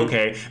 Maybe,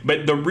 okay.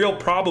 But the real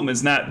problem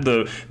is not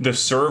the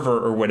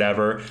server or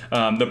whatever.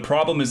 The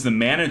problem is the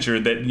manager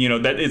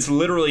that it's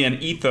literally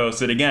an ethos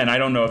that, again, I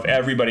don't know if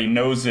everybody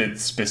knows it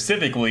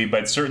specifically,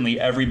 but certainly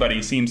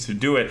everybody seems to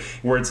do it,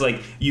 where it's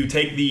like you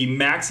take the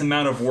max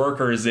amount of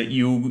workers that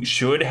you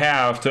should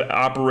have to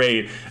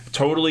operate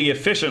totally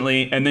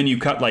efficiently, and then you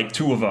cut like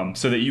 2 of them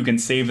so that you can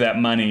save that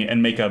money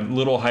and make a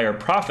little higher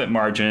profit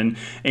margin,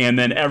 and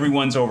then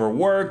everyone's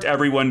overworked,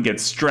 everyone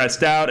gets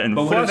stressed out and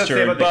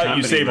flustered, but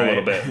you save a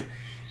little bit.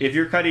 If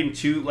you're cutting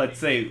 2, let's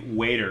say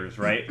waiters,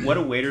 right? What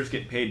do waiters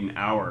get paid an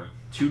hour?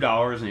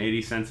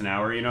 $2.80 an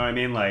hour, you know what I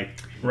mean? Like,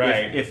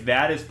 right. If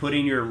that is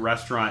putting your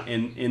restaurant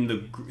in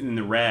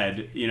the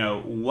red,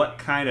 what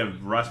kind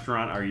of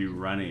restaurant are you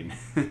running?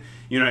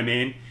 You know what I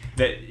mean?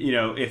 That,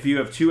 if you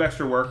have 2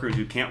 extra workers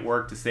who can't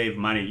work to save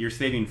money, you're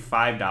saving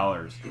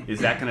 $5.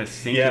 Is that going to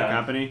sink your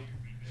company?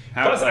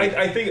 Plus,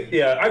 I think,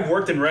 I've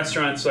worked in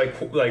restaurants,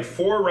 like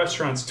 4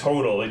 restaurants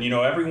total, and,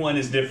 everyone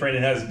is different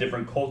and has a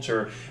different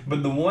culture.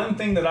 But the one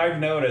thing that I've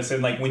noticed,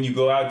 and, like, when you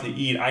go out to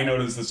eat, I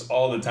notice this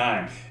all the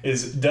time,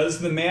 is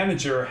does the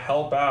manager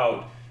help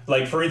out?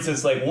 Like, for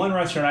instance, like one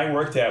restaurant I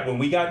worked at, when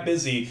we got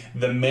busy,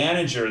 the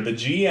manager, the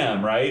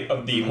GM, right,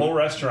 of the whole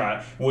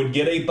restaurant would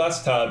get a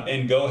bus tub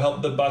and go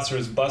help the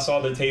bussers bus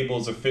all the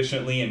tables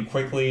efficiently and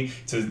quickly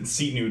to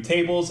seat new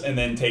tables, and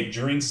then take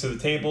drinks to the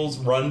tables,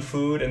 run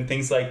food and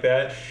things like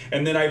that.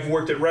 And then I've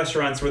worked at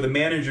restaurants where the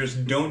managers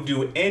don't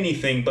do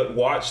anything but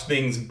watch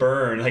things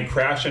burn, like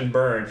crash and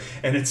burn.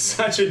 And it's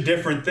such a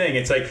different thing.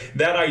 It's like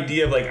that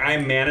idea of like,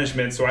 I'm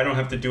management, so I don't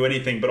have to do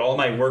anything, but all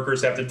my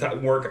workers have to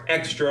work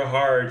extra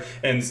hard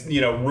and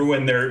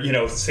ruin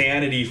their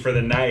sanity for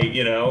the night.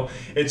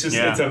 It's just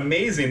it's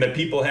amazing that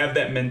people have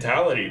that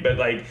mentality. But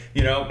like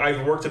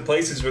I've worked at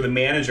places where the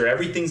manager,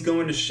 everything's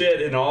going to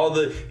shit, and all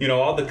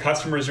the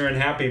customers are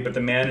unhappy, but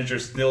the manager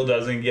still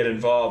doesn't get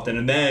involved,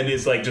 and then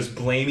it's like just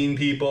blaming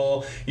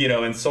people,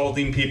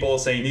 insulting people,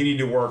 saying you need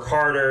to work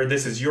harder,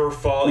 this is your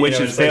fault, which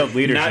is failed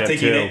leadership not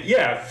taking too.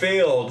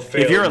 Failed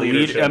if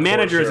you're a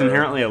manager is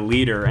inherently a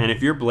leader, and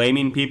if you're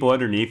blaming people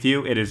underneath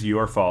you, it is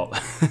your fault.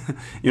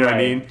 You know what I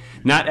mean?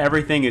 Not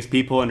everything is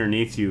people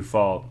underneath you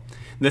fault.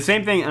 The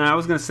same thing, and I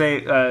was going to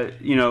say,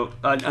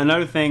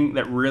 another thing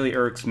that really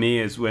irks me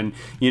is when,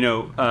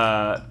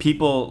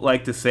 people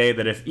like to say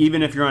that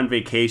even if you're on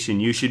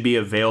vacation, you should be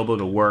available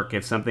to work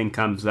if something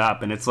comes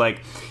up. And it's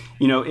like,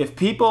 if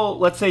people,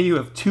 let's say you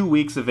have 2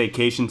 weeks of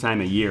vacation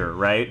time a year,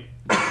 right?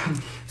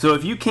 So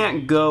if you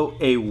can't go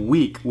a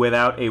week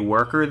without a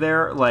worker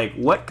there, like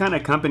what kind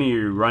of company are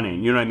you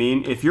running? You know what I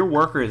mean? If your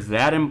worker is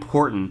that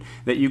important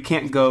that you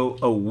can't go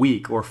a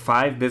week or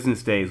 5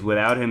 business days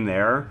without him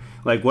there,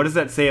 like what does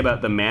that say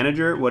about the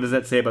manager? What does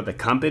that say about the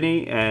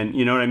company? And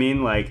you know what I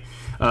mean? Like,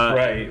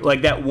 right.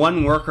 Like that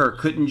one worker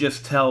couldn't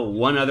just tell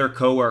one other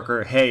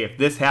coworker, hey, if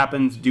this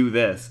happens, do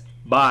this.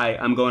 Bye,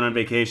 I'm going on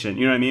vacation.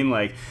 You know what I mean?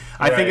 Like,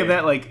 I think of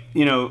that like,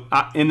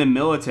 in the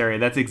military,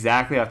 that's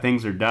exactly how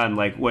things are done.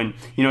 Like when,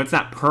 it's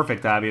not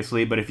perfect,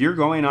 obviously, but if you're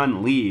going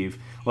on leave,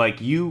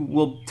 like you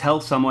will tell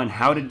someone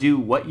how to do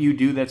what you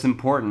do that's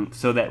important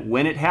so that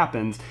when it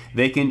happens,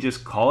 they can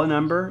just call a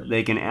number,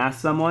 they can ask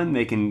someone,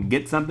 they can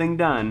get something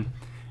done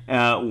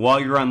while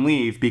you're on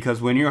leave,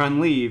 because when you're on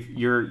leave,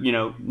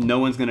 no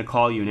one's going to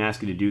call you and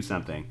ask you to do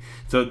something.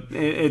 So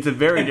it's a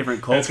very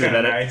different culture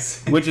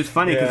nice. Which is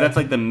funny because that's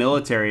like the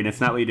military and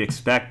it's not what you'd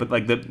expect, but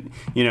like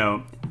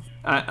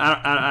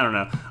I don't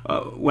know.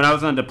 When I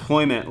was on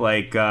deployment,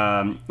 like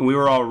we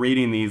were all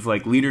reading these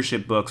like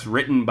leadership books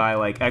written by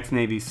like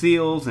ex-Navy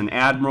SEALs and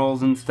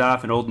admirals and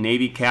stuff, and old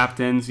Navy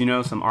captains,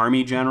 some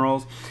Army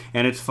generals.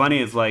 And it's funny,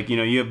 it's like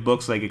you have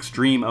books like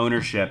Extreme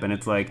Ownership, and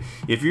it's like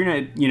if you're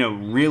gonna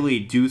really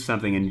do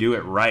something and do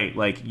it right,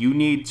 like you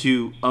need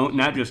to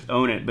not just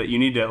own it, but you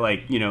need to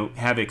like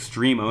have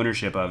extreme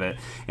ownership of it.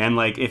 And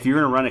like if you're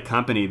gonna run a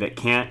company that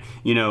can't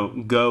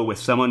go with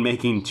someone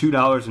making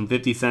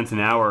 $2.50 an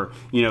hour,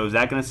 is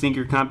that going to sink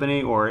your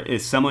company? Or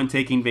is someone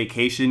taking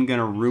vacation going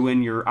to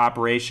ruin your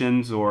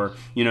operations or,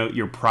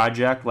 your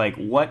project? Like,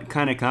 what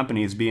kind of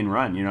company is being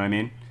run? You know what I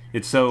mean?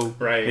 It's so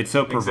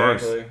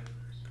perverse. Exactly.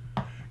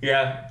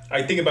 Yeah,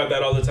 I think about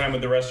that all the time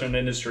with the restaurant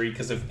industry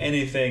because if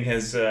anything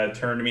has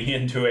turned me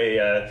into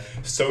a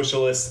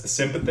socialist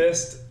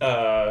sympathist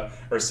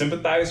or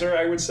sympathizer,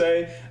 I would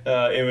say,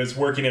 it was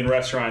working in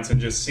restaurants and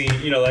just seeing,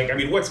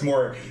 what's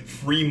more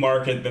free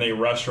market than a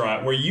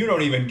restaurant where you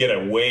don't even get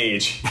a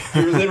wage?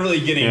 You're literally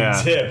getting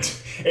tipped.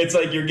 It's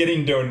like you're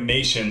getting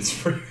donations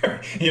for,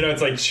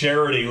 it's like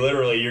charity,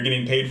 literally. You're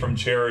getting paid from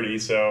charity,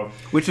 so.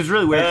 Which is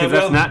really weird because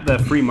that's not the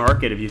free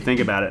market if you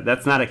think about it.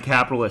 That's not a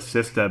capitalist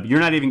system. You're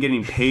not even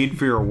getting paid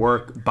for your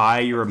work by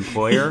your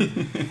employer.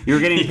 You're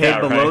getting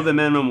paid below the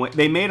minimum wage.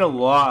 They made a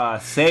law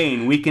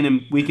saying we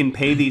can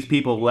pay these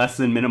people less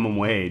than minimum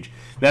wage.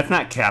 That's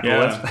not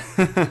capitalist.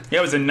 Yeah,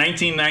 it was in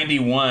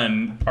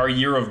 1991, our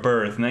year of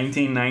birth.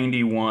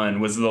 1991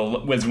 was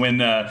when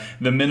the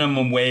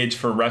minimum wage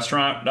for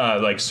restaurant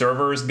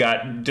servers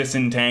got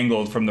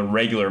disentangled from the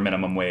regular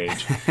minimum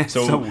wage.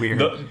 So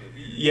weird.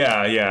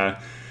 Yeah.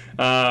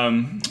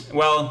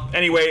 Well,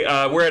 anyway,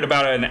 we're at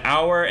about an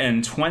hour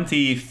and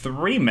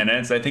 23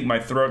 minutes. I think my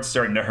throat's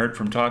starting to hurt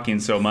from talking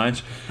so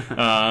much. You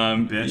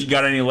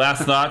got any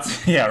last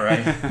thoughts? Yeah,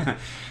 right.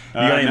 You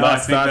got any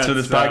last thoughts for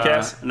this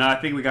podcast? No, I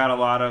think we got a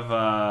lot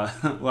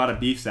of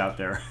beefs out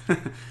there.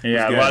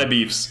 Yeah, a lot of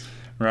beefs.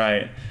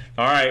 Right.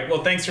 All right.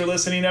 Well, thanks for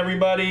listening,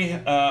 everybody.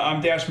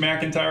 I'm Dash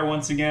McIntyre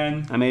once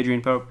again. I'm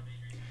Adrian Pope.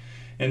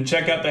 And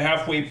check out the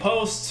Halfway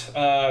Post.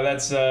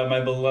 That's my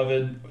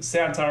beloved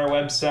satire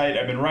website.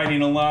 I've been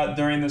writing a lot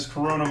during this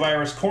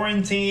coronavirus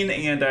quarantine,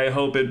 and I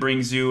hope it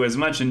brings you as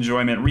much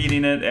enjoyment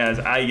reading it as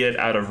I get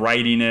out of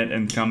writing it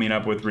and coming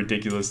up with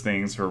ridiculous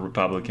things for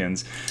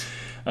Republicans.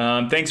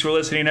 Thanks for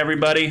listening,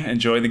 everybody.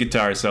 Enjoy the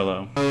guitar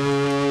solo.